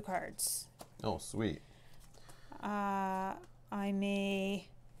draw 2 cards. Oh, sweet. I may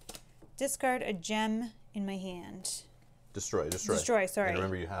discard a gem in my hand. Destroy. Sorry. And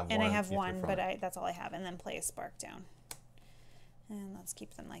remember, you have 1. And I have 1, but that's all I have. And then play a spark down. And let's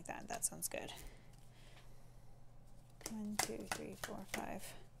keep them like that. That sounds good. 1, 2, 3, 4,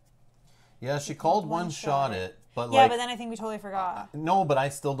 5. Yeah, she called one shot it, but yeah, but then I think we totally forgot. No, but I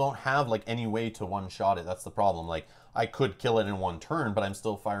still don't have like any way to 1-shot it. That's the problem. Like, I could kill it in 1 turn, but I'm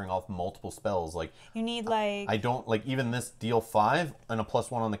still firing off multiple spells. Like, you need like I don't like even this deal 5 and a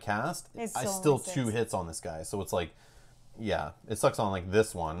 +1 on the cast. I still 2 hits on this guy, so it's like, yeah, it sucks on like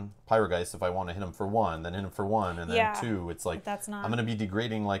this one, Pyrogeist. If I want to hit him for 1, then hit him for 1, and then 2, it's like that's not... I'm gonna be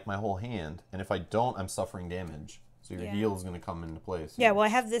degrading like my whole hand, and if I don't, I'm suffering damage. So your heal is going to come into place. Yeah, well, I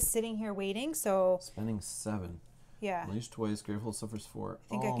have this sitting here waiting, so... Spending 7. Yeah. Unleash twice, Gravehold suffers 4. I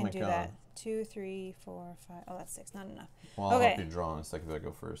think I can do that. 2, 3, 4, 5... Oh, that's 6. Not enough. Well, I'll help you draw in a second if I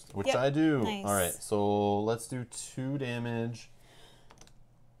go first. Which I do. Nice. All right, so let's do 2 damage.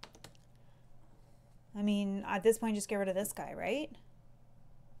 I mean, at this point, just get rid of this guy, right?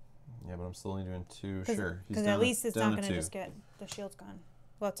 Yeah, but I'm still only doing 2. Sure. Because at least it's not going to just get... The shield's gone.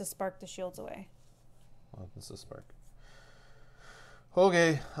 We'll have to spark the shields away. Oh, this is spark.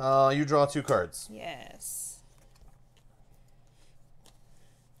 Okay, you draw 2 cards. Yes.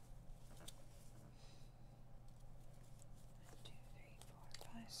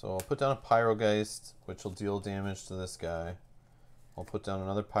 So I'll put down a Pyrogeist, which will deal damage to this guy. I'll put down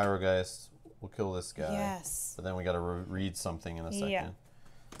another Pyrogeist. We'll kill this guy. Yes. But then we got to read something in a second. Yeah.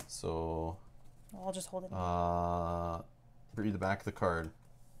 So... Well, I'll just hold it. Read the back of the card.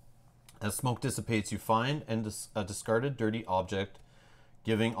 As smoke dissipates, you find a discarded dirty object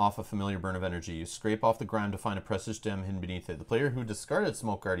giving off a familiar burn of energy. You scrape off the ground to find a precious gem hidden beneath it. The player who discarded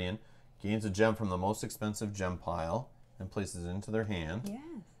Smoke Guardian gains a gem from the most expensive gem pile and places it into their hand. Yes.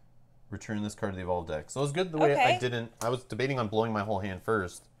 Return this card to the evolved deck. So it was good the way I was debating on blowing my whole hand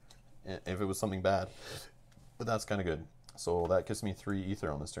first if it was something bad. But that's kind of good. So that gives me 3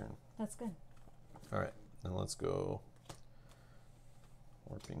 ether on this turn. That's good. All right, then let's go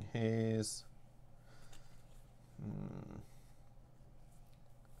Warping Haze.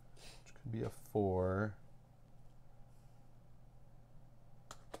 Which could be a 4.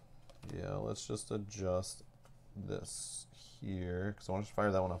 Yeah, let's just adjust this here because I want to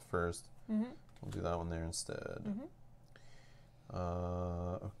fire that one up first. We'll do that one there instead.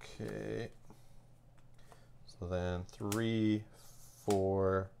 Okay. So then 3,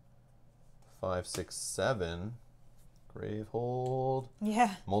 4, 5, 6, 7. Gravehold.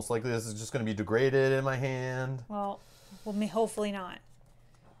 Yeah. Most likely this is just going to be degraded in my hand. Well, hopefully not.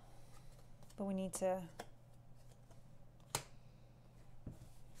 But we need to...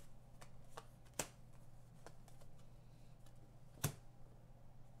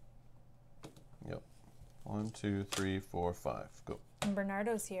 Yep. 1, 2, 3, 4, 5. Go. And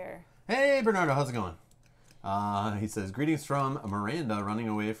Bernardo's here. Hey, Bernardo, how's it going? He says, greetings from Miranda, running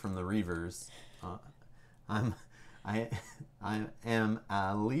away from the Reavers. I am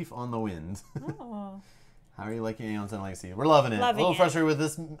a leaf on the wind. Oh. How are you liking Aeons and Legacy? We're loving it. A little frustrated with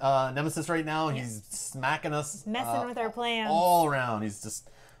this Nemesis right now. Yeah. He's smacking us. Messing with our plans. All around. He's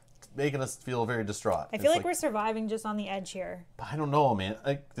just making us feel very distraught. I feel like we're surviving just on the edge here. I don't know, man.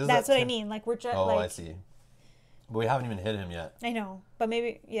 That's what I mean. Like, we're just... Oh, I see. But we haven't even hit him yet. I know. But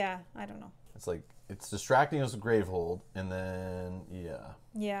maybe... Yeah, I don't know. It's like... It's distracting us with Gravehold, and then, yeah.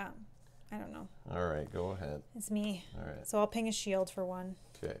 Yeah. I don't know. All right, go ahead. It's me. All right. So I'll ping a shield for 1.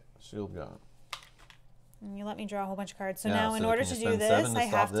 Okay, shield gone. And you let me draw a whole bunch of cards. So yeah, now, in order to do this, I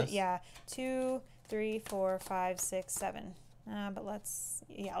have to... This? Yeah. 2, 3, 4, 5, 6, 7. But let's...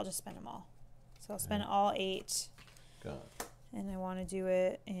 Yeah, I'll just spend them all. So I'll spend all 8. Got it. And I want to do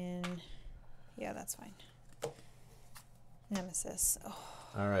it in... Yeah, that's fine. Nemesis. Oh.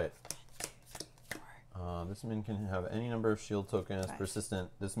 All right. This minion can have any number of shield tokens. 5. Persistent.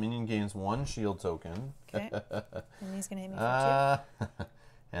 This minion gains 1 shield token. Okay. And he's going to hit me for 2.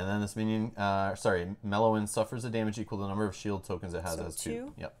 And then this minion, Mellowen suffers a damage equal to the number of shield tokens it has as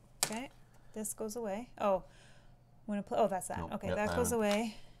 2. Yep. Okay. This goes away. Oh. Oh, that's that. Nope. Okay, Yep, that goes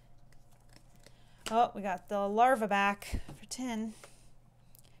away. Oh, we got the larva back for 10.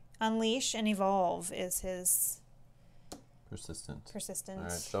 Unleash and Evolve is his... Persistent. Persistent. All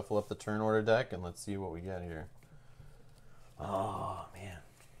right, shuffle up the turn order deck and let's see what we get here. Oh, man.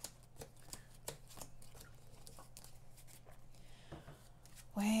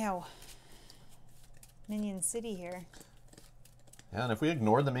 Wow. Minion City here. Yeah, and if we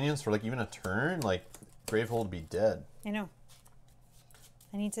ignored the minions for like even a turn, like Gravehold would be dead. I know.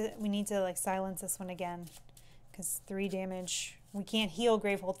 We need to like silence this one again, because 3 damage. We can't heal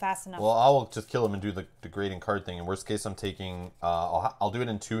Gravehold fast enough. Well, I'll just kill him and do the degrading card thing. In worst case, I'm taking. I'll do it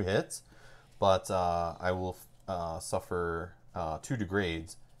in 2 hits, but I will suffer 2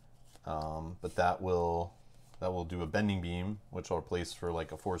 degrades. But that will do a bending beam, which I'll replace for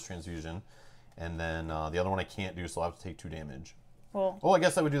like a force transfusion, and then the other one I can't do, so I'll have to take 2 damage. Well, I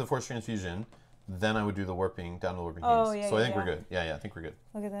guess I would do the force transfusion, then I would do the warping down to the warping oh, haze. yeah, So I think we're good. Yeah, I think we're good.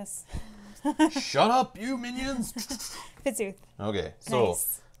 Look at this. Shut up, you minions! Fitzooth. Okay, so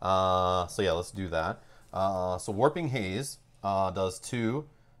Nice. so yeah, let's do that. So warping haze does 2,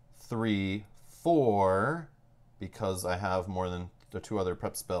 3, 4 because I have more than the 2 other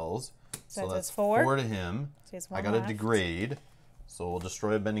prep spells. So that's does 4. 4 to him. So he has I 1 got left. a degrade, so we'll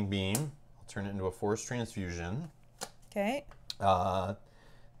destroy a bending beam. I'll turn it into a force transfusion. Okay.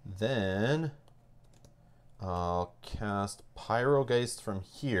 Then I'll cast Pyrogeist from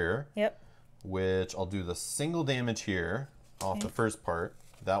here. Yep. Which I'll do the single damage here off the first part.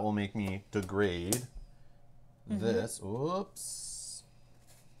 That will make me degrade this. Oops.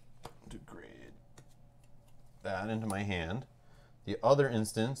 Degrade that into my hand. The other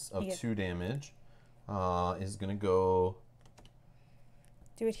instance of 2 damage is going to go...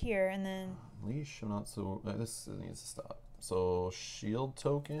 Do it here and then... Leash, I'm not so... this needs to stop. So, shield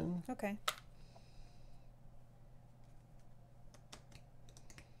token. Okay.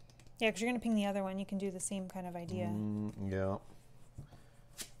 Yeah, because you're going to ping the other one. You can do the same kind of idea. Yeah.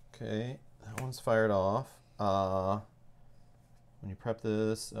 Okay, that one's fired off. When you prep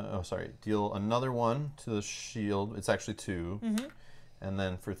this... deal another 1 to the shield. It's actually 2. And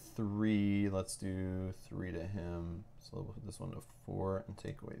then for 3, let's do 3 to him. So we'll put this one to 4 and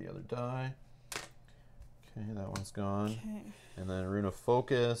take away the other die. Okay, that one's gone. Okay. And then Rune of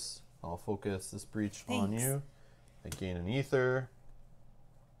Focus. I'll focus this breach on you. I gain an ether.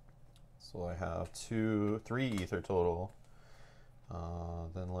 So I have 3 ether total.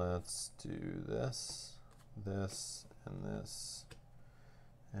 Then let's do this, this, and this.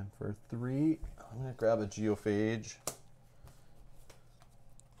 And for 3, I'm going to grab a Geophage.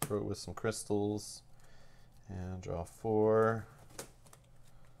 Throw it with some crystals. And draw 4,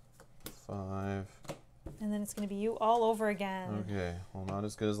 5. And then it's going to be you all over again. Okay, well, not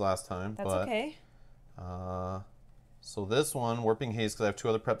as good as last time. That's but, okay. So this one, Warping Haze, because I have 2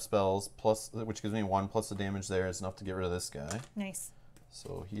 other prep spells, plus which gives me 1 plus the damage there, is enough to get rid of this guy. Nice.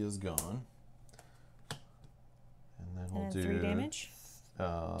 So he is gone. And then we'll And do 3 damage?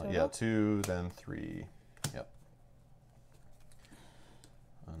 Yeah, 2, then 3. Yep.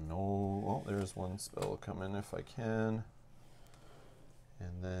 No, well, there's one spell coming if I can.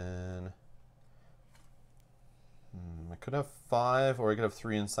 And then I could have 5, or I could have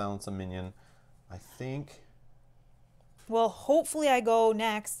 3 and silence a minion. I think. Well, hopefully I go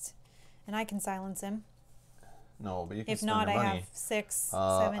next, and I can silence him. No, but you can If spend not, your I money. have 6,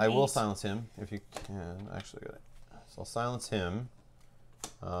 7, I will 8. silence him if you can. Actually, got it. So I'll silence him.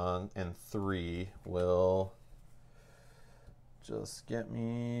 And 3 will just get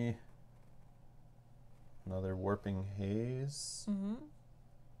me another warping haze. Mm-hmm.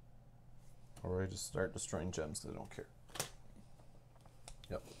 Or I just start destroying gems because I don't care.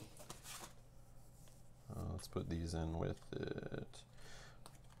 Yep. Let's put these in with it.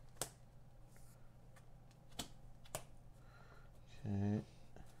 Okay.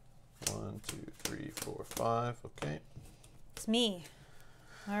 1, 2, 3, 4, 5. Okay. It's me.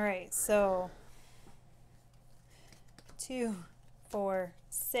 All right, so 2, 4,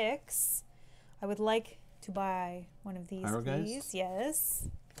 6. I would like to buy one of these, Pyro guys? please. Yes.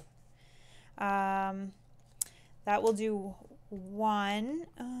 That will do 1.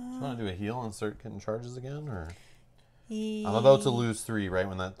 Do you want to do a heal and start getting charges again, or? I'm I'm about to lose 3 right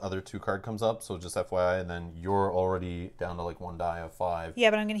when that other 2 card comes up, so just FYI, and then you're already down to like 1 die of 5. Yeah,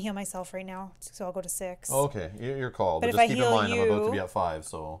 but I'm going to heal myself right now, so I'll go to 6. Oh, okay, your call. But But if just I keep in heal mind, I'm about to you- be at 5,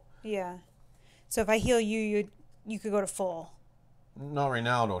 so. Yeah. So if I heal you, you could go to full. Not right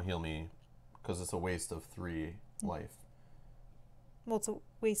now, don't heal me, because it's a waste of 3 life. Well, it's a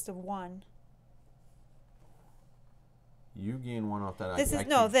waste of 1. You gain 1 off that. This is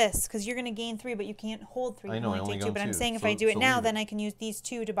no this because you're gonna gain 3, but you can't hold 3. I know, You I only only take got 2. But I'm 2, saying if so- I do it so now, leave then it. I can use these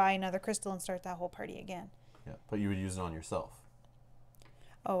 2 to buy another crystal and start that whole party again. Yeah, but you would use it on yourself.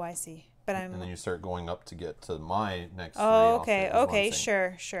 Oh, I see. But I'm. And then you start going up to get to my next 3. Oh, off okay, it, is what I'm okay,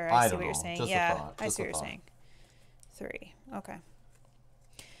 saying. sure. I I see don't what you're know, saying. just a Yeah, thought, I just see a what you're thought. saying. 3. Okay.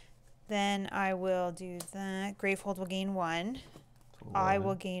 Then I will do that. Gravehold will gain 1. So I 11.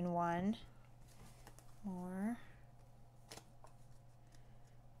 will gain 1 more.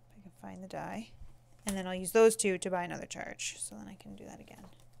 If I can find the die. And then I'll use those 2 to buy another charge. So then I can do that again.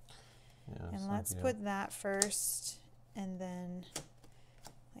 Yeah, And it's let's not put that first. And then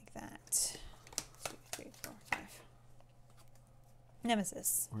like that. 2, 3, 4, 5.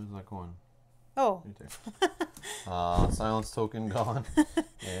 Nemesis. Where's that going? Oh, Right there. Silence token gone. I don't want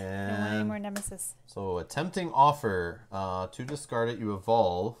any And more Nemesis. so a tempting offer. To discard it, you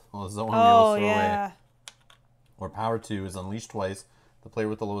evolve. Well, this is the one Oh, we throw away. yeah. Or power 2 is unleashed twice. The player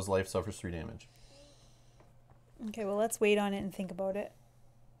with the lowest life suffers 3 damage. Okay, well, let's wait on it and think about it.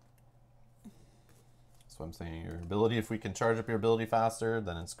 That's what I'm saying. Your ability, if we can charge up your ability faster,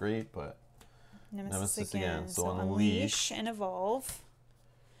 then it's great, but Nemesis again. again. So So unleash. unleash and evolve.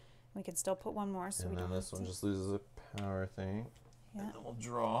 We could still put 1 more. So and we then don't this have one to. just loses a power thing. Yeah. And then we'll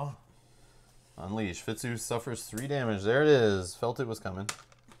draw. Unleash. Fitzu suffers 3 damage. There it is. Felt it was coming.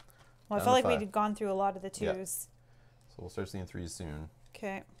 Well, I Down felt like to 5. we'd gone through a lot of the 2s. Yeah. So we'll start seeing 3s soon.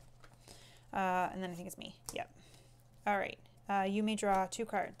 Okay. And then I think it's me. Yep. All right. You may draw 2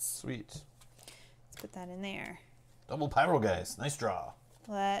 cards. Sweet. Let's put that in there. Double pyro, guys. Nice draw.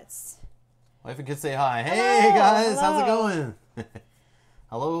 Let's. Wife and kids say hi. Hey, Hello, guys. How's it hello. going?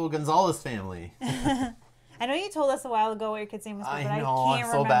 Hello, Gonzalez family. I know you told us a while ago what your kid's name was, but I I know, I'm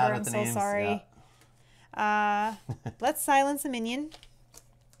can't so remember. bad I'm with the so names, sorry. Let's silence a minion.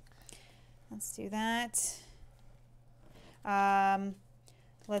 Let's do that.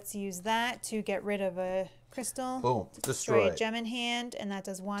 Let's use that to get rid of a crystal. Boom. Destroy Destroy. a gem in hand, and that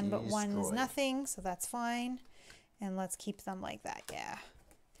does 1, but 1 is Destroy. nothing, so that's fine. And let's keep them like that, yeah.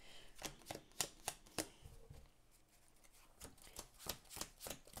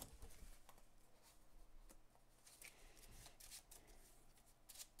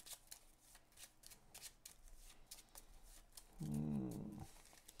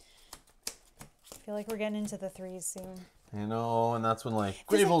 I feel like we're getting into the 3s soon. I know, and that's when, like,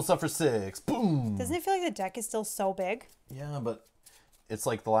 Doesn't- Gravehold suffers 6. Boom. Doesn't it feel like the deck is still so big? Yeah, but it's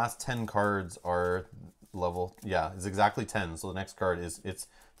like the last 10 cards are level. Yeah, it's exactly 10. So the next card it's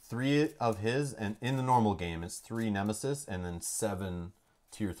 3 of his, and in the normal game, it's 3 Nemesis, and then 7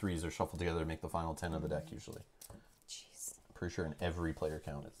 tier 3s are shuffled together to make the final 10 of the deck, usually. Jeez. Pretty sure in every player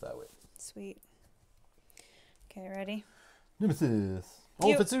count it's that way. Sweet. Okay, ready? Nemesis. Oh,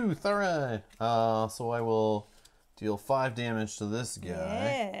 You- Fitzuth. All right. So I will deal 5 damage to this guy.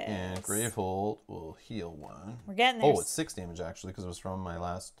 And Yes. Gravehold will heal 1. We're getting there. Oh, it's 6 damage, actually, because it was from my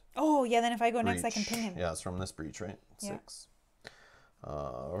last Oh, yeah, then if I go breach. next, I can pin him. Yeah, it's from this breach, right? Yeah. 6.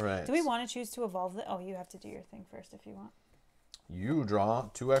 All right. Do we want to choose to evolve the... Oh, you have to do your thing first if you want. You draw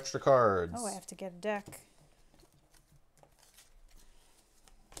 2 extra cards. Oh, I have to get a deck.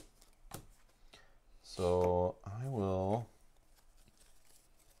 So I will.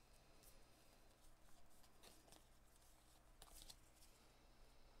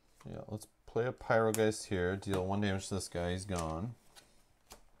 Yeah, let's play a Pyrogeist here. Deal 1 damage to this guy. He's gone.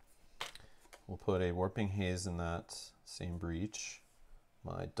 We'll put a Warping Haze in that same breach.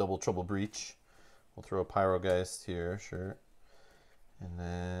 My Double Trouble Breach. We'll throw a Pyrogeist here, sure. And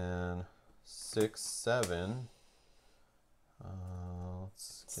then 6, 7.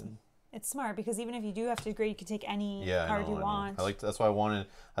 Let's get... It's smart because even if you do have to grade, you can take any card you want. That's why I wanted.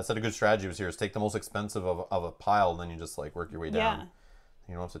 I said a good strategy was here is take the most expensive of a pile, and then you just like work your way down. Yeah.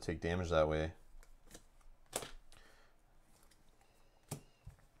 You don't have to take damage that way.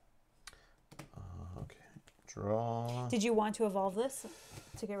 Okay, draw. Did you want to evolve this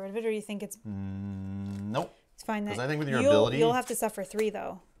to get rid of it, or do you think it's? Nope. It's fine. That I think with your ability, you'll have to suffer 3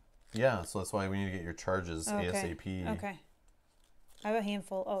 though. Yeah, so that's why we need to get your charges ASAP. Okay. I have a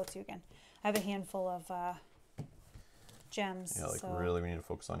handful. Oh, it's you again. I have a handful of gems. Yeah, like so. really we need to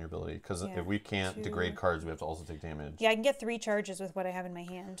focus on your ability. Because if we can't degrade cards, we have to also take damage. Yeah, I can get 3 charges with what I have in my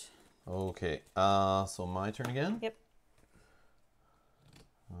hand. Okay. So my turn again? Yep.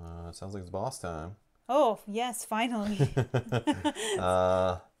 It sounds like it's boss time. Oh, yes, finally.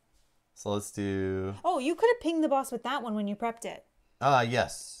 So let's do... Oh, you could have pinged the boss with that one when you prepped it.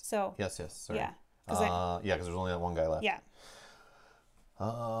 Yes. So. Yes, sorry. Yeah. Yeah, because there's only that one guy left. Yeah.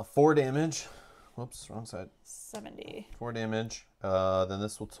 4 damage. Whoops, wrong side. 70. 4 damage. Then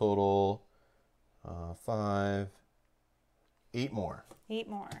this will total 5, 8 more. 8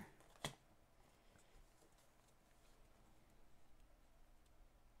 more.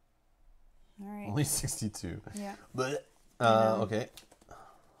 All right. Only 62. Yeah. But okay.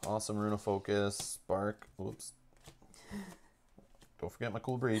 Awesome Rune of Focus. Spark. Whoops. Don't forget my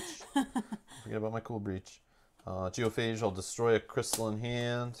cool breach. Don't forget about my cool breach. Geophage, I'll destroy a crystalline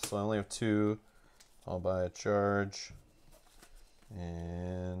hand, so I only have 2. I'll buy a charge.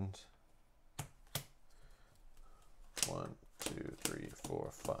 And 1, 2, 3, 4,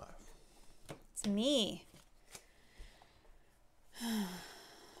 5. It's me.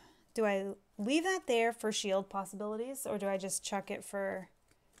 Do I leave that there for shield possibilities, or do I just chuck it for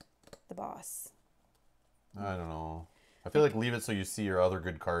the boss? I don't know. I feel like leave it so you see your other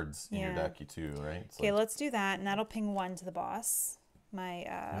good cards in your deck too, right? Okay, let's do that, and that'll ping 1 to the boss. My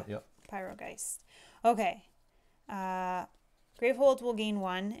yep. Pyrogeist. Okay. Gravehold will gain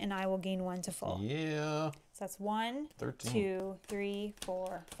 1, and I will gain 1 to full. Yeah. So that's 1, 13. 2, 3,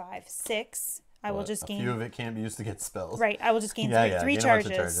 4, 5, 6. I will just gain... A few of it can't be used to get spells. Right, I will just gain 3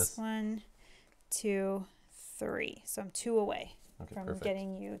 charges. 1, 2, 3. So I'm 2 away from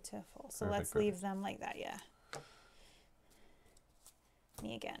getting you to full. So let's leave them like that, yeah.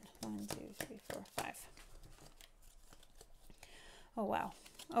 Me again. 1, 2, 3, 4, 5. Oh, wow.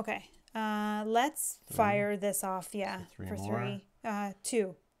 Okay. Let's fire this off, yeah. So for more? 3.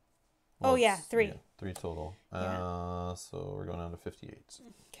 2. Well, oh, yeah, 3. Yeah, 3 total. Yeah. So we're going down to 58.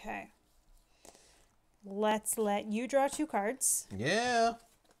 Okay. Let's let you draw 2 cards. Yeah.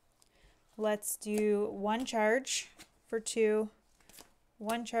 Let's do 1 charge for 2.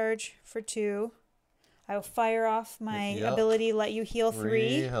 1 charge for 2. I will fire off my ability, let you heal 3.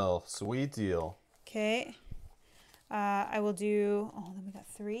 3 health. Sweet deal. Okay. I will do... Oh, then we got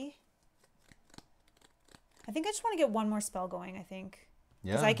 3. I think I just want to get 1 more spell going, I think.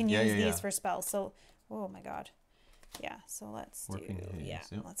 Yeah. Because I can use these for spells. So, oh my god. Yeah, so let's do...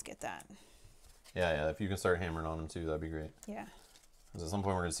 let's get that. Yeah, if you can start hammering on them too, that'd be great. Yeah. Because at some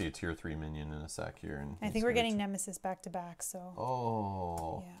point we're going to see a tier 3 minion in a sec here. And I think we're getting Nemesis back to back, so...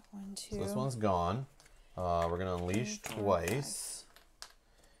 Oh. Yeah, 1, 2... So this one's gone. We're going to unleash 3, 4, twice.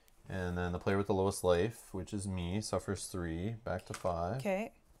 5. And then the player with the lowest life, which is me, suffers 3. Back to 5.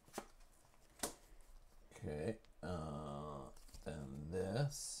 Okay. Okay. Then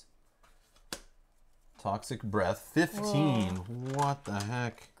this. Toxic Breath. 15. Whoa. What the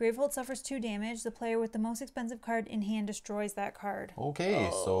heck? Gravehold suffers 2 damage. The player with the most expensive card in hand destroys that card. Okay,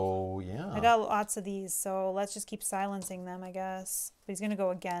 so yeah. I got lots of these, so let's just keep silencing them, I guess. But he's going to go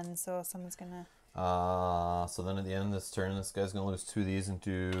again, so someone's going to... So then at the end of this turn, this guy's going to lose 2 of these and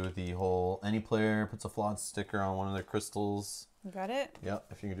do the whole... Any player puts a flawed sticker on one of their crystals. You got it? Yep,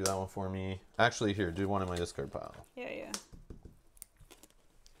 if you can do that one for me. Actually, here, do one in my discard pile. Yeah.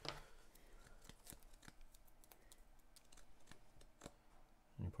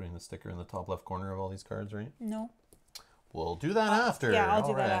 You're putting the sticker in the top left corner of all these cards, right? No. We'll do that after. Yeah, I'll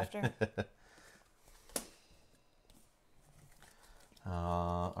do that after.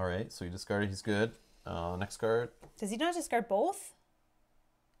 All right, so you discarded. He's good. Next card. Does he not discard both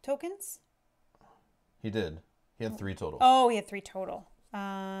tokens? He did. He had 3 total. Oh, he had 3 total.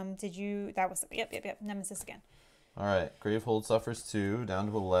 Did you? That was yep. Nemesis again. All right. Gravehold suffers 2,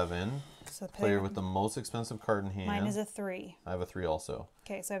 down to 11. So the Player with the most expensive card in hand. Mine is a 3. I have a 3 also.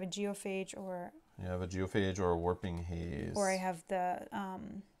 Okay, so I have a Geophage or. You have a Geophage or a Warping Haze. Or I have the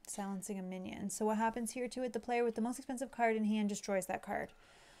silencing a minion. So what happens here to it? The player with the most expensive card in hand destroys that card.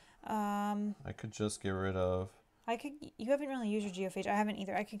 I could just get rid of. You haven't really used your Geophage. I haven't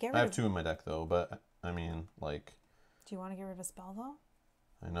either. I could get rid of. I have 2 in my deck though, but I mean, like. Do you want to get rid of a spell though?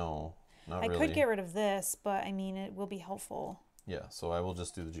 I know. Not I really. could get rid of this, but I mean, it will be helpful. Yeah, so I will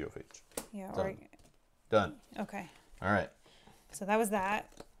just do the Geophage. Yeah. Done. Okay. All right. So that was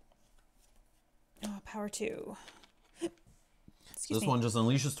that. Oh, power 2. This one just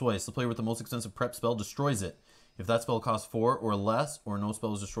unleashes twice. The player with the most expensive prep spell destroys it. If that spell costs 4 or less, or no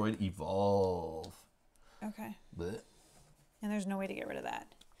spell is destroyed, evolve. Okay. Blech. And there's no way to get rid of that.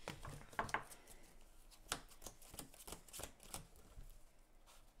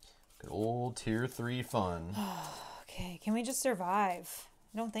 Good old tier 3 fun. Okay, can we just survive?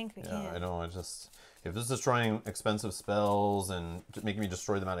 I don't think we can. Yeah, I know. If this is destroying expensive spells and making me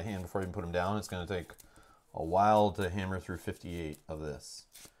destroy them out of hand before I even put them down, it's going to take a while to hammer through 58 of this.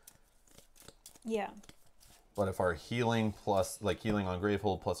 Yeah. But if our healing plus, like healing on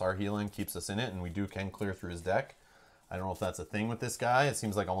Gravehold plus our healing keeps us in it, and we can clear through his deck. I don't know if that's a thing with this guy. It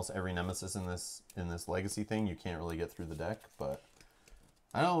seems like almost every Nemesis in this Legacy thing, you can't really get through the deck, but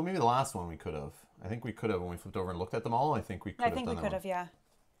I don't know, maybe the last one we could have. I think we could have when we flipped over and looked at them all. I think we could have done that. I think we could have, yeah.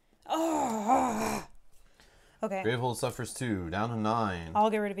 Oh. Okay. Gravehold suffers 2, down to 9. I'll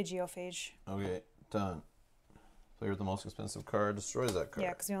get rid of a Geophage. Okay, done. Player with the most expensive card destroys that card.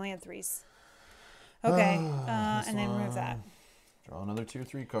 Yeah, because we only had 3s. Okay, and then remove that. Draw another tier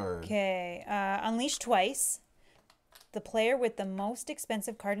 3 card. Okay, unleash twice. The player with the most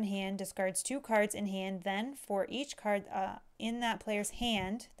expensive card in hand discards 2 cards in hand. Then, for each card in that player's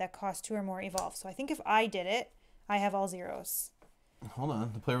hand that costs 2 or more, evolve. So I think if I did it, I have all 0s. Hold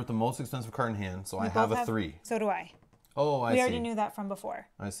on. The player with the most expensive card in hand. So I have a 3. So do I. Oh, I see. We already knew that from before.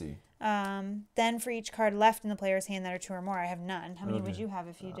 I see. Then for each card left in the player's hand that are 2 or more, I have none. How many would you have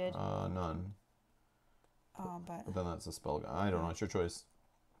if you did? None. Oh, But then that's a spell guy. I don't know. It's your choice.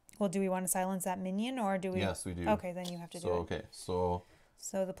 Well, do we want to silence that minion, or do we? Yes, we do. Okay, then you have to do it. Okay, so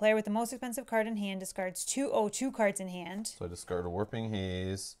the player with the most expensive card in hand discards 2 cards in hand. So I discard a Warping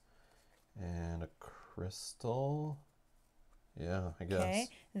Haze and a Crystal. Yeah, I guess. Okay.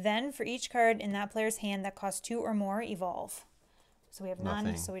 Then for each card in that player's hand that costs 2 or more, evolve. So we have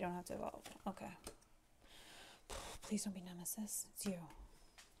none, so we don't have to evolve. Okay. Please don't be Nemesis. It's you.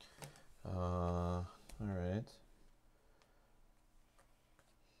 All right.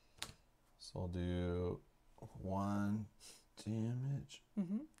 So I'll do 1 damage.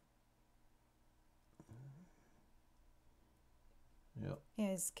 Mm-hmm. Yep. Yeah,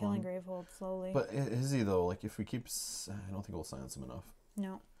 he's killing Gravehold slowly. But is he though? Like if we keep, I don't think we'll silence him enough.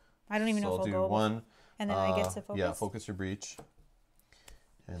 No, I don't even know if I'll he'll do go. 1. And then I get to focus. Yeah, focus your breach.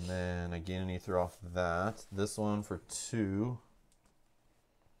 And then I gain an ether off that. This one for 2.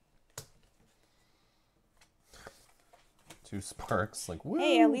 2 sparks, like woo.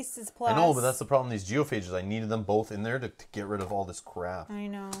 Hey, at least it's plus. I know, but that's the problem. These Geophages, I needed them both in there to get rid of all this crap. I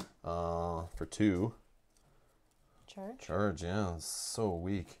know. For 2. Charge, yeah, it's so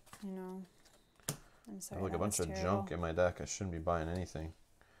weak. I know. I'm sorry. I have like a bunch of junk in my deck. I shouldn't be buying anything.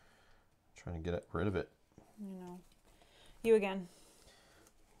 I'm trying to get rid of it. I know. You again.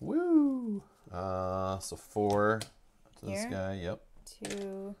 Woo! So 4 to this guy. Yep.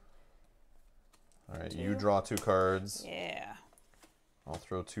 2. All right, you draw 2 cards. Yeah. I'll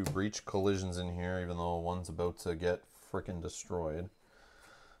throw 2 breach collisions in here, even though one's about to get frickin' destroyed.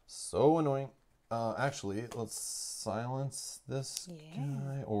 So annoying. Actually, let's silence this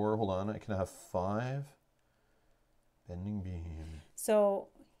guy. Or, hold on, I can have 5. Bending Beam. So,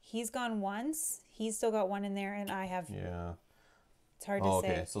 he's gone once. He's still got 1 in there, and I have... Yeah. It's hard to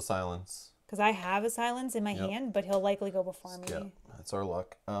say. Okay, so silence. Because I have a silence in my hand, but he'll likely go before me. Yeah, that's our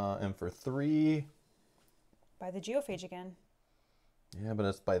luck. And for 3... Buy the Geophage again. Yeah, but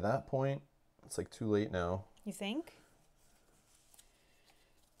it's by that point, it's like too late now. You think?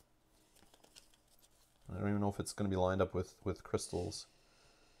 I don't even know if it's going to be lined up with crystals.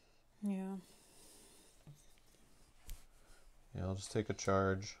 Yeah. Yeah, I'll just take a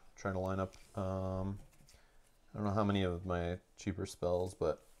charge. Try to line up. I don't know how many of my cheaper spells,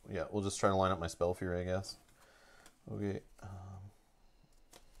 but yeah, we'll just try to line up my Spell Fury, I guess. Okay.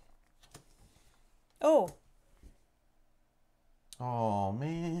 Oh. Oh,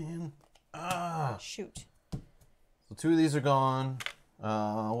 man. Ah. Shoot. So 2 of these are gone.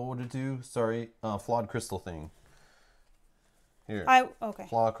 What would it do? Sorry. Flawed crystal thing. Here. Okay.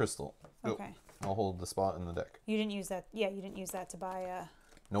 Flaw crystal. Go. Okay. I'll hold the spot in the deck. You didn't use that. Yeah, you didn't use that to buy a...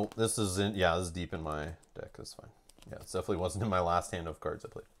 Nope, this is in. Yeah, this is deep in my deck. That's fine. Yeah, it definitely wasn't in my last hand of cards I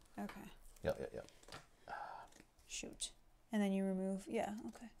played. Okay. Yeah. Shoot. And then you remove... Yeah,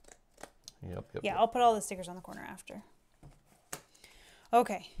 okay. Yep. Yeah, I'll put all the stickers on the corner after.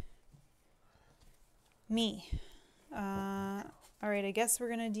 Okay. Me. All right, I guess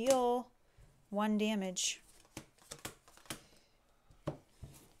we're going to deal 1 damage.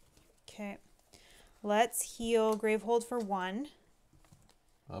 Okay. Let's heal Gravehold for 1.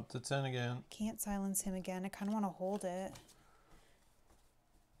 Up to 10 again. Can't silence him again. I kind of want to hold it.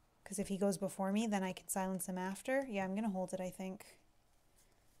 Because if he goes before me, then I can silence him after. Yeah, I'm going to hold it, I think.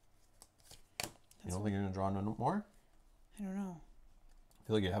 You don't think you're going to draw no more? I don't know. I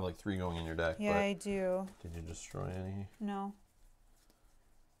feel like you have like 3 going in your deck. Yeah, but I do. Did you destroy any? No.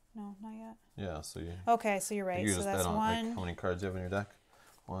 No, not yet. Yeah, so you... Okay, so you're right. You So just that's bet on 1. like, how many cards you have in your deck?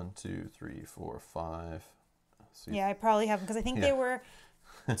 1, 2, 3, 4, 5. So Yeah, I probably have them because I think Yeah. they were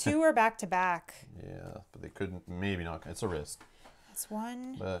 2 were back to back. Yeah, but they couldn't. Maybe not. It's a risk. That's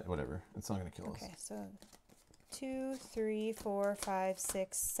 1. But whatever. It's not going to kill us. Okay, so 2, 3, 4, 5,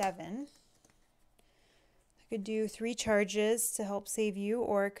 6, 7. I could do 3 charges to help save you,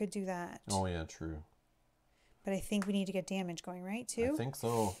 or it could do that. Oh, yeah, true. But I think we need to get damage going, right, too? I think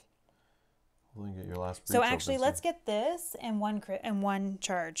so. We'll get your last breach So actually, open, let's get this and 1 crit and 1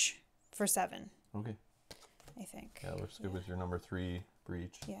 charge for 7. Okay. I think. Yeah, looks good with your number 3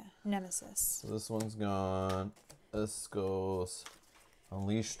 breach. Yeah, Nemesis. So this one's gone. This goes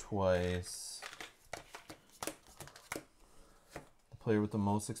unleash twice. The player with the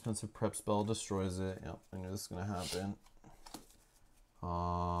most expensive prep spell destroys it. Yep, I knew this was gonna happen.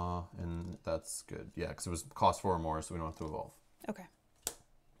 And that's good. Yeah, because it was cost 4 or more, so we don't have to evolve. Okay.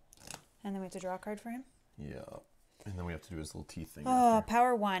 And then we have to draw a card for him? Yeah. And then we have to do his little teeth thing. Oh, after.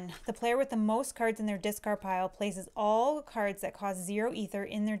 power 1. The player with the most cards in their discard pile places all cards that cost 0 ether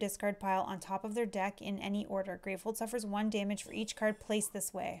in their discard pile on top of their deck in any order. Gravehold suffers 1 damage for each card placed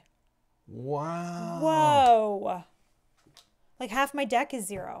this way. Wow. Whoa. Like half my deck is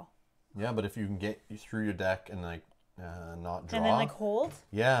 0. Yeah, but if you can get through your deck and like not draw. And then like hold?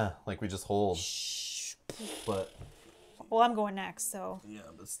 Yeah, like we just hold. Shh. But. Well, I'm going next, so. Yeah,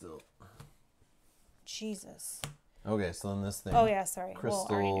 but still. Jesus. Okay, so then this thing. Oh, yeah, sorry. Crystal,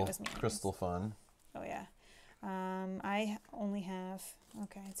 well, I already knew it was me. crystal fun. Oh, yeah. I only have...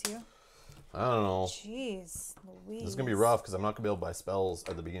 Okay, it's you. I don't know. Jeez Louise. This is going to be rough because I'm not going to be able to buy spells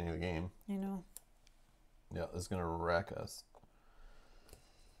at the beginning of the game. I know. Yeah, this is going to wreck us.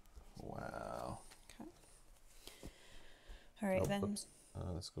 Wow. Okay. All right, then. Whoops.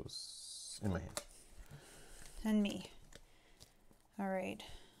 This goes in my hand. And me. All right.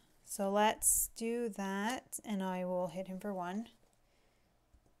 So let's do that, and I will hit him for 1.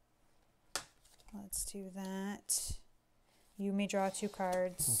 Let's do that. You may draw 2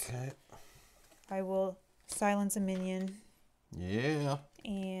 cards. Okay. I will silence a minion, Yeah.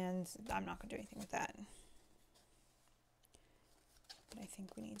 and I'm not going to do anything with that. But I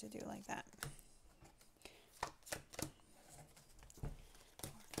think we need to do it like that. 4,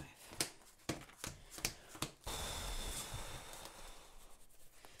 5.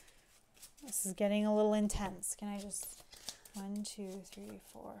 This is getting a little intense. Can I just... 1, 2, 3,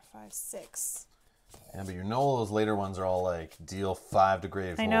 4, 5, 6. Yeah, but you know those later ones are all like deal 5 to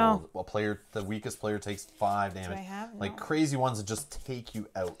Gravehold. I know. The weakest player takes 5 damage. Do I have? Like No. crazy ones that just take you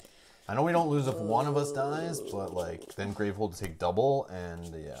out. I know we don't lose if one of us dies, but like then Gravehold to take double, and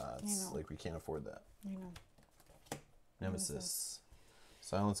yeah, it's like we can't afford that. I know. Nemesis.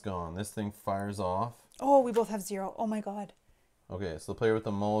 Silence gone. This thing fires off. Oh, we both have 0. Oh my god. Okay, so the player with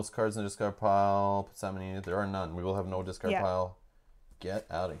the most cards in the discard pile puts how many? There are none. We will have no discard Yeah. pile. Get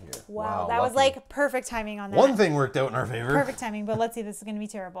out of here. Wow, that was lucky. like perfect timing on that. One thing worked out in our favor. Perfect timing, but let's see, this is going to be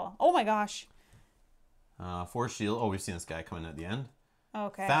terrible. Oh my gosh. 4 shield. Oh, we've seen this guy coming at the end.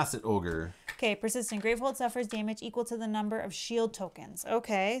 Okay. Facet Ogre. Okay, persistent Gravehold suffers damage equal to the number of shield tokens.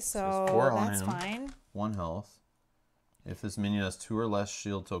 Okay, so there's 4 on that's him. fine. 1 health. If this minion has 2 or less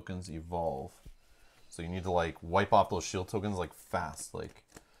shield tokens, evolve. So you need to like wipe off those shield tokens like fast, like.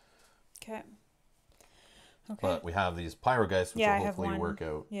 Okay. Okay. But we have these Pyrogeist, which Yeah, I will have hopefully one. work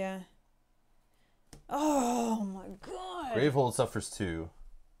out. Yeah. Oh my god. Gravehold suffers 2.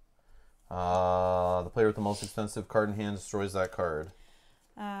 The player with the most expensive card in hand destroys that card.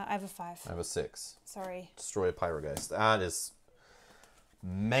 I have a 5. I have a 6. Sorry. Destroy a Pyrogeist. That is...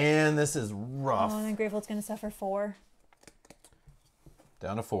 Man, this is rough. Oh, and then Gravehold's going to suffer 4.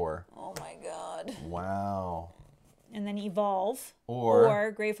 Down to 4. Oh my god. Wow. And then evolve.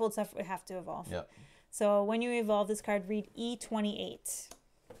 Or Gravehold suffer... We have to evolve. Yep. So when you evolve this card, read E28.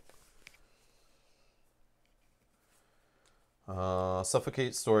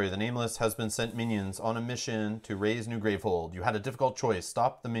 Suffocate story. The Nameless has been sent minions on a mission to raise New Gravehold. You had a difficult choice.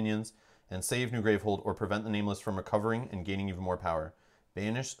 Stop the minions and save New Gravehold, or prevent the Nameless from recovering and gaining even more power.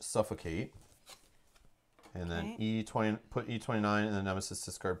 Banish Suffocate. And then E20, put E29 in the Nemesis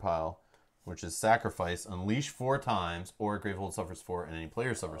discard pile, which is sacrifice. Unleash 4 times, or Gravehold suffers 4 and any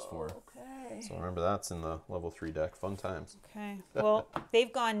player suffers 4. Okay. So remember, that's in the level 3 deck. Fun times. Okay. Well,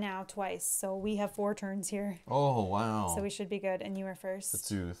 they've gone now twice, so we have 4 turns here. Oh, wow. So we should be good, and you are first.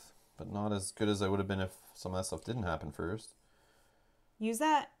 The tooth, but not as good as I would have been if some of that stuff didn't happen first. Use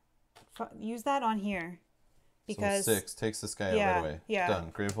that on here. Because so 6 takes this guy out right away. Yeah.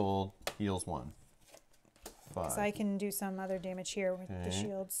 Done. Gravehold heals 1. 5. So I can do some other damage here with the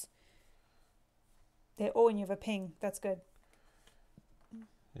shields. Oh, and you have a ping. That's good.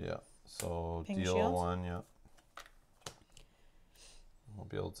 Yeah. So ping deal shield? 1. Yeah. Won't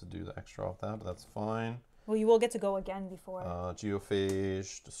be able to do the extra off that, but that's fine. Well, you will get to go again before.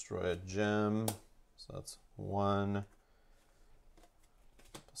 Geophage, destroy a gem. So that's 1.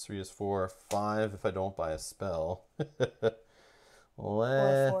 Plus 3 is 4. 5 if I don't buy a spell.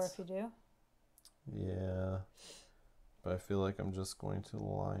 Or 4 if you do. Yeah. But I feel like I'm just going to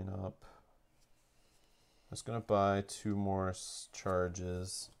line up. I'm just going to buy 2 more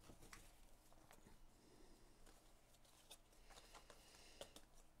charges.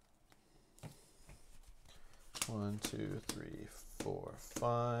 One, 2, 3, 4,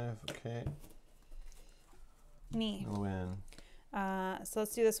 5. Okay. Me. I'll win. So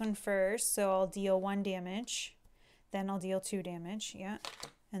let's do this one first. So I'll deal 1 damage. Then I'll deal 2 damage. Yeah.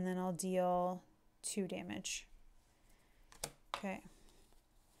 And then I'll deal 2 damage. Okay.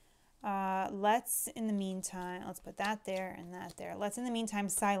 Let's, in the meantime, let's put that there and that there. Let's, in the meantime,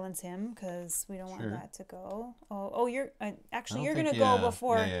 silence him because we don't want that to go. Oh, you're, actually, you're going to go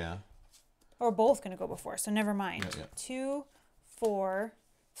before. Yeah. Or we're both going to go before, so never mind. Yeah. 2, 4,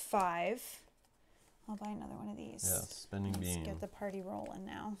 5. I'll buy another one of these. Yeah, spinning beam. Let's get the party rolling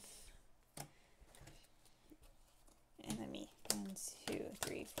now. And then me. 1, 2,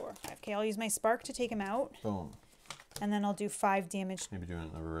 3, 4, 5. Okay, I'll use my spark to take him out. Boom. And then I'll do 5 damage. Maybe doing it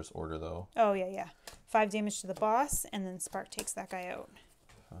in the reverse order, though. Oh, yeah. 5 damage to the boss, and then spark takes that guy out.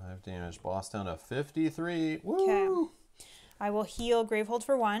 5 damage. Boss down to 53. Woo! Okay. I will heal Gravehold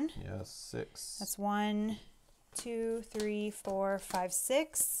for 1. Yes, 6. That's 1, 2, 3, 4, 5,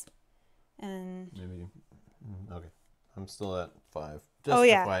 6. And maybe. Okay. I'm still at 5. Just Oh,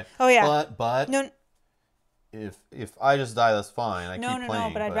 yeah. But no. If I just die, that's fine. I keep playing. No.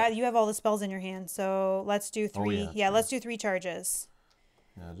 But I'd rather you have all the spells in your hand. So let's do 3. Oh, yeah, let's do 3 charges.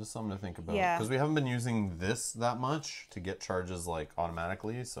 Yeah, just something to think about. Yeah. Because we haven't been using this that much to get charges like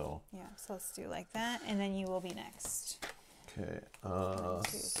automatically. So. Yeah. So let's do like that, and then you will be next. Okay. 1,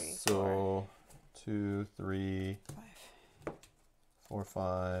 2, 3, so 2, 3, 5, 4,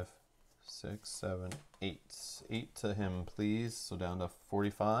 5, 6, 7, 8. 8 to him, please. So down to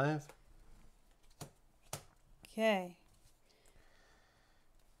 45. Okay.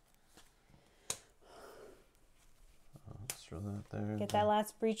 Let's throw that there. Get that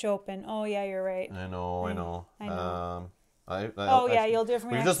last breach open. Oh yeah, you're right. I know. You'll do it for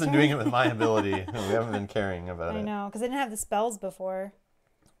me. We've just been doing it with my ability. We haven't been caring about it. I know, because I didn't have the spells before.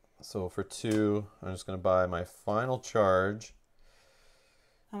 So for 2, I'm just going to buy my final charge.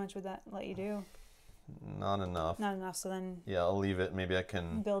 How much would that let you do? Not enough. Not enough, so then... Yeah, I'll leave it. Maybe I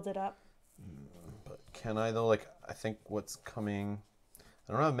can... build it up. But can I, though? Like, I think what's coming...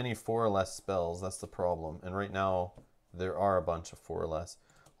 I don't have many 4 or less spells. That's the problem. And right now, there are a bunch of 4 or less.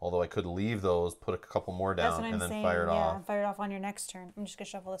 Although I could leave those, put a couple more down, and then fire it off. Yeah, fire it off on your next turn. I'm just going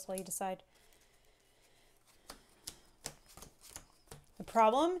to shuffle this while you decide. The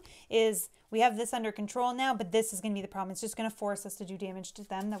problem is we have this under control now, but this is going to be the problem. It's just going to force us to do damage to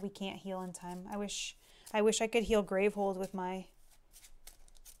them that we can't heal in time. I wish I could heal Gravehold with my...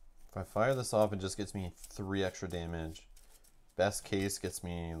 If I fire this off, it just gets me 3 extra damage. Best case gets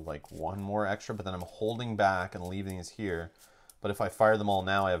me like 1 more extra, but then I'm holding back and leaving these here. But if I fire them all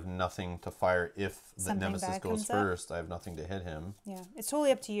now, I have nothing to fire if the Nemesis goes first. I have nothing to hit him. Yeah, it's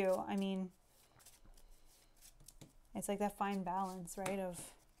totally up to you. I mean, it's like that fine balance, right?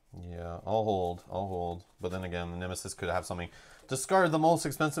 Yeah, I'll hold. But then again, the Nemesis could have something. Discard the most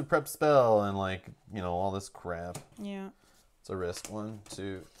expensive prep spell and like, all this crap. Yeah. It's a risk. 1,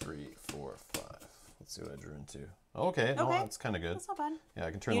 2, 3, 4, 5. Let's see what I drew into. Okay, no, that's kind of good. That's not bad. Yeah,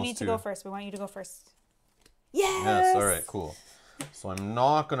 I can turn those 2. You need to go first. We want you to go first. Yes! All right, cool. So I'm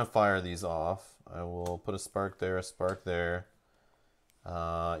not going to fire these off. I will put a spark there, a spark there.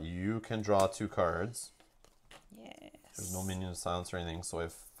 You can draw 2 cards. Yes. There's no minion of silence or anything. So I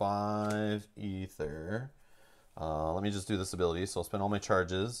have 5 ether. Let me just do this ability. So I'll spend all my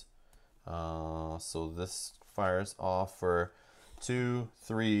charges. So this fires off for 2,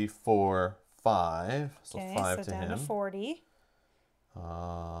 3, 4, 5. So 5 so to down him. To 40.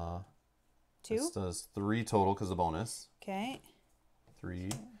 2. This does 3 total because of bonus. Okay. 3.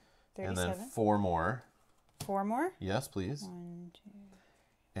 37. And then 4 more. 4 more? Yes, please. 1, 2.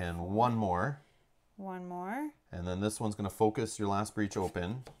 And 1 more. 1 more. And then this one's going to focus your last breach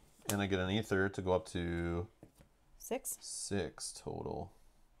open. And I get an ether to go up to 6. 6 total.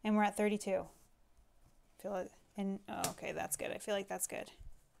 And we're at 32. Feel it. And oh, okay, that's good. I feel like that's good.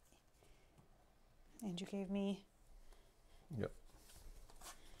 And you gave me. Yep.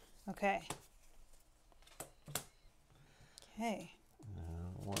 Okay. Okay.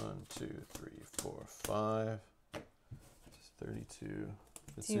 1, 2, 3, 4, 5. 32.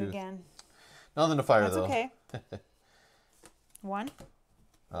 2 again. Nothing to fire That's though. Okay. 1.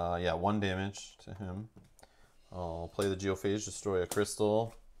 Yeah, 1 damage to him. I'll play the Geophage, destroy a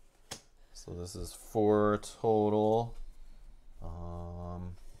crystal. So this is 4 total. I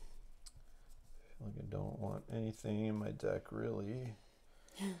feel like I don't want anything in my deck really.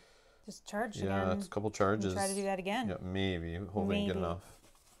 Just charge again. Yeah, it's a couple charges. Try to do that again. Yeah, maybe. Hopefully I can get enough.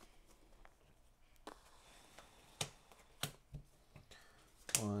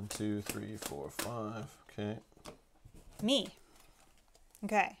 One, 2, 3, 4, 5. Okay. Me.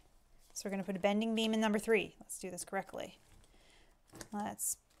 Okay. So we're going to put a bending beam in number 3. Let's do this correctly.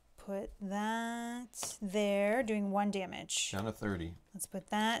 Let's put that there, doing 1 damage. Down to 30. Let's put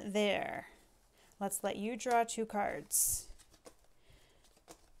that there. Let's let you draw 2 cards.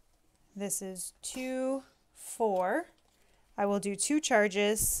 This is 2, 4. I will do 2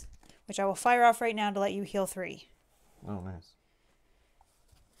 charges, which I will fire off right now to let you heal 3. Oh, nice.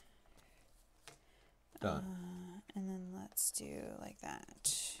 Done. And then let's do like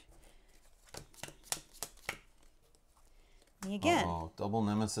that. Me again. Oh, double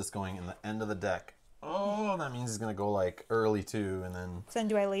nemesis going in the end of the deck. Oh, that means he's going to go like early too, and then... So then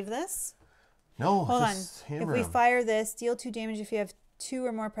do I leave this? No, Hold on. just If hammer we him. fire this, deal 2 damage if you have 2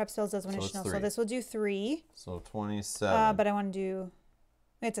 or more prep spells, does one So it's additional. So 3. this will do 3. So 27. But I want to do...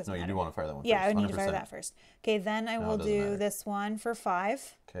 It doesn't No, you matter. do want to fire that one Yeah, first. I need to fire 100%. that first. Okay, then I No, will it doesn't do matter. this one for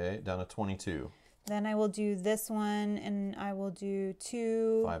 5. Okay, down to 22. Then I will do this one, and I will do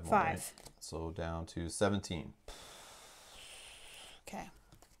 2, 5 more, 5. right? So down to 17. Okay.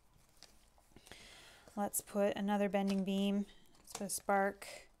 Let's put another bending beam. Let's put a spark.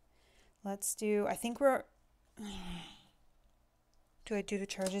 Let's do, I think we're... Do I do the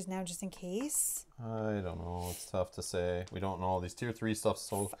charges now just in case? I don't know. It's tough to say. We don't know all these tier 3 stuff,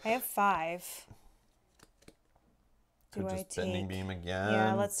 so... I have 5. Could Do I just bending take... beam again.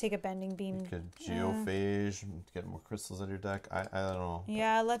 Yeah, let's take a bending beam. You could geophage, get more crystals out of your deck. I don't know.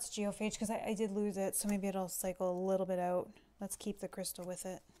 Yeah, let's geophage because I did lose it, so maybe it'll cycle a little bit out. Let's keep the crystal with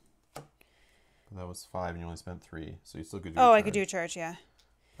it. That was 5 and you only spent 3, so you still could do Oh, a I could do a charge. charge, yeah.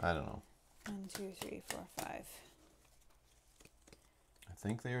 I don't know. 1, 2, 3, 4, 5. I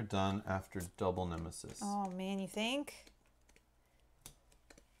think they are done after double nemesis. Oh man, you think?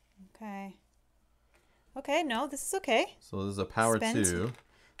 Okay. Okay, no, this is okay. So this is a power Spend 2.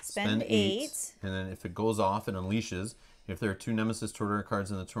 Spend 8. And then if it goes off and unleashes, if there are 2 nemesis tornado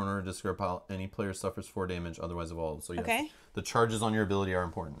cards in the tornado discard pile, any player suffers 4 damage, otherwise evolved. So yes, Okay. the charges on your ability are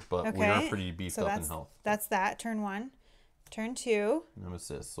important, but we are pretty beefed So up in that's, health. that's that. Turn 1. Turn 2.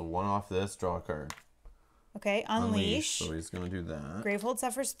 Nemesis. So 1 off this, draw a card. Okay, unleash. So he's going to do that. Gravehold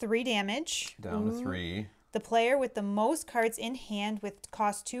suffers 3 damage. Down to 3. The player with the most cards in hand with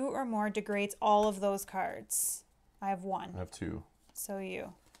cost 2 or more degrades all of those cards. I have 1. I have 2. So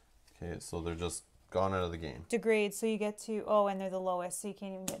you. Okay, so they're just gone out of the game. Degrade, so you get to... Oh, and they're the lowest, so you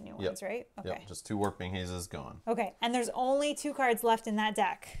can't even get new ones, right? Okay. Yep, just 2 Warping Hazes gone. Okay, and there's only 2 cards left in that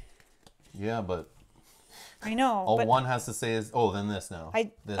deck. Yeah, but I know. all but one has to say is... Oh, then this now.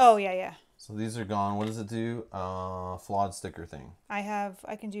 This. Oh, yeah. So these are gone. What does it do? Flawed sticker thing. I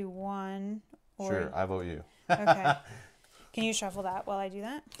can do 1 or... Sure, I vote you. Okay. Can you shuffle that while I do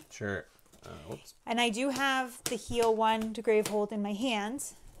that? Sure. Whoops. And I do have the heal 1 to Gravehold in my hand.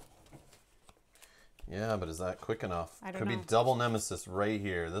 Yeah, but is that quick enough? I don't Could know. be double nemesis right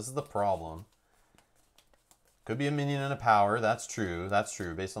here. This is the problem. Could be a minion and a power. That's true. That's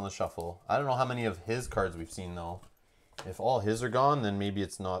true, based on the shuffle. I don't know how many of his cards we've seen, though. If all his are gone, then maybe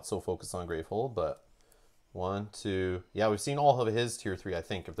it's not so focused on Gravehold, but 1, 2... Yeah, we've seen all of his tier 3, I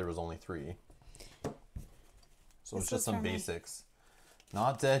think, if there was only 3. So This it's just was some for me. basics.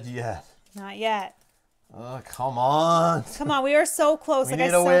 Not dead yet. Not yet. Come on. Come on, we are so close. We Like I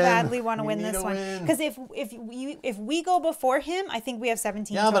need so a win. badly want to We win need this a one. win. Because if we go before him, I think we have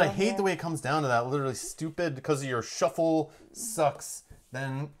 17. Yeah, but I total hate here. the way it comes down to that. Literally stupid because your shuffle sucks.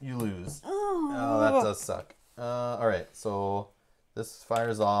 Then you lose. Oh, that does suck. All right, so this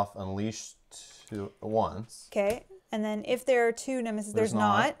fires off. Unleash once. Okay, and then if there are 2 nemesis, there's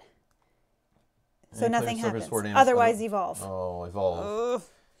not. not. So Any nothing player suffers happens. 4 damage. Otherwise, evolve. Oh, evolve. Ugh.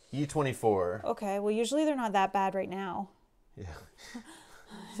 E24. Okay, well, usually they're not that bad right now. Yeah.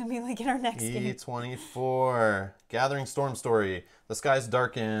 I mean, like in our next game. E24. Gathering Storm Story. The skies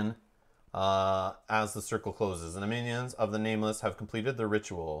darken as the circle closes, and the minions of the Nameless have completed their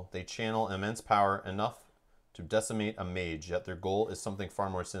ritual. They channel immense power, enough to decimate a mage, yet their goal is something far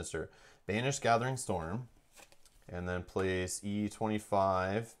more sinister. Banish Gathering Storm, and then place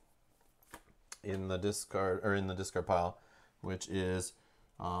E25 in the discard pile, which is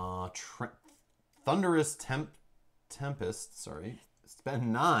Thunderous Tempest. Sorry,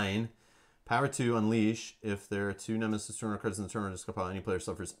 spend 9. Power 2, unleash. If there are 2 nemesis turn cards in the turn or discard pile, any player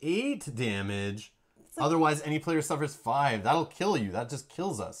suffers 8 damage. Like, otherwise, any player suffers 5. That'll kill you. That just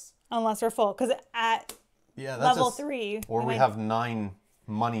kills us. Unless we're full, because at level 3, or we have 9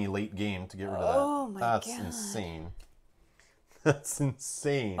 money late game to get rid of that. Oh my god, that's insane. That's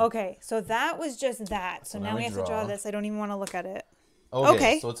insane. Okay, so that was just that. So now we have to draw this. I don't even want to look at it.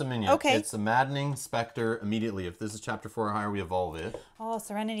 Okay, so it's a minion. Okay. It's a Maddening Spectre immediately. If this is chapter 4 or higher, we evolve it. Oh,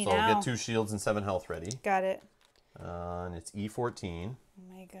 Serenity so now. So get 2 shields and 7 health ready. Got it. And it's E14.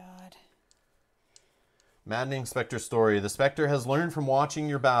 Oh my god. Maddening Spectre story. The Spectre has learned from watching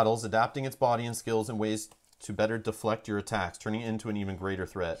your battles, adapting its body and skills in ways to better deflect your attacks, turning it into an even greater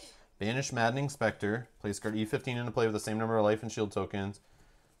threat. Banish Maddening Spectre. Place card E15 into play with the same number of life and shield tokens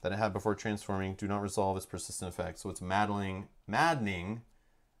that it had before transforming. Do not resolve its persistent effect. So it's maddening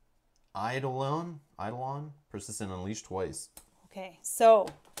Eidolon, persistent, unleashed twice. Okay, so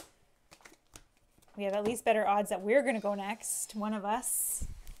we have at least better odds that we're going to go next. One of us.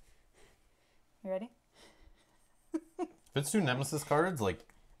 You ready? If it's 2 Nemesis cards, like...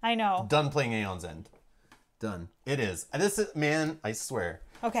 I know. Done playing Aeon's End. Done. It is. This is, man, I swear.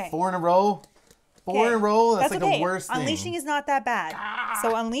 Okay. 4 in a row. 4 in a row. That's like okay. the worst thing. Unleashing is not that bad.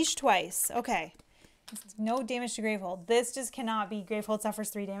 So unleash twice. Okay. No damage to Gravehold. This just cannot be. Gravehold suffers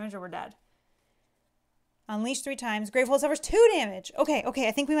 3 damage or we're dead. Unleash 3 times. Gravehold suffers 2 damage. Okay. Okay.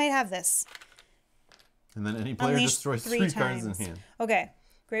 I think we might have this. And then any player Unleash destroys 3 cards in hand. Okay.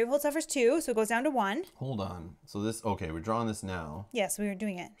 Gravehold suffers 2, so it goes down to 1. Hold on. So this, okay, we're drawing this now. Yes, we were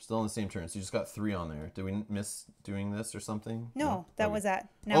doing it. We're still on the same turn. So you just got 3 on there. Did we miss doing this or something? No, that okay. was that.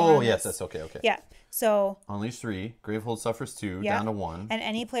 Now yes, that's okay. Yeah. So unleash 3. Gravehold suffers 2, down to 1. And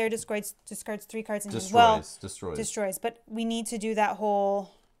any player discards 3 cards in hand. Destroys. But we need to do that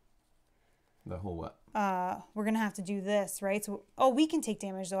whole. The whole what? We're gonna have to do this, right? So we can take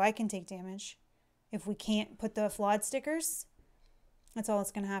damage though. I can take damage if we can't put the flawed stickers. That's all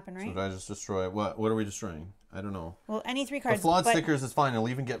that's going to happen, right? So did I just destroy what? What are we destroying? I don't know. Well, any 3 cards. The flawed stickers is fine. I'll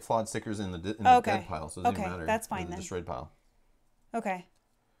even get flawed stickers in the dead pile, so it doesn't even matter. That's fine the then. Destroyed pile. Okay.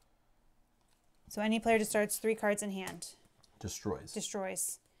 So any player just starts 3 cards in hand.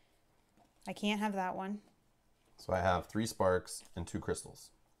 Destroys. I can't have that one. So I have 3 sparks and 2 crystals.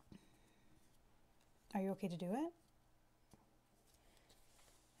 Are you okay to do it?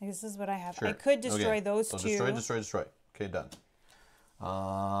 This is what I have. Sure. I could destroy those 2. Destroy. Okay, done.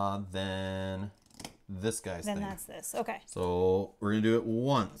 Then this guy's thing. Then that's this. Okay. So we're going to do it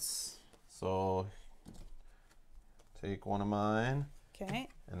once. So take one of mine. Okay.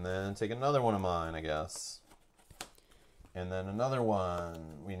 And then take another one of mine, I guess. And then another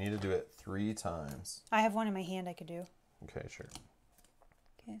one. We need to do it 3 times. I have one in my hand I could do. Okay, sure.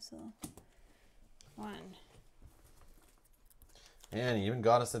 Okay, so 1. And he even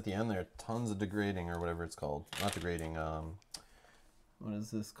got us at the end there. Tons of degrading or whatever it's called. Not degrading. What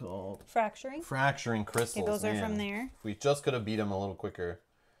is this called? Fracturing. Fracturing crystals. Okay, those are from there. We just could have beat him a little quicker.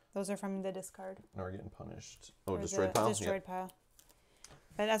 Those are from the discard. Now we're getting punished. Oh, destroyed pile? Destroyed pile.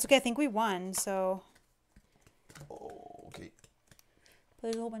 But that's okay. I think we won, so. Oh, okay. But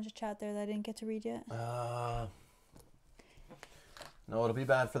there's a whole bunch of chat there that I didn't get to read yet. No, it'll be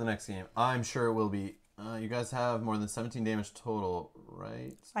bad for the next game. I'm sure it will be. You guys have more than 17 damage total,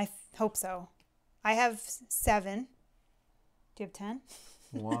 right? I hope so. I have 7. Do you have 10?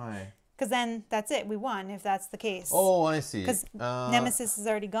 Why? Because then that's it. We won if that's the case. Oh, I see. Because Nemesis is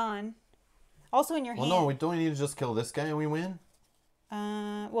already gone. Also in your hand. Well, no, we don't need to just kill this guy and we win.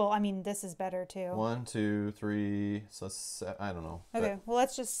 Well, I mean, this is better too. 1, 2, 3. So I don't know. Okay, well,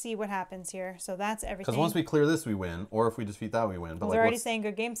 let's just see what happens here. So that's everything. Because once we clear this, we win. Or if we defeat that, we win. But well, they're already saying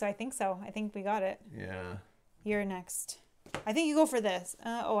good game, so I think so. I think we got it. Yeah. You're next. I think you go for this.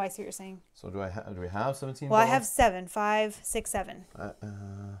 Oh, I see what you're saying. So do we have 17? Well, I have 7. 5, 6, 7.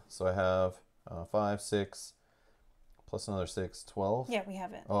 So I have 5, 6, plus another 6, 12. Yeah, we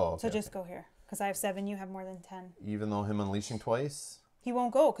have it. Oh, okay. So just go here. Because I have 7, you have more than 10. Even though him unleashing twice? He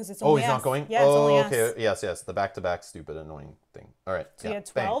won't go because it's only he's not going? Yeah, it's only okay. Yes. The back-to-back stupid annoying thing. All right. So you had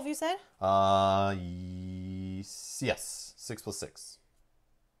 12, you said? Yes. 6 plus 6.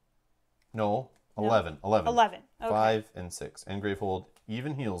 No. 11. 11. Okay. 5 and 6. And Gravehold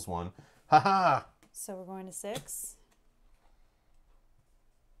even heals 1. Ha! So we're going to 6.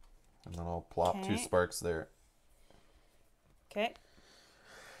 And then I'll plop 2 sparks there. Okay.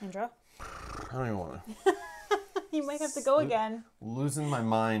 And draw. I don't even want to. You might have to go again. Losing my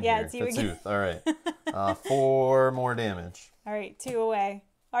mind yeah, here. It's you again. All right. 4 more damage. All right, 2 away.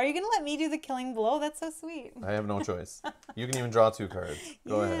 Are you going to let me do the killing blow? That's so sweet. I have no choice. You can even draw 2 cards.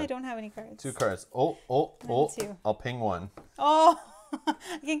 Go ahead. I don't have any cards. 2 cards. Oh. 2. I'll ping 1. Oh, I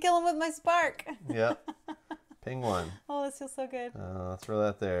can kill him with my spark. Yeah. Ping 1. Oh, this feels so good. Throw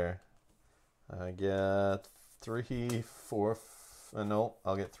that there. I get 3, 4. No,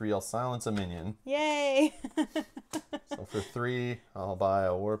 I'll get 3. I'll silence a minion. Yay. So for 3, I'll buy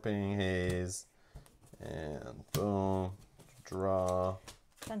a Warping Haze. And boom. Draw.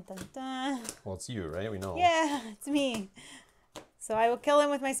 Dun, dun, dun. Well, it's you, right? We know. Yeah, it's me. So I will kill him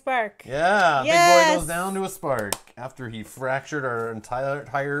with my spark. Yeah, yes! Big boy goes down to a spark after he fractured our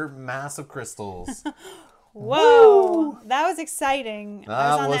entire mass of crystals. Whoa, Woo! That was exciting. That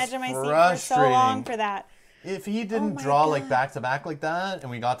I was on was the edge of my seat for so long for that. If he didn't draw like back to back like that,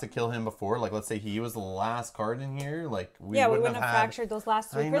 and we got to kill him before, like let's say he was the last card in here, like we wouldn't have fractured those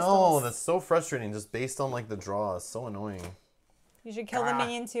last 3 crystals. I know, that's so frustrating. Just based on like the draw, it's so annoying. You should kill the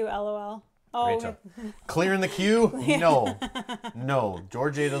minion too, LOL. Oh, great job. Clearing the queue? No.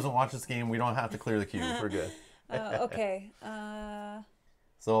 George A doesn't watch this game. We don't have to clear the queue. We're good. Okay.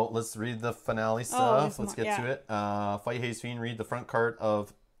 So let's read the finale stuff. Let's get to it. Fight Haze Fiend. Read the front card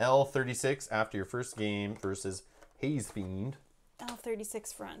of L36 after your first game versus Haze Fiend.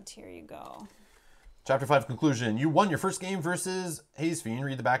 L36 front. Here you go. Chapter 5 conclusion. You won your first game versus Haze Fiend.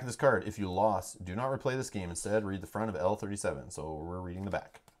 Read the back of this card. If you lost, do not replay this game. Instead, read the front of L37. So we're reading the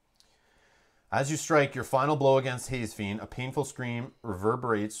back. As you strike your final blow against Haze Fiend, a painful scream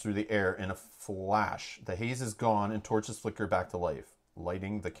reverberates through the air in a flash. The haze is gone and torches flicker back to life,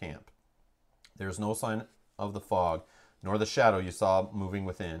 lighting the camp. There is no sign of the fog, nor the shadow you saw moving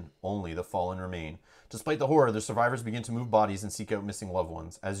within. Only the fallen remain. Despite the horror, the survivors begin to move bodies and seek out missing loved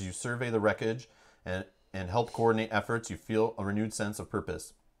ones. As you survey the wreckage and help coordinate efforts, you feel a renewed sense of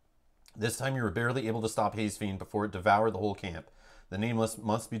purpose. This time you were barely able to stop Haze Fiend before it devoured the whole camp. The Nameless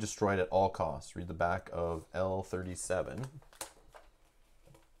must be destroyed at all costs. Read the back of L37.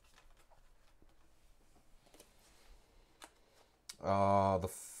 The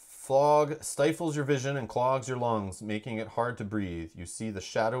fog stifles your vision and clogs your lungs, making it hard to breathe. You see the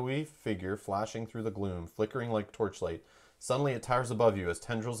shadowy figure flashing through the gloom, flickering like torchlight. Suddenly it towers above you as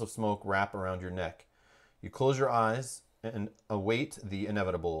tendrils of smoke wrap around your neck. You close your eyes and await the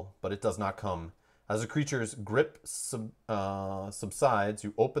inevitable, but it does not come. As the creature's grip subsides,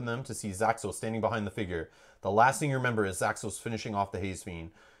 you open them to see Zaxos standing behind the figure. The last thing you remember is Zaxos finishing off the Haze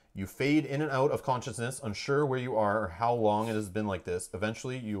Fiend. You fade in and out of consciousness, unsure where you are or how long it has been like this.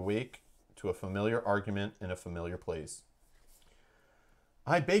 Eventually, you awake to a familiar argument in a familiar place.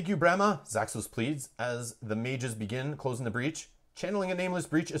 I beg you, Brahma, Zaxos pleads, as the mages begin closing the breach. Channeling a nameless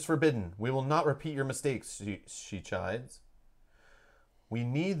breach is forbidden. We will not repeat your mistakes, she chides. We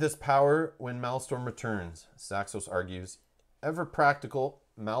need this power when Maelstorm returns, Zaxos argues. Ever practical,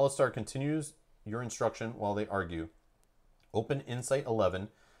 Malistar continues your instruction while they argue. Open Insight 11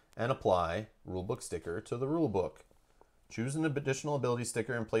 and apply Rulebook sticker to the rulebook. Choose an additional ability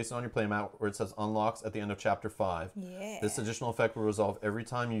sticker and place it on your playmat where it says unlocks at the end of chapter 5. Yeah. This additional effect will resolve every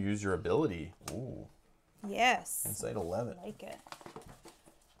time you use your ability. Ooh. Yes. Insight 11. I like it.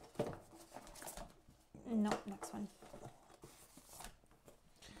 No, next one.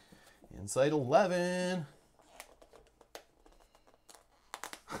 Insight 11.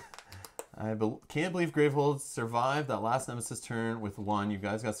 I can't believe Gravehold survived that last Nemesis turn with 1. You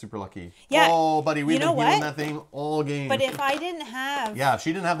guys got super lucky. Yeah. Oh, buddy, we've been healing that thing all game. But if I didn't have... Yeah, if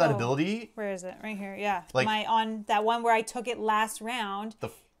she didn't have that ability... Where is it? Right here, yeah. Like, on that one where I took it last round,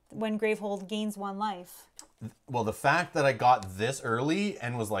 when Gravehold gains 1 life. Well, the fact that I got this early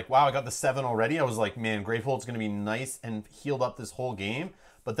and was like, wow, I got the 7 already. I was like, man, Gravehold's going to be nice and healed up this whole game.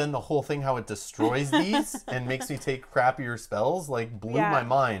 But then the whole thing, how it destroys these and makes me take crappier spells, like blew my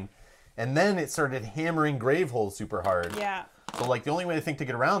mind. And then it started hammering Gravehold super hard. Yeah. So like the only way I think to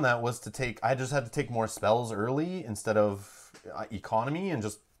get around that was I just had to take more spells early instead of economy and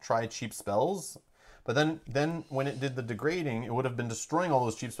just try cheap spells. But then when it did the degrading, it would have been destroying all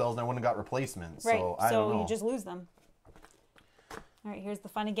those cheap spells and I wouldn't have got replacements. Right. So I don't know. You just lose them. All right, here's the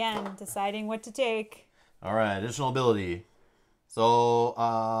fun again, deciding what to take. All right, additional ability.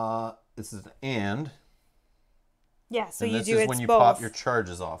 So this is an and. Yeah, so and you this do is it's when you both. pop your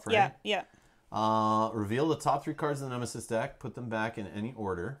charges off, right? Yeah, yeah. Reveal the top 3 cards in the Nemesis deck. Put them back in any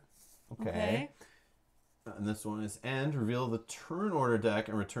order. Okay. And this one is end. Reveal the turn order deck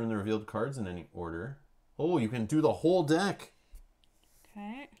and return the revealed cards in any order. Oh, you can do the whole deck.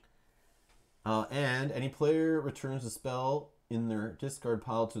 Okay. And any player returns a spell in their discard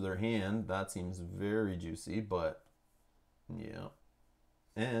pile to their hand. That seems very juicy, but yeah.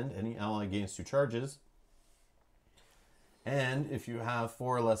 And any ally gains 2 charges. And if you have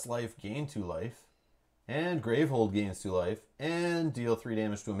 4 or less life, gain 2 life. And Gravehold gains 2 life. And deal 3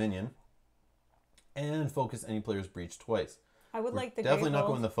 damage to a minion. And focus any player's breach twice. I would like the definitely Gravehold. not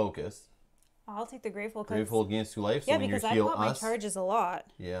going the focus. I'll take the Gravehold. Gravehold gains 2 life. So yeah, when because you I heal pop my charges a lot.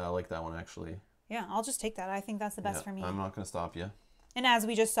 Yeah, I like that one actually. Yeah, I'll just take that. I think that's the best for me. I'm not going to stop you. And as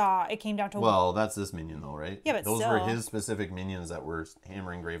we just saw, it came down to... Well, that's this minion though, right? Yeah, but those still. were his specific minions that were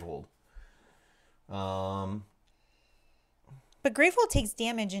hammering Gravehold. But Gravehold takes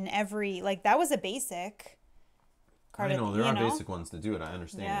damage in every... Like, that was a basic card. I know, there are basic ones to do it. I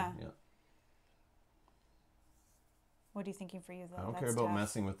understand. Yeah. What are you thinking for you, though? I don't care about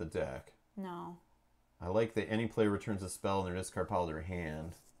messing with the deck. No. I like that any player returns a spell in their discard pile to their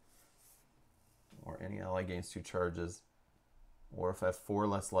hand. Or any ally gains 2 charges. Or if I have 4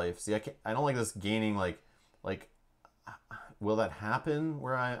 less life. See, I don't like this gaining, like, will that happen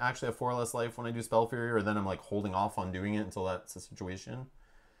where I actually have 4 less life when I do Spell Fury? Or then I'm, like, holding off on doing it until that's the situation?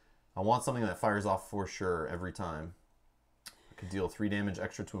 I want something that fires off for sure every time. I could deal 3 damage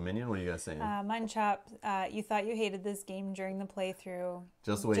extra to a minion. What are you guys saying? Munchop, you thought you hated this game during the playthrough.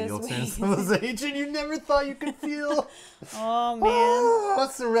 Just wait, you'll experience civilization you never thought you could feel. Oh, man. Oh,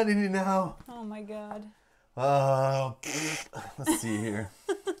 serenity now. Oh, my God. Let's see here.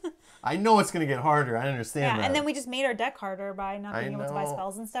 I know it's going to get harder. I understand that. And then we just made our deck harder by not being able to buy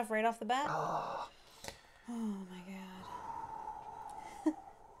spells and stuff right off the bat. Oh my God.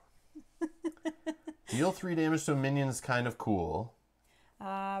 Deal 3 damage to a minion is kind of cool.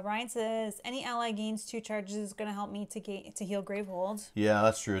 Ryan says, any ally gains 2 charges is going to help me to heal Gravehold. Yeah,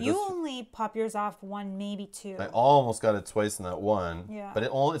 that's true. You only pop yours off 1, maybe 2. I almost got it twice in that one. Yeah. But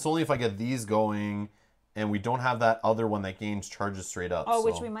it's only if I get these going, and we don't have that other one that gains charges straight up. Oh,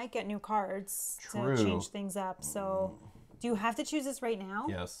 so. Which we might get new cards True. to change things up. So, do you have to choose this right now?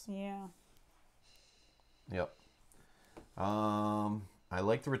 Yes. Yeah. Yep. I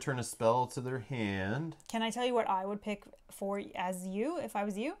like to return a spell to their hand. Can I tell you what I would pick for as you, if I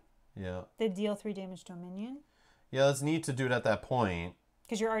was you? Yeah. The deal 3 damage to a minion. Yeah, it's neat to do it at that point.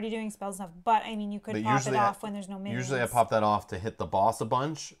 Because you're already doing spell stuff. But, I mean, you could pop it off when there's no minions. Usually I pop that off to hit the boss a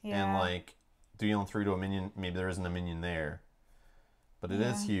bunch. Yeah. And, like, dealing 3 to a minion. Maybe there isn't a minion there. But it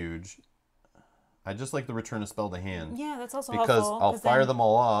is huge. I just like the return a spell to hand. Yeah, that's also because helpful. Because I'll fire them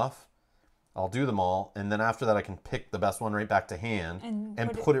all off. I'll do them all, and then after that I can pick the best one right back to hand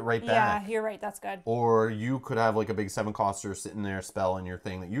and put it right back. Yeah, you're right. That's good. Or you could have like a big 7-coster sitting there, spell in your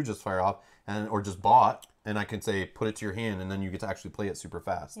thing that you just fire off, or just bought, and I can say put it to your hand, and then you get to actually play it super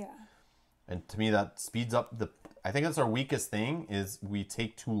fast. Yeah. And to me that speeds up I think that's our weakest thing is we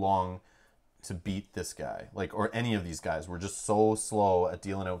take too long to beat this guy, like, or any of these guys. We're just so slow at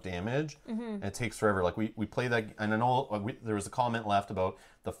dealing out damage, and it takes forever. Like we play that, and I know there was a comment left about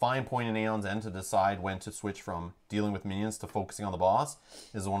the fine point in Aeon's End to decide when to switch from dealing with minions to focusing on the boss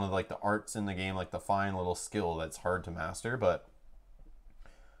is one of like the arts in the game, like the fine little skill that's hard to master. But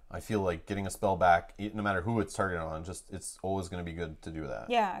I feel like getting a spell back, no matter who it's targeted on, it's always going to be good to do that.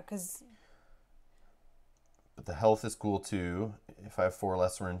 Yeah, because. But the health is cool too. If I have 4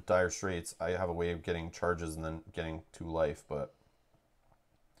 less or in dire straits, I have a way of getting charges and then getting 2 life. But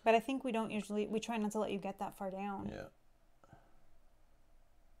I think we try not to let you get that far down. Yeah.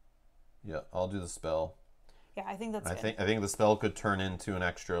 Yeah, I'll do the spell. Yeah, I think that's good. I think the spell could turn into an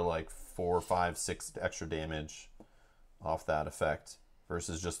extra like 4, 5, 6 extra damage off that effect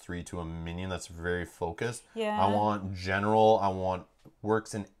versus just 3 to a minion. That's very focused. Yeah. I want general. I want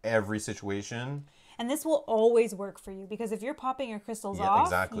works in every situation. And this will always work for you because if you're popping your crystals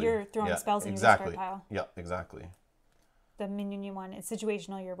off, you're throwing spells in your discard pile. Yeah, exactly. The minion one, it's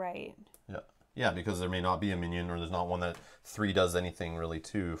situational, you're right. Yeah. Yeah, because there may not be a minion or there's not one that 3 does anything really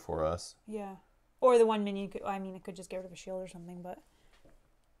to for us. Yeah. Or the one minion, could, I mean, it could just get rid of a shield or something, but...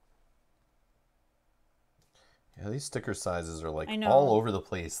 Yeah, these sticker sizes are like I know. all over the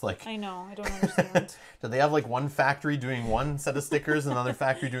place. Like I know, I don't understand. Do they have like one factory doing one set of stickers and another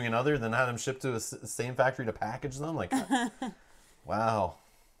factory doing another, then have them shipped to the same factory to package them? Like, wow.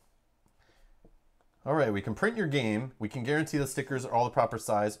 All right, we can print your game. We can guarantee the stickers are all the proper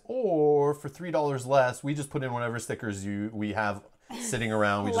size, or for $3 less, we just put in whatever stickers we have sitting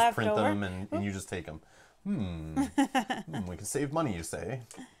around. We just print them and you just take them. We can save money, you say?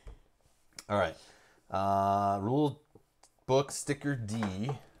 All right. Rule book sticker D.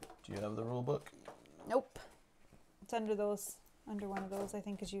 Do you have the rule book? Nope. It's under those, under one of those, I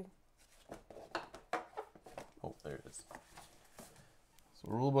think, because you... Oh, there it is. So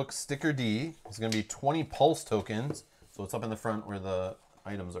rule book sticker D is going to be 20 pulse tokens. So it's up in the front where the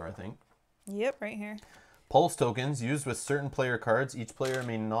items are, I think. Yep, right here. Pulse tokens used with certain player cards. Each player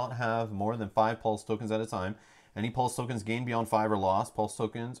may not have more than 5 pulse tokens at a time. Any pulse tokens gained beyond 5 are lost. Pulse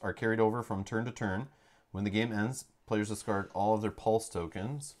tokens are carried over from turn to turn. When the game ends, players discard all of their pulse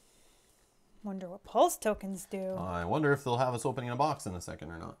tokens. Wonder what pulse tokens do. I wonder if they'll have us opening a box in a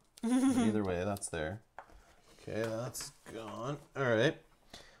second or not. Either way, that's there. Okay, that's gone. All right.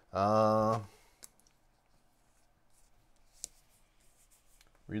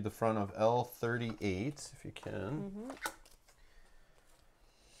 Read the front of L38 if you can.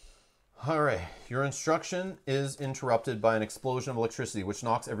 All right. Your instruction is interrupted by an explosion of electricity, which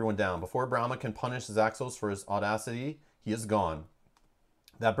knocks everyone down. Before Brahma can punish Zaxos for his audacity, he is gone.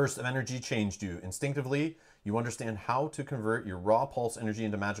 That burst of energy changed you. Instinctively, you understand how to convert your raw pulse energy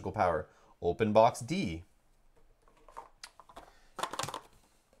into magical power. Open box D.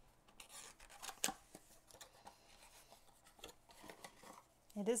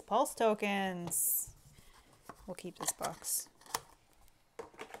 It is pulse tokens. We'll keep this box.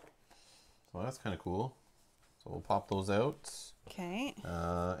 So that's kind of cool. So we'll pop those out. Okay.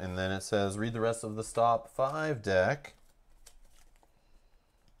 And then it says, read the rest of the Stop 5 deck.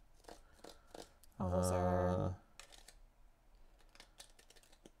 Oh, those are...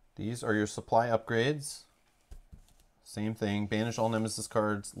 These are your supply upgrades. Same thing. Banish all Nemesis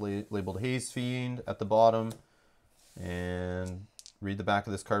cards labeled Haze Fiend at the bottom. And read the back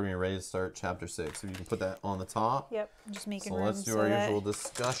of this card when you're ready to start Chapter 6. So you can put that on the top. Yep, just making so room let's do so our that usual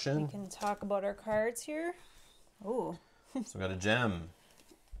discussion. we can talk about our cards here. Oh. So we got a gem.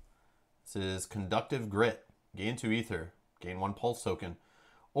 This is Conductive Grit. Gain 2 ether. Gain 1 pulse token.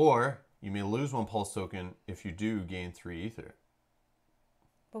 Or you may lose 1 pulse token if you do gain 3 ether.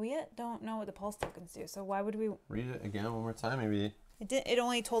 But we yet don't know what the pulse tokens do, so why would we... Read it again one more time, maybe. It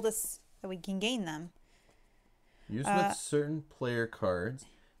only told us that we can gain them. Used with certain player cards,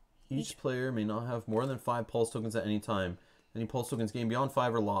 each player may not have more than 5 pulse tokens at any time. Any pulse tokens gained beyond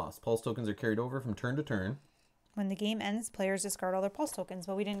 5 are lost. Pulse tokens are carried over from turn to turn. When the game ends, players discard all their pulse tokens,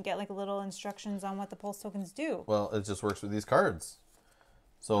 but we didn't get like little instructions on what the pulse tokens do. Well, it just works with these cards.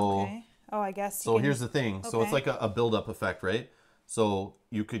 So, okay. Oh, I guess. So here's the thing. So it's like a build-up effect, right? So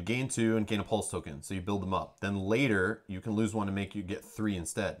you could gain 2 and gain a pulse token. So you build them up. Then later, you can lose 1 to make you get 3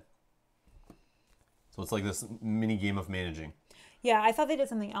 instead. So it's like this mini game of managing. Yeah, I thought they did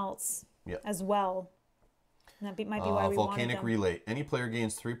something else as well. And that might be why we Volcanic wanted them. Relay. Any player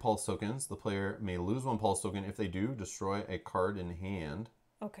gains 3 pulse tokens. The player may lose 1 pulse token. If they do, destroy a card in hand.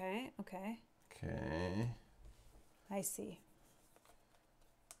 Okay, okay. Okay. I see.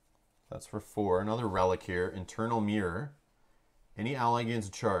 That's for 4. Another relic here. Internal Mirror. Any ally gains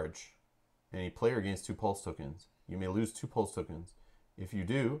a charge. Any player gains 2 pulse tokens. You may lose 2 pulse tokens. If you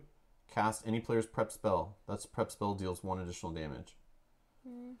do, cast any player's prep spell. That's prep spell deals 1 additional damage.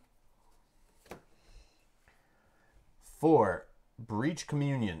 4. Breach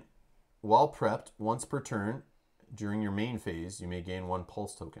Communion. While prepped, once per turn, during your main phase, you may gain 1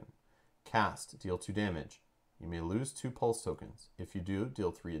 pulse token. Cast, deal 2 damage. You may lose 2 pulse tokens. If you do,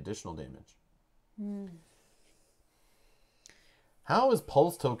 deal 3 additional damage. How is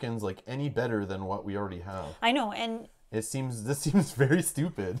pulse tokens like any better than what we already have? I know, and this seems very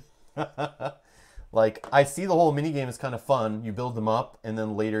stupid. Like, I see the whole minigame is kind of fun. You build them up, and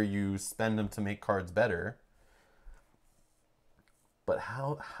then later you spend them to make cards better. But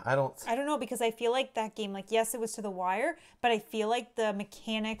how? I don't know, because I feel like that game, like, yes, it was to the wire, but I feel like the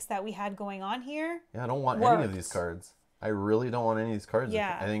mechanics that we had going on here I don't want any of these cards. I really don't want any of these cards.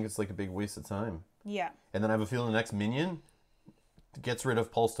 Yeah. I think it's like a big waste of time. Yeah. And then I have a feeling the next minion, gets rid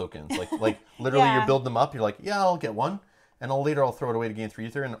of pulse tokens. Like literally Yeah. you build them up. You're like, yeah, I'll get one. And later I'll throw it away to gain 3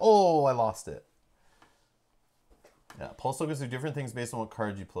 ether. And oh, I lost it. Yeah, pulse tokens do different things based on what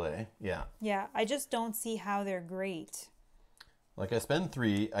card you play. Yeah. Yeah, I just don't see how they're great. Like I spend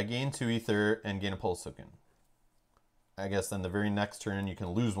 3, I gain 2 ether and gain a pulse token. I guess then the very next turn you can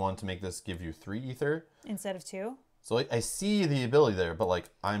lose 1 to make this give you 3 ether. Instead of 2? So I see the ability there, but like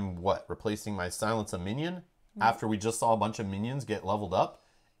I'm what? Replacing my silence a minion after we just saw a bunch of minions get leveled up?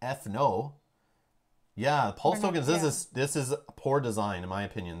 F no. Yeah, pulse tokens. This is poor design in my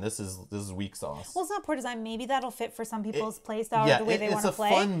opinion. This is weak sauce. Well, it's not poor design. Maybe that'll fit for some people's playstyle or the way they want to play.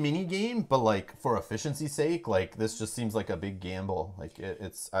 It's a fun mini game, but like for efficiency's sake, like this just seems like a big gamble. Like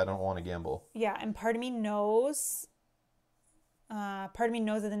it's I don't want to gamble. Yeah, and part of me knows. Part of me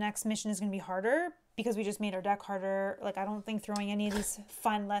knows that the next mission is going to be harder because we just made our deck harder. Like I don't think throwing any of these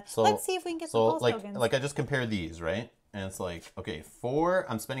fun. Let's see if we can get some pulse tokens. Like I just compare these, right? And it's like, okay, 4.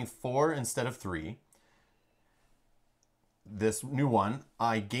 I'm spending 4 instead of 3. This new one,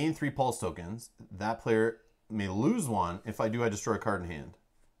 I gain 3 pulse tokens. That player may lose 1. If I do, I destroy a card in hand.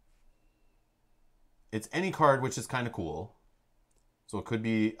 It's any card, which is kind of cool. So it could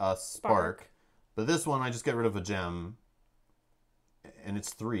be a spark. But this one, I just get rid of a gem. And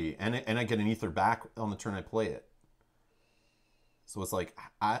it's 3. And I get an ether back on the turn I play it. So it's like,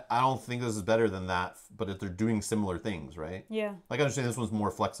 I don't think this is better than that. But if they're doing similar things, right? Yeah. Like I understand this one's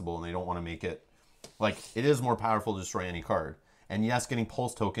more flexible and they don't want to make it. Like, it is more powerful to destroy any card. And yes, getting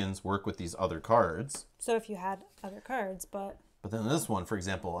pulse tokens work with these other cards. So if you had other cards, but... But then this one, for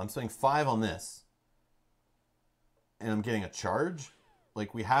example, I'm spending 5 on this. And I'm getting a charge.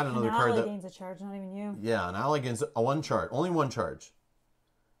 Like, we had another card that... gains a charge, not even you. Yeah, an ally gains a 1 charge. Only 1 charge.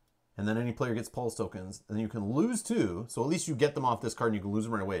 And then any player gets pulse tokens. And then you can lose 2. So at least you get them off this card and you can lose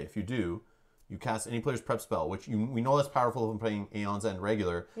them right away. If you do, you cast any player's prep spell, which we know that's powerful when playing Aeons and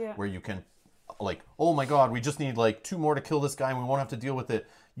regular, where you can... Like, oh my god, we just need like 2 more to kill this guy and we won't have to deal with it.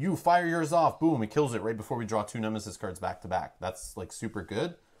 You fire yours off, boom, it kills it right before we draw 2 Nemesis cards back to back. That's like super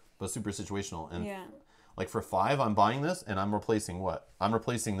good, but super situational. And like for 5, I'm buying this and I'm replacing what? I'm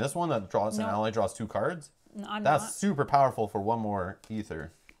replacing this one that draws an ally, draws 2 cards. No, I'm That's not. super powerful for 1 more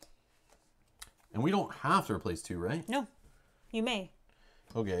ether. And we don't have to replace 2, right? No, you may.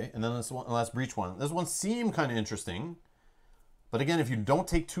 Okay, and then this one, last breach one. This one seemed kind of interesting. But again, if you don't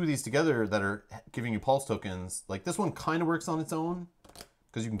take 2 of these together that are giving you pulse tokens, like this one kind of works on its own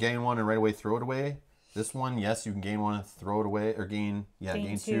because you can gain 1 and right away throw it away. This one, yes, you can gain 1 and throw it away, or gain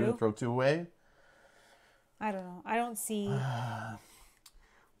 2, throw 2 away. I don't know. I don't see.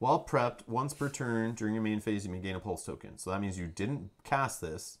 While prepped, once per turn during your main phase, you may gain a pulse token. So that means you didn't cast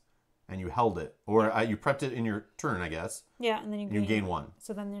this and you held it, or you prepped it in your turn, I guess. Yeah, and then you gain 1.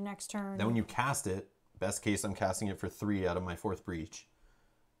 So then your next turn. Then when you cast it. Best case, I'm casting it for 3 out of my 4th breach.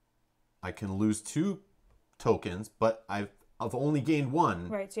 I can lose 2 tokens, but I've only gained 1.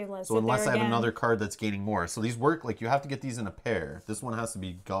 Right, so you have less. So unless I have another card that's gaining more. So these work, like you have to get these in a pair. This one has to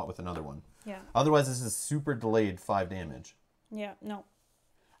be got with another one. Yeah. Otherwise, this is super delayed 5 damage. Yeah, no.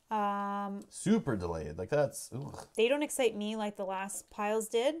 Super delayed. Like that's... Ugh. They don't excite me like the last piles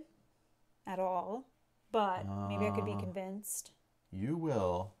did at all. But maybe I could be convinced. You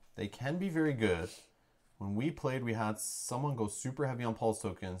will. They can be very good. When we played, we had someone go super heavy on pulse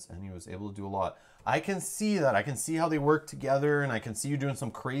tokens, and he was able to do a lot. I can see that. I can see how they work together, and I can see you doing some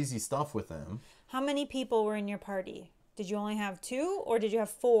crazy stuff with them. How many people were in your party? Did you only have 2, or did you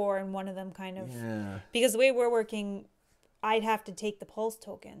have 4, and one of them kind of... Yeah. Because the way we're working, I'd have to take the pulse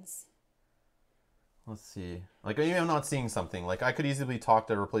tokens. Let's see. Like, maybe I'm not seeing something. Like, I could easily talk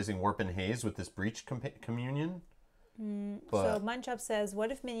to replacing Warp and Haze with this Breach communion. So Munch Up says, what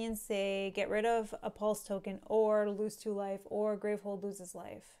if minions say get rid of a pulse token or lose 2 life or Gravehold loses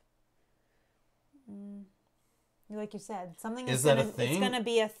life? Like you said, something is that gonna, a thing? It's gonna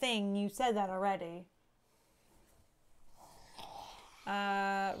be a thing. You said that already.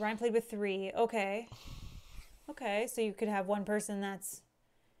 Ryan played with 3. Okay, so you could have one person that's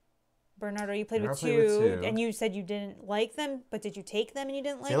Bernardo. You played with two, and you said you didn't like them, but did you take them and you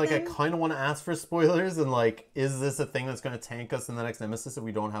didn't like them? I kind of want to ask for spoilers and like, is this a thing that's going to tank us in the next Nemesis if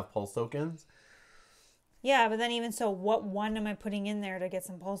we don't have pulse tokens? Yeah, but then even so, what one am I putting in there to get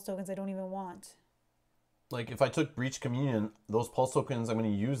some pulse tokens I don't even want? Like, if I took Breach Communion, those pulse tokens, I'm going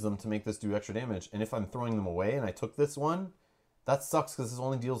to use them to make this do extra damage. And if I'm throwing them away and I took this one, that sucks because this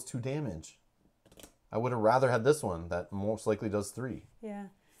only deals 2 damage. I would have rather had this one that most likely does 3. Yeah.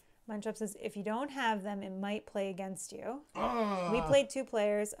 Munchup says, if you don't have them, it might play against you. We played 2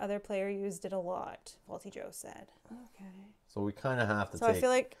 players. Other player used it a lot, Faulty Joe said. Okay. So we kind of have to So I feel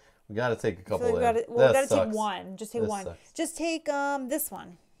like... We got to take a couple we there. gotta take one. Just take one. Sucks. Just take this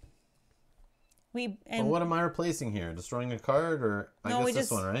one. Well, what am I replacing here? Destroying a card, or I guess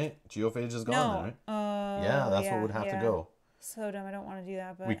this one, right? Geophage is gone, then, right? Yeah, that's what would have to go. So dumb. I don't want to do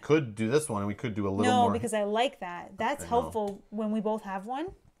that, but we could do this one, and we could do a little more. No, because I like that. That's helpful when we both have one.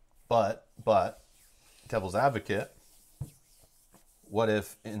 But devil's advocate. What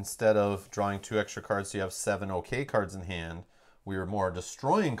if instead of drawing 2 extra cards, so you have 7 okay cards in hand, we were more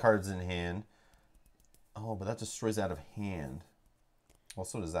destroying cards in hand? Oh, but that destroys out of hand. Well,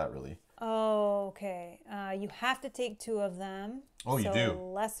 so does that really. Oh, okay. You have to take 2 of them. Oh, you do.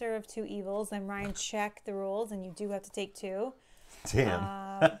 Lesser of 2 evils. And Ryan checked the rules, and you do have to take 2. Damn.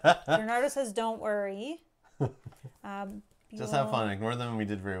 Bernardo says, "Don't worry." Just have fun. Ignore them, and we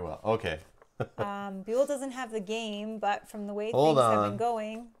did very well. Okay. Buell doesn't have the game, but from the way things have been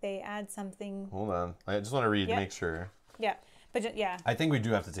going, they add something. Hold on. I just want to read to make sure. Yeah, but yeah. I think we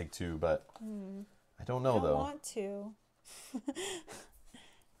do have to take 2, but I don't know, though. I want to.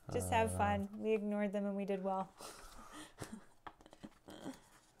 Just have fun. We ignored them, and we did well.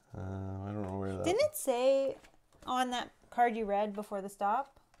 I don't know where that... Didn't it say on that card you read before the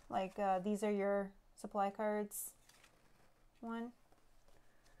stop, like, these are your supply cards? One?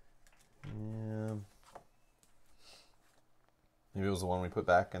 Yeah. Maybe it was the one we put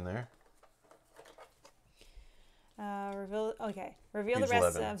back in there. Reveal Page the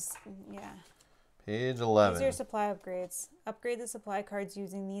rest 11. of... Yeah. Page 11. These are your supply upgrades. Upgrade the supply cards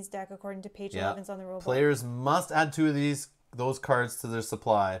using these deck according to page 11's on the rulebook. Players must add 2 of those cards to their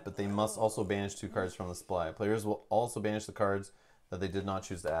supply, but they must also banish 2 cards from the supply. Players will also banish the cards that they did not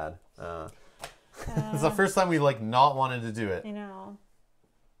choose to add. It's the first time we not wanted to do it. I know.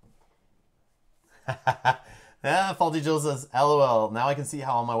 Faulty Joe says, "LOL. Now I can see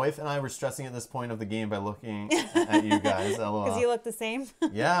how my wife and I were stressing at this point of the game by looking at you guys. LOL." Because you look the same.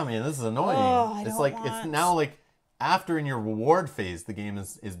 Yeah, man, this is annoying. It's now after in your reward phase, the game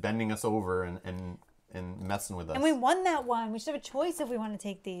is bending us over and messing with us. And we won that one. We should have a choice if we want to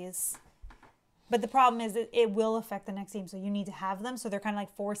take these. But the problem is that it will affect the next game, so you need to have them. So they're kind of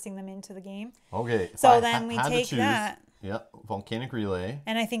forcing them into the game. Okay. So then we take that. Yeah, Volcanic Relay.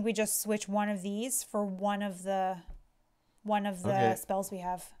 And I think we just switch one of these for one of the spells we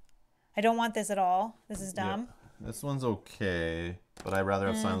have. I don't want this at all. This is dumb. Yeah. This one's okay, but I'd rather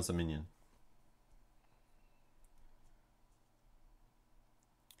have Silence a Minion.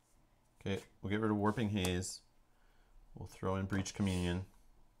 Okay, we'll get rid of Warping Haze. We'll throw in Breach Communion.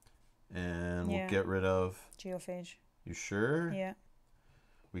 And we'll get rid of... Geophage. You sure? Yeah.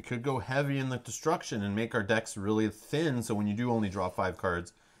 We could go heavy in the destruction and make our decks really thin, so when you do only draw 5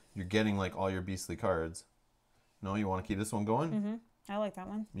 cards, you're getting all your beastly cards. No, you want to keep this one going? Mm-hmm. I like that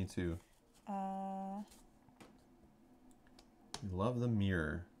one. Me too. Love the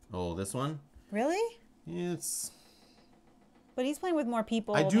Mirror. Oh, this one? Really? It's... But he's playing with more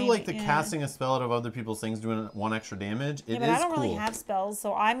people. I do like the casting a spell out of other people's things, doing 1 extra damage. It is cool. But I don't really have spells,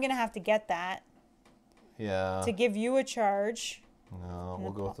 so I'm going to have to get that. Yeah. To give you a charge. No,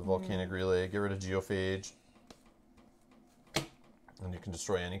 we'll go with the Volcanic Relay. Get rid of Geophage. And you can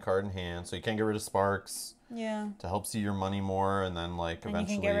destroy any card in hand. So you can't get rid of Sparks. Yeah. To help see your money more, and then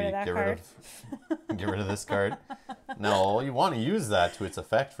eventually get rid of that card. Get rid of this card. No, you want to use that to its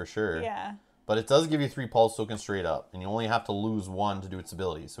effect for sure. Yeah. But it does give you 3 Pulse Tokens straight up, and you only have to lose 1 to do its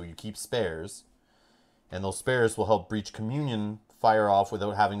ability. So you keep spares, and those spares will help Breach Communion fire off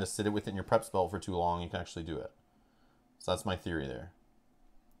without having to sit it within your prep spell for too long. You can actually do it. So that's my theory there.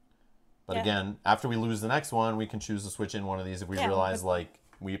 But again, after we lose the next one, we can choose to switch in one of these if we realize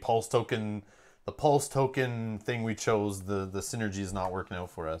we Pulse Token, the Pulse Token thing we chose, the synergy is not working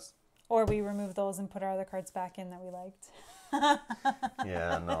out for us. Or we remove those and put our other cards back in that we liked.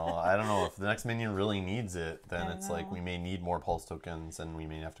 Yeah, no, I don't know. If the next minion really needs it, then it's we may need more Pulse Tokens, and we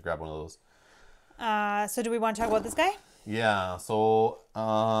may have to grab one of those. So do we want to talk about this guy? Yeah, so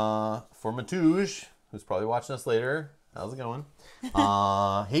for Matouj, who's probably watching us later, how's it going?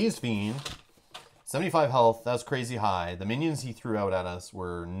 Haze Fiend, 75 health, that's crazy high. The minions he threw out at us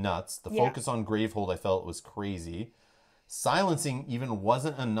were nuts. The focus on Gravehold I felt was crazy. Silencing even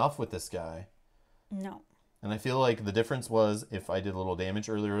wasn't enough with this guy. No. And I feel like the difference was if I did a little damage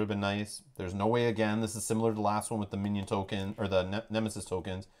earlier, it would have been nice. There's no way, again, this is similar to the last one with the minion token, or the Nemesis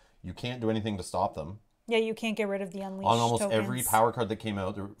tokens. You can't do anything to stop them. Yeah, you can't get rid of the Unleashed on almost tokens. Every power card that came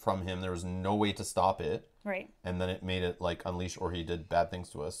out from him, there was no way to stop it. Right. And then it made it Unleash, or he did bad things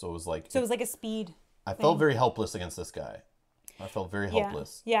to us. So it was like... So it was like a speed I felt very helpless against this guy. I felt very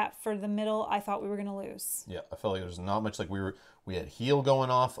helpless. Yeah, for the middle, I thought we were going to lose. Yeah, I felt like there's not much. We had heal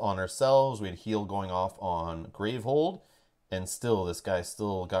going off on ourselves. We had heal going off on Gravehold. And still, this guy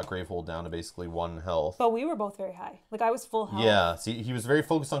still got Gravehold down to basically 1 health. But we were both very high. Like, I was full health. Yeah, see, he was very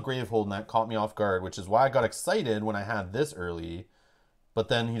focused on Gravehold, and that caught me off guard, which is why I got excited when I had this early. But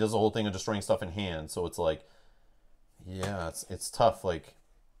then he does the whole thing of destroying stuff in hand, so it's like, yeah, it's tough. Like,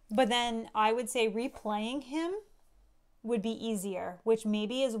 but then I would say replaying him would be easier, which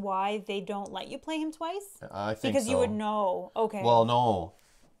maybe is why they don't let you play him twice. I think because so. You would know. Okay. Well, no,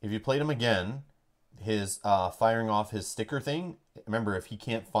 if you played him again, his firing off his sticker thing. Remember, if he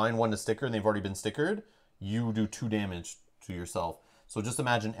can't find one to sticker and they've already been stickered, you do 2 damage to yourself. So just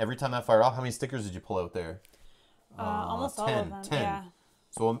imagine every time that fired off, how many stickers did you pull out there? Almost 10, all of them. 10. Yeah.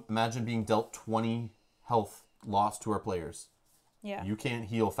 So imagine being dealt 20 health loss to our players. Yeah. You can't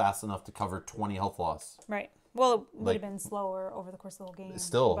heal fast enough to cover 20 health loss. Right. Well, it would have been slower over the course of the whole game.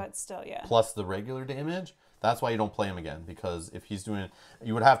 Still. But still, yeah. Plus the regular damage. That's why you don't play him again. Because if he's doing it,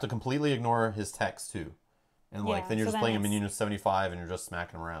 you would have to completely ignore his text too. And like then you're just playing a minion of 75 and you're just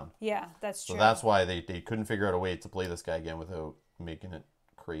smacking him around. Yeah, that's true. So that's why they couldn't figure out a way to play this guy again without making it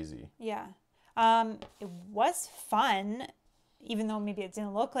crazy. Yeah. It was fun, even though maybe it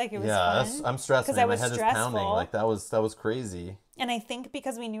didn't look like it was fun. Yeah, I'm stressed, man. My head is pounding. Like that was crazy. And I think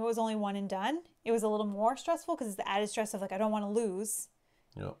because we knew it was only one and done, it was a little more stressful because it's the added stress of like I don't want to lose.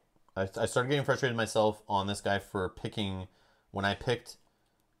 You know, I started getting frustrated myself on this guy for picking when I picked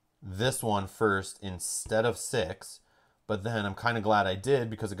this one first instead of 6, but then I'm kind of glad I did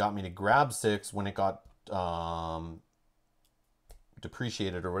because it got me to grab 6 when it got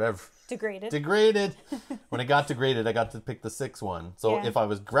depreciated or whatever. Degraded. When it got degraded, I got to pick the 6 one. So if I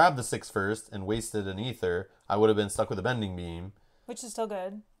was grabbed the 6 first and wasted an ether, I would have been stuck with a bending beam. Which is still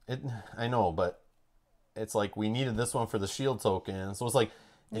good. I know, but it's like we needed this one for the shield token. So it's like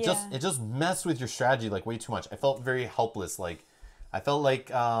it just messed with your strategy like way too much. I felt very helpless. Like I felt like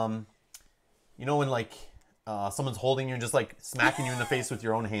you know when like someone's holding you and just like smacking you in the face with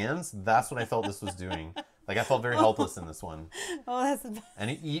your own hands. That's what I felt this was doing. Like I felt very helpless in this one. Oh, that's the best.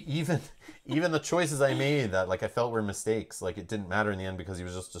 And even the choices I made that like I felt were mistakes. Like it didn't matter in the end because he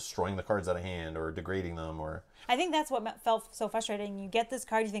was just destroying the cards out of hand or degrading them or. I think that's what felt so frustrating. You get this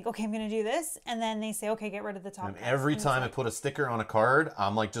card, you think, okay, I'm going to do this, and then they say, okay, get rid of the top. And every time I put a sticker on a card,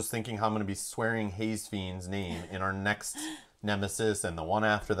 I'm like just thinking how I'm going to be swearing Haze Fiend's name in our next Nemesis and the one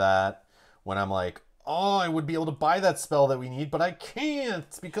after that. When I'm like, oh, I would be able to buy that spell that we need, but I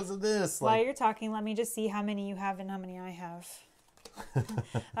can't because of this. While you're talking, let me just see how many you have and how many I have.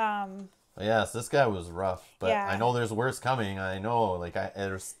 Yes, this guy was rough, but I know there's worse coming. I know, like,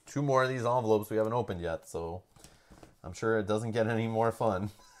 there's 2 more of these envelopes we haven't opened yet, so I'm sure it doesn't get any more fun.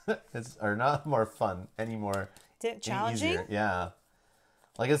 Or not more fun, any more challenging? Easier. Yeah.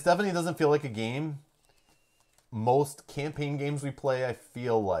 Like, it definitely doesn't feel like a game. Most campaign games we play, I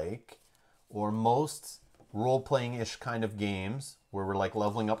feel like, or most role-playing-ish kind of games where we're like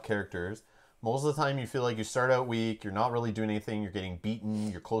leveling up characters, most of the time you feel like you start out weak, you're not really doing anything, you're getting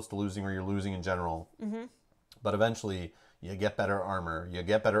beaten, you're close to losing, or you're losing in general. Mm-hmm. But eventually you get better armor, you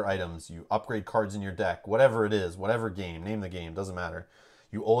get better items, you upgrade cards in your deck, whatever it is, whatever game, name the game, doesn't matter.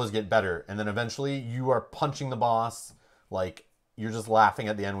 You always get better, and then eventually you are punching the boss, like you're just laughing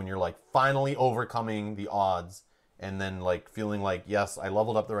at the end when you're like finally overcoming the odds. And then like feeling like, yes, I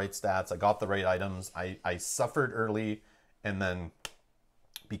leveled up the right stats. I got the right items. I suffered early and then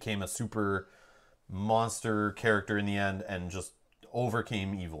became a super monster character in the end and just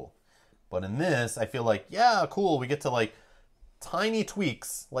overcame evil. But in this, I feel like, yeah, cool. We get to like tiny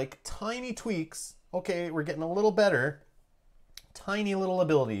tweaks. Okay, we're getting a little better. Tiny little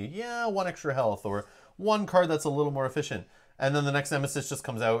ability. Yeah, 1 extra health or 1 card that's a little more efficient. And then the next Nemesis just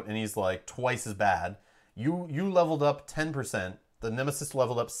comes out and he's like twice as bad. You leveled up 10%, the Nemesis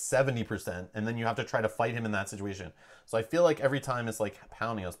leveled up 70%, and then you have to try to fight him in that situation. So I feel like every time it's like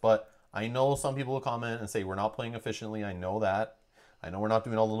pounding us, but I know some people will comment and say we're not playing efficiently. I know that. I know we're not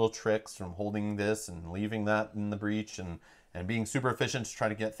doing all the little tricks from holding this and leaving that in the breach and being super efficient to try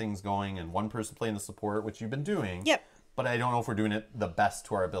to get things going and one person playing the support, which you've been doing. Yep. But I don't know if we're doing it the best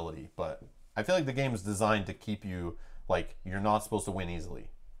to our ability. But I feel like the game is designed to keep you, like, you're not supposed to win easily.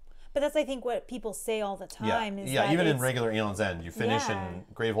 But that's, I think, what people say all the time. Yeah, even in regular Aeon's End, you finish and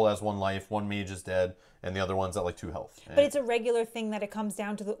Gravehold has 1 life, 1 mage is dead, and the other one's at like 2 health. And but it's a regular thing that it comes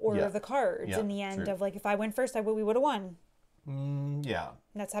down to the order of the cards in the end of like, if I went first, we would have won. Yeah.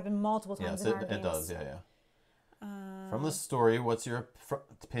 And that's happened multiple times in our games. It does, yeah. From the story, what's your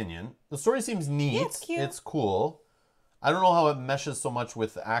opinion? The story seems neat. Yeah, it's cute. It's cool. I don't know how it meshes so much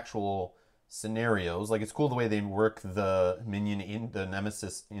with the actual scenarios. Like, it's cool the way they work the minion the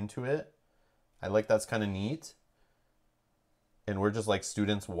Nemesis into it. I like that's kind of neat. and we're just like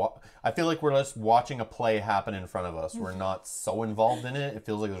students. I feel like we're just watching a play happen in front of us. We're not so involved in it. It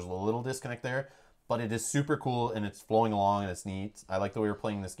feels like there's a little disconnect there, but it is super cool and it's flowing along and it's neat. I like the way we're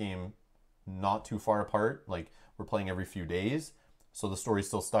playing this game not too far apart. Like we're playing every few days, so the story's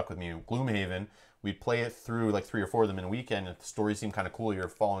still stuck with me. Gloomhaven, we'd play it through like 3 or 4 of them in a weekend, and the story seemed kind of cool. You're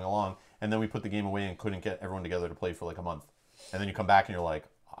following along, and then we put the game away and couldn't get everyone together to play for like a month. And then you come back and you're like,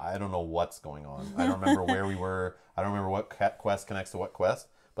 I don't know what's going on. I don't remember where we were. I don't remember what quest connects to what quest.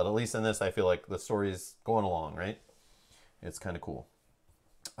 But at least in this, I feel like the story's going along, right? It's kind of cool.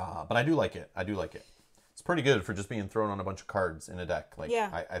 But I do like it. I do like it. It's pretty good for just being thrown on a bunch of cards in a deck. Like,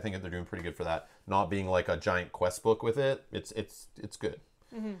 yeah. I think that they're doing pretty good for that. Not being like a giant quest book with it. It's good.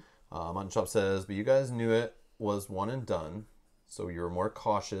 Mutton Chop says, but you guys knew it was one and done, so you were more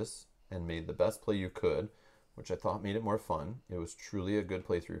cautious and made the best play you could, which I thought made it more fun. It was truly a good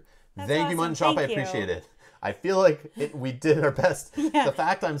playthrough. Thank you, Mutton Chop. I appreciate it. I feel like we did our best. Yeah. The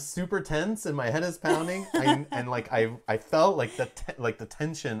fact I'm super tense and my head is pounding, and like I felt like the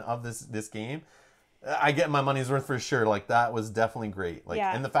tension of this game. I get my money's worth for sure. Like that was definitely great. Like,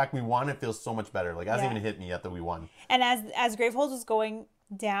 and the fact we won, it feels so much better. Like it hasn't even hit me yet that we won. And as Gravehold was going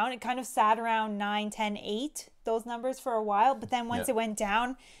down, it kind of sat around 9, 10, 8, those numbers for a while. But then once it went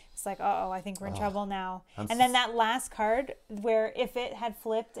down, it's like, uh-oh, I think we're in trouble now. And then that last card, where if it had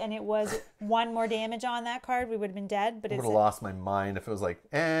flipped and it was 1 more damage on that card, we would have been dead. But I would have lost my mind if it was like,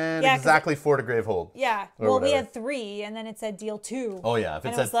 Yeah, exactly 4 to Gravehold. Yeah. Well, we had 3, and then it said deal 2. Oh, yeah. If it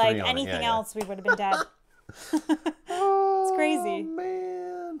and said it was like 3 on anything else, we would have been dead. It's crazy.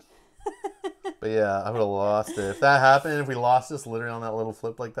 Man. But yeah, I would have lost it. If that happened, if we lost this literally on that little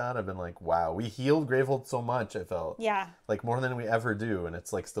flip like that, I've been like, wow. We healed Gravehold so much, I felt. Yeah. Like more than we ever do, and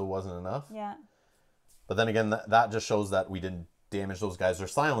it's like still wasn't enough. Yeah. But then again, that just shows that we didn't damage those guys or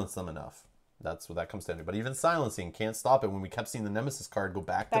silence them enough. That's what that comes down to. But even silencing can't stop it when we kept seeing the Nemesis card go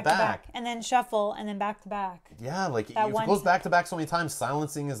back to back. And then shuffle, and then back to back. Yeah, like if it goes back to back so many times,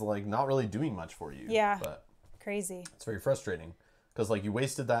 silencing is like not really doing much for you. Yeah. But crazy. It's very frustrating. Because like you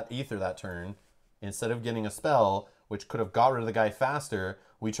wasted that ether that turn. Instead of getting a spell, which could have got rid of the guy faster,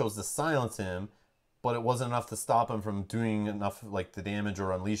 we chose to silence him, but it wasn't enough to stop him from doing enough like the damage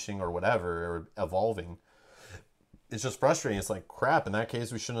or unleashing or whatever, or evolving. It's just frustrating. It's like, crap, in that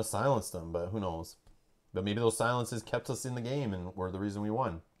case we shouldn't have silenced him, but who knows. But maybe those silences kept us in the game and were the reason we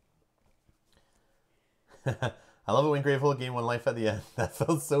won. I love it when Gravehold gained 1 life at the end. That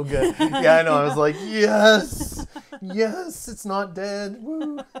felt so good. Yeah, I know. I was like, yes! Yes, it's not dead.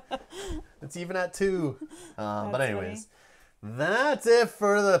 Woo! It's even at 2. But anyways, that's it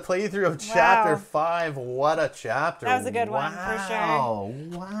for the playthrough of Chapter 5. What a chapter. That was a good one, for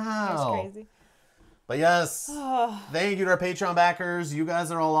sure. Wow. That was crazy. But yes, thank you to our Patreon backers. You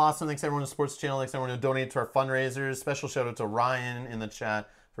guys are all awesome. Thanks everyone who supports the channel. Thanks everyone who donated to our fundraisers. Special shout out to Ryan in the chat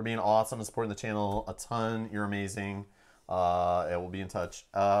for being awesome and supporting the channel a ton. You're amazing. We'll be in touch.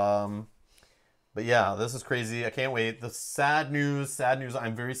 But yeah, this is crazy. I can't wait. The sad news.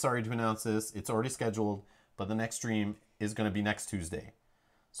 I'm very sorry to announce this. It's already scheduled, but the next stream is going to be next Tuesday.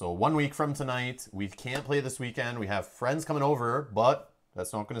 So 1 week from tonight. We can't play this weekend. We have friends coming over, but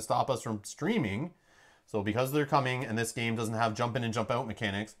that's not going to stop us from streaming. So because they're coming and this game doesn't have jump in and jump out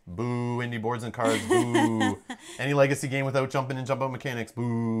mechanics, boo, indie boards and cards, boo. Any legacy game without jump in and jump out mechanics,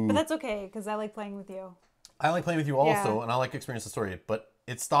 boo. But that's okay, because I like playing with you. I like playing with you also, and I like to experience the story. But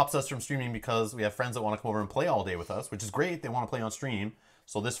it stops us from streaming because we have friends that want to come over and play all day with us, which is great. They want to play on stream.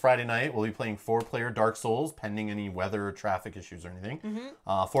 So this Friday night, we'll be playing 4-player Dark Souls, pending any weather or traffic issues or anything.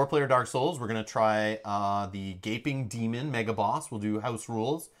 4-player Dark Souls. We're going to try the Gaping Demon Mega Boss. We'll do house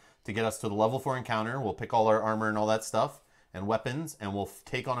rules to get us to the level 4 encounter. We'll pick all our armor and all that stuff and weapons, and we'll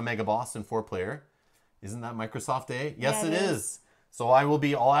take on a Mega Boss in 4-player. Isn't that Microsoft Day? Yes, it is. So I will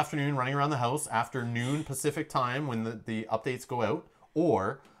be all afternoon running around the house after noon Pacific time when the updates go out,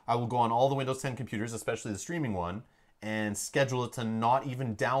 or I will go on all the Windows 10 computers, especially the streaming one, and schedule it to not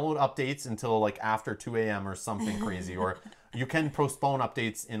even download updates until like after 2 a.m. or something crazy. Or you can postpone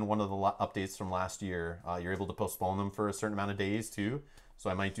updates in one of the updates from last year. You're able to postpone them for a certain amount of days too. So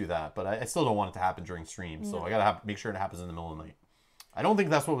I might do that, but I still don't want it to happen during stream. So I gotta make sure it happens in the middle of the night. I don't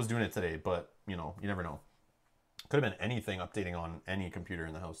think that's what was doing it today, but you know, you never know. Could have been anything updating on any computer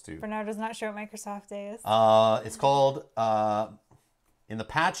in the house too. Bernardo's not sure what Microsoft Day is. It's called in the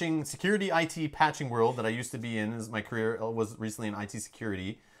patching security IT patching world that I used to be in. As my career was recently in IT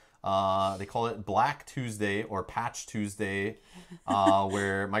security. They call it Black Tuesday or Patch Tuesday,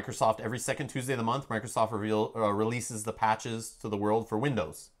 where Microsoft every second Tuesday of the month, Microsoft releases the patches to the world for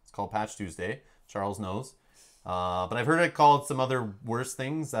Windows. It's called Patch Tuesday. Charles knows. But I've heard it called some other worse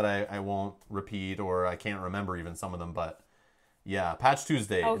things that I won't repeat, or I can't remember even some of them. But Yeah, Patch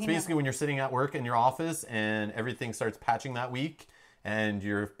Tuesday. Oh, It's he basically never- when you're sitting at work in your office and everything starts patching that week, and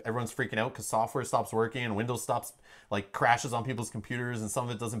everyone's freaking out because software stops working and Windows stops, like, crashes on people's computers and some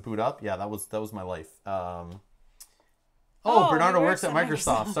of it doesn't boot up. Yeah, that was my life. Oh, Bernardo he works works at at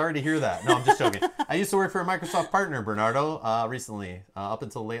Microsoft. Microsoft. Sorry to hear that. No, I'm just joking. I used to work for a Microsoft partner, Bernardo, recently, up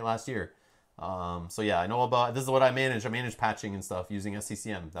until late last year. So yeah, I know about, this is what I manage. I manage patching and stuff using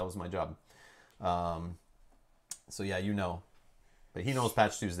SCCM. That was my job. So yeah, you know. But he knows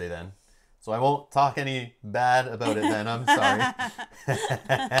Patch Tuesday then. So I won't talk any bad about it then. I'm sorry.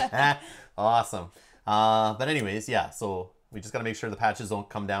 Awesome. But anyways, yeah. So we just got to make sure the patches don't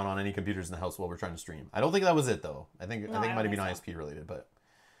come down on any computers in the house while we're trying to stream. I don't think that was it though. I think it might have been ISP related, but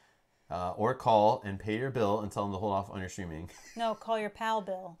or call and pay your bill and tell them to hold off on your streaming. No, call your pal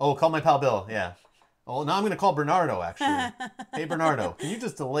Bill. Oh, call my pal Bill. Yeah. Oh, now I'm going to call Bernardo actually. Hey Bernardo, can you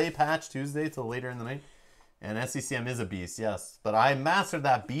just delay Patch Tuesday till later in the night? And SCCM is a beast, yes. But I mastered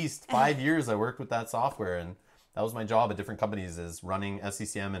that beast. 5 years I worked with that software, and that was my job at different companies, is running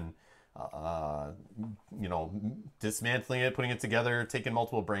SCCM and, you know, dismantling it, putting it together, taking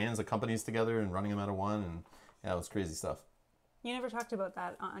multiple brands of companies together and running them out of one. And yeah, it was crazy stuff. You never talked about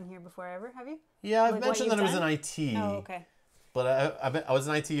that on here before, ever, have you? Yeah, I've Like what mentioned that you've I was in done? IT. Oh, okay. But I was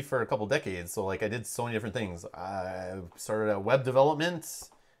in IT for a couple decades, so like I did so many different things. I started at web development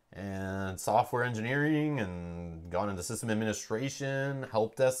and software engineering and gone into system administration,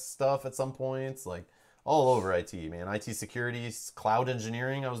 help desk stuff at some points, like all over IT, man. IT security, cloud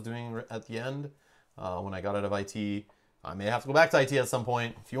engineering I was doing at the end when I got out of IT. I may have to go back to IT at some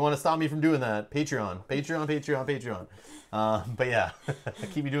point. If you want to stop me from doing that, Patreon. But yeah,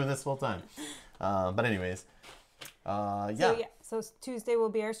 keep me doing this full time. But anyways, yeah. So Tuesday will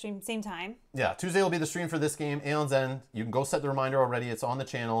be our stream, same time. Yeah, Tuesday will be the stream for this game, Aeon's End. You can go set the reminder already. It's on the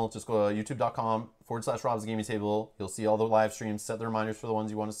channel. Just go to youtube.com/Rob's Gaming Table. You'll see all the live streams. Set the reminders for the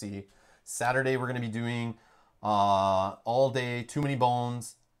ones you want to see. Saturday, we're going to be doing all day Too Many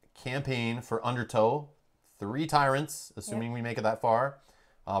Bones campaign for Undertow. 3 tyrants, assuming we make it that far.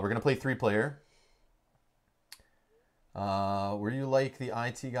 We're going to play 3-player. Were you like the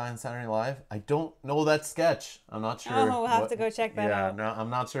IT guy on Saturday Night Live? I don't know that sketch. I'm not sure. Oh, we'll have to go check that out. Yeah, no, I'm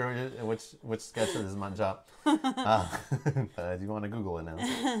not sure which sketch it is, my job. But I do want to Google it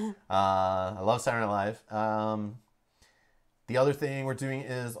now. I love Saturday Night Live. The other thing we're doing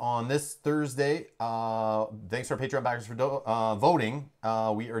is on this Thursday, thanks to our Patreon backers for voting,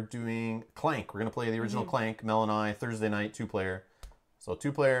 we are doing Clank. We're going to play the original Clank, Mel and I, Thursday night, 2-player. So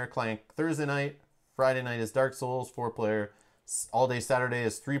 2-player Clank Thursday night. Friday night is Dark Souls, 4-player. All day Saturday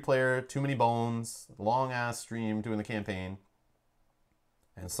is 3-player, Too Many Bones, long ass stream doing the campaign.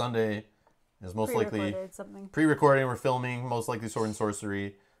 And Sunday is most likely pre-recording. We're filming, most likely Sword and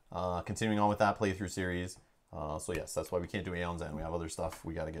Sorcery, continuing on with that playthrough series. So yes, that's why we can't do Aeon's End. We have other stuff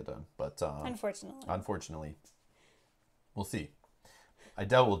we got to get done. But unfortunately, we'll see. I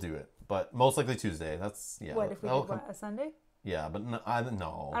doubt we'll do it, but most likely Tuesday. That's What if we did a Sunday? Yeah, but no. I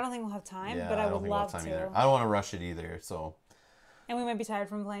don't think we'll have time, Yeah, but I would don't think we'll have love time to. either. I don't want to rush it either. So. And we might be tired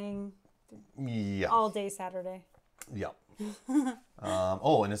from playing Yeah. all day Saturday. Yeah. And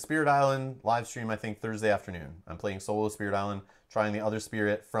a Spirit Island live stream, I think Thursday afternoon. I'm playing solo Spirit Island, trying the other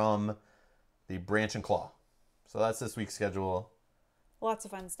spirit from the Branch and Claw. So that's this week's schedule. Lots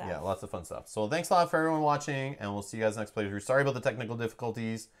of fun stuff. Yeah, lots of fun stuff. So thanks a lot for everyone watching, and we'll see you guys next playthrough. Sorry about the technical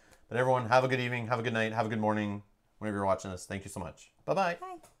difficulties, but everyone have a good evening, have a good night, have a good morning whenever you're watching this. Thank you so much. Bye-bye.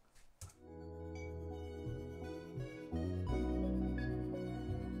 Bye.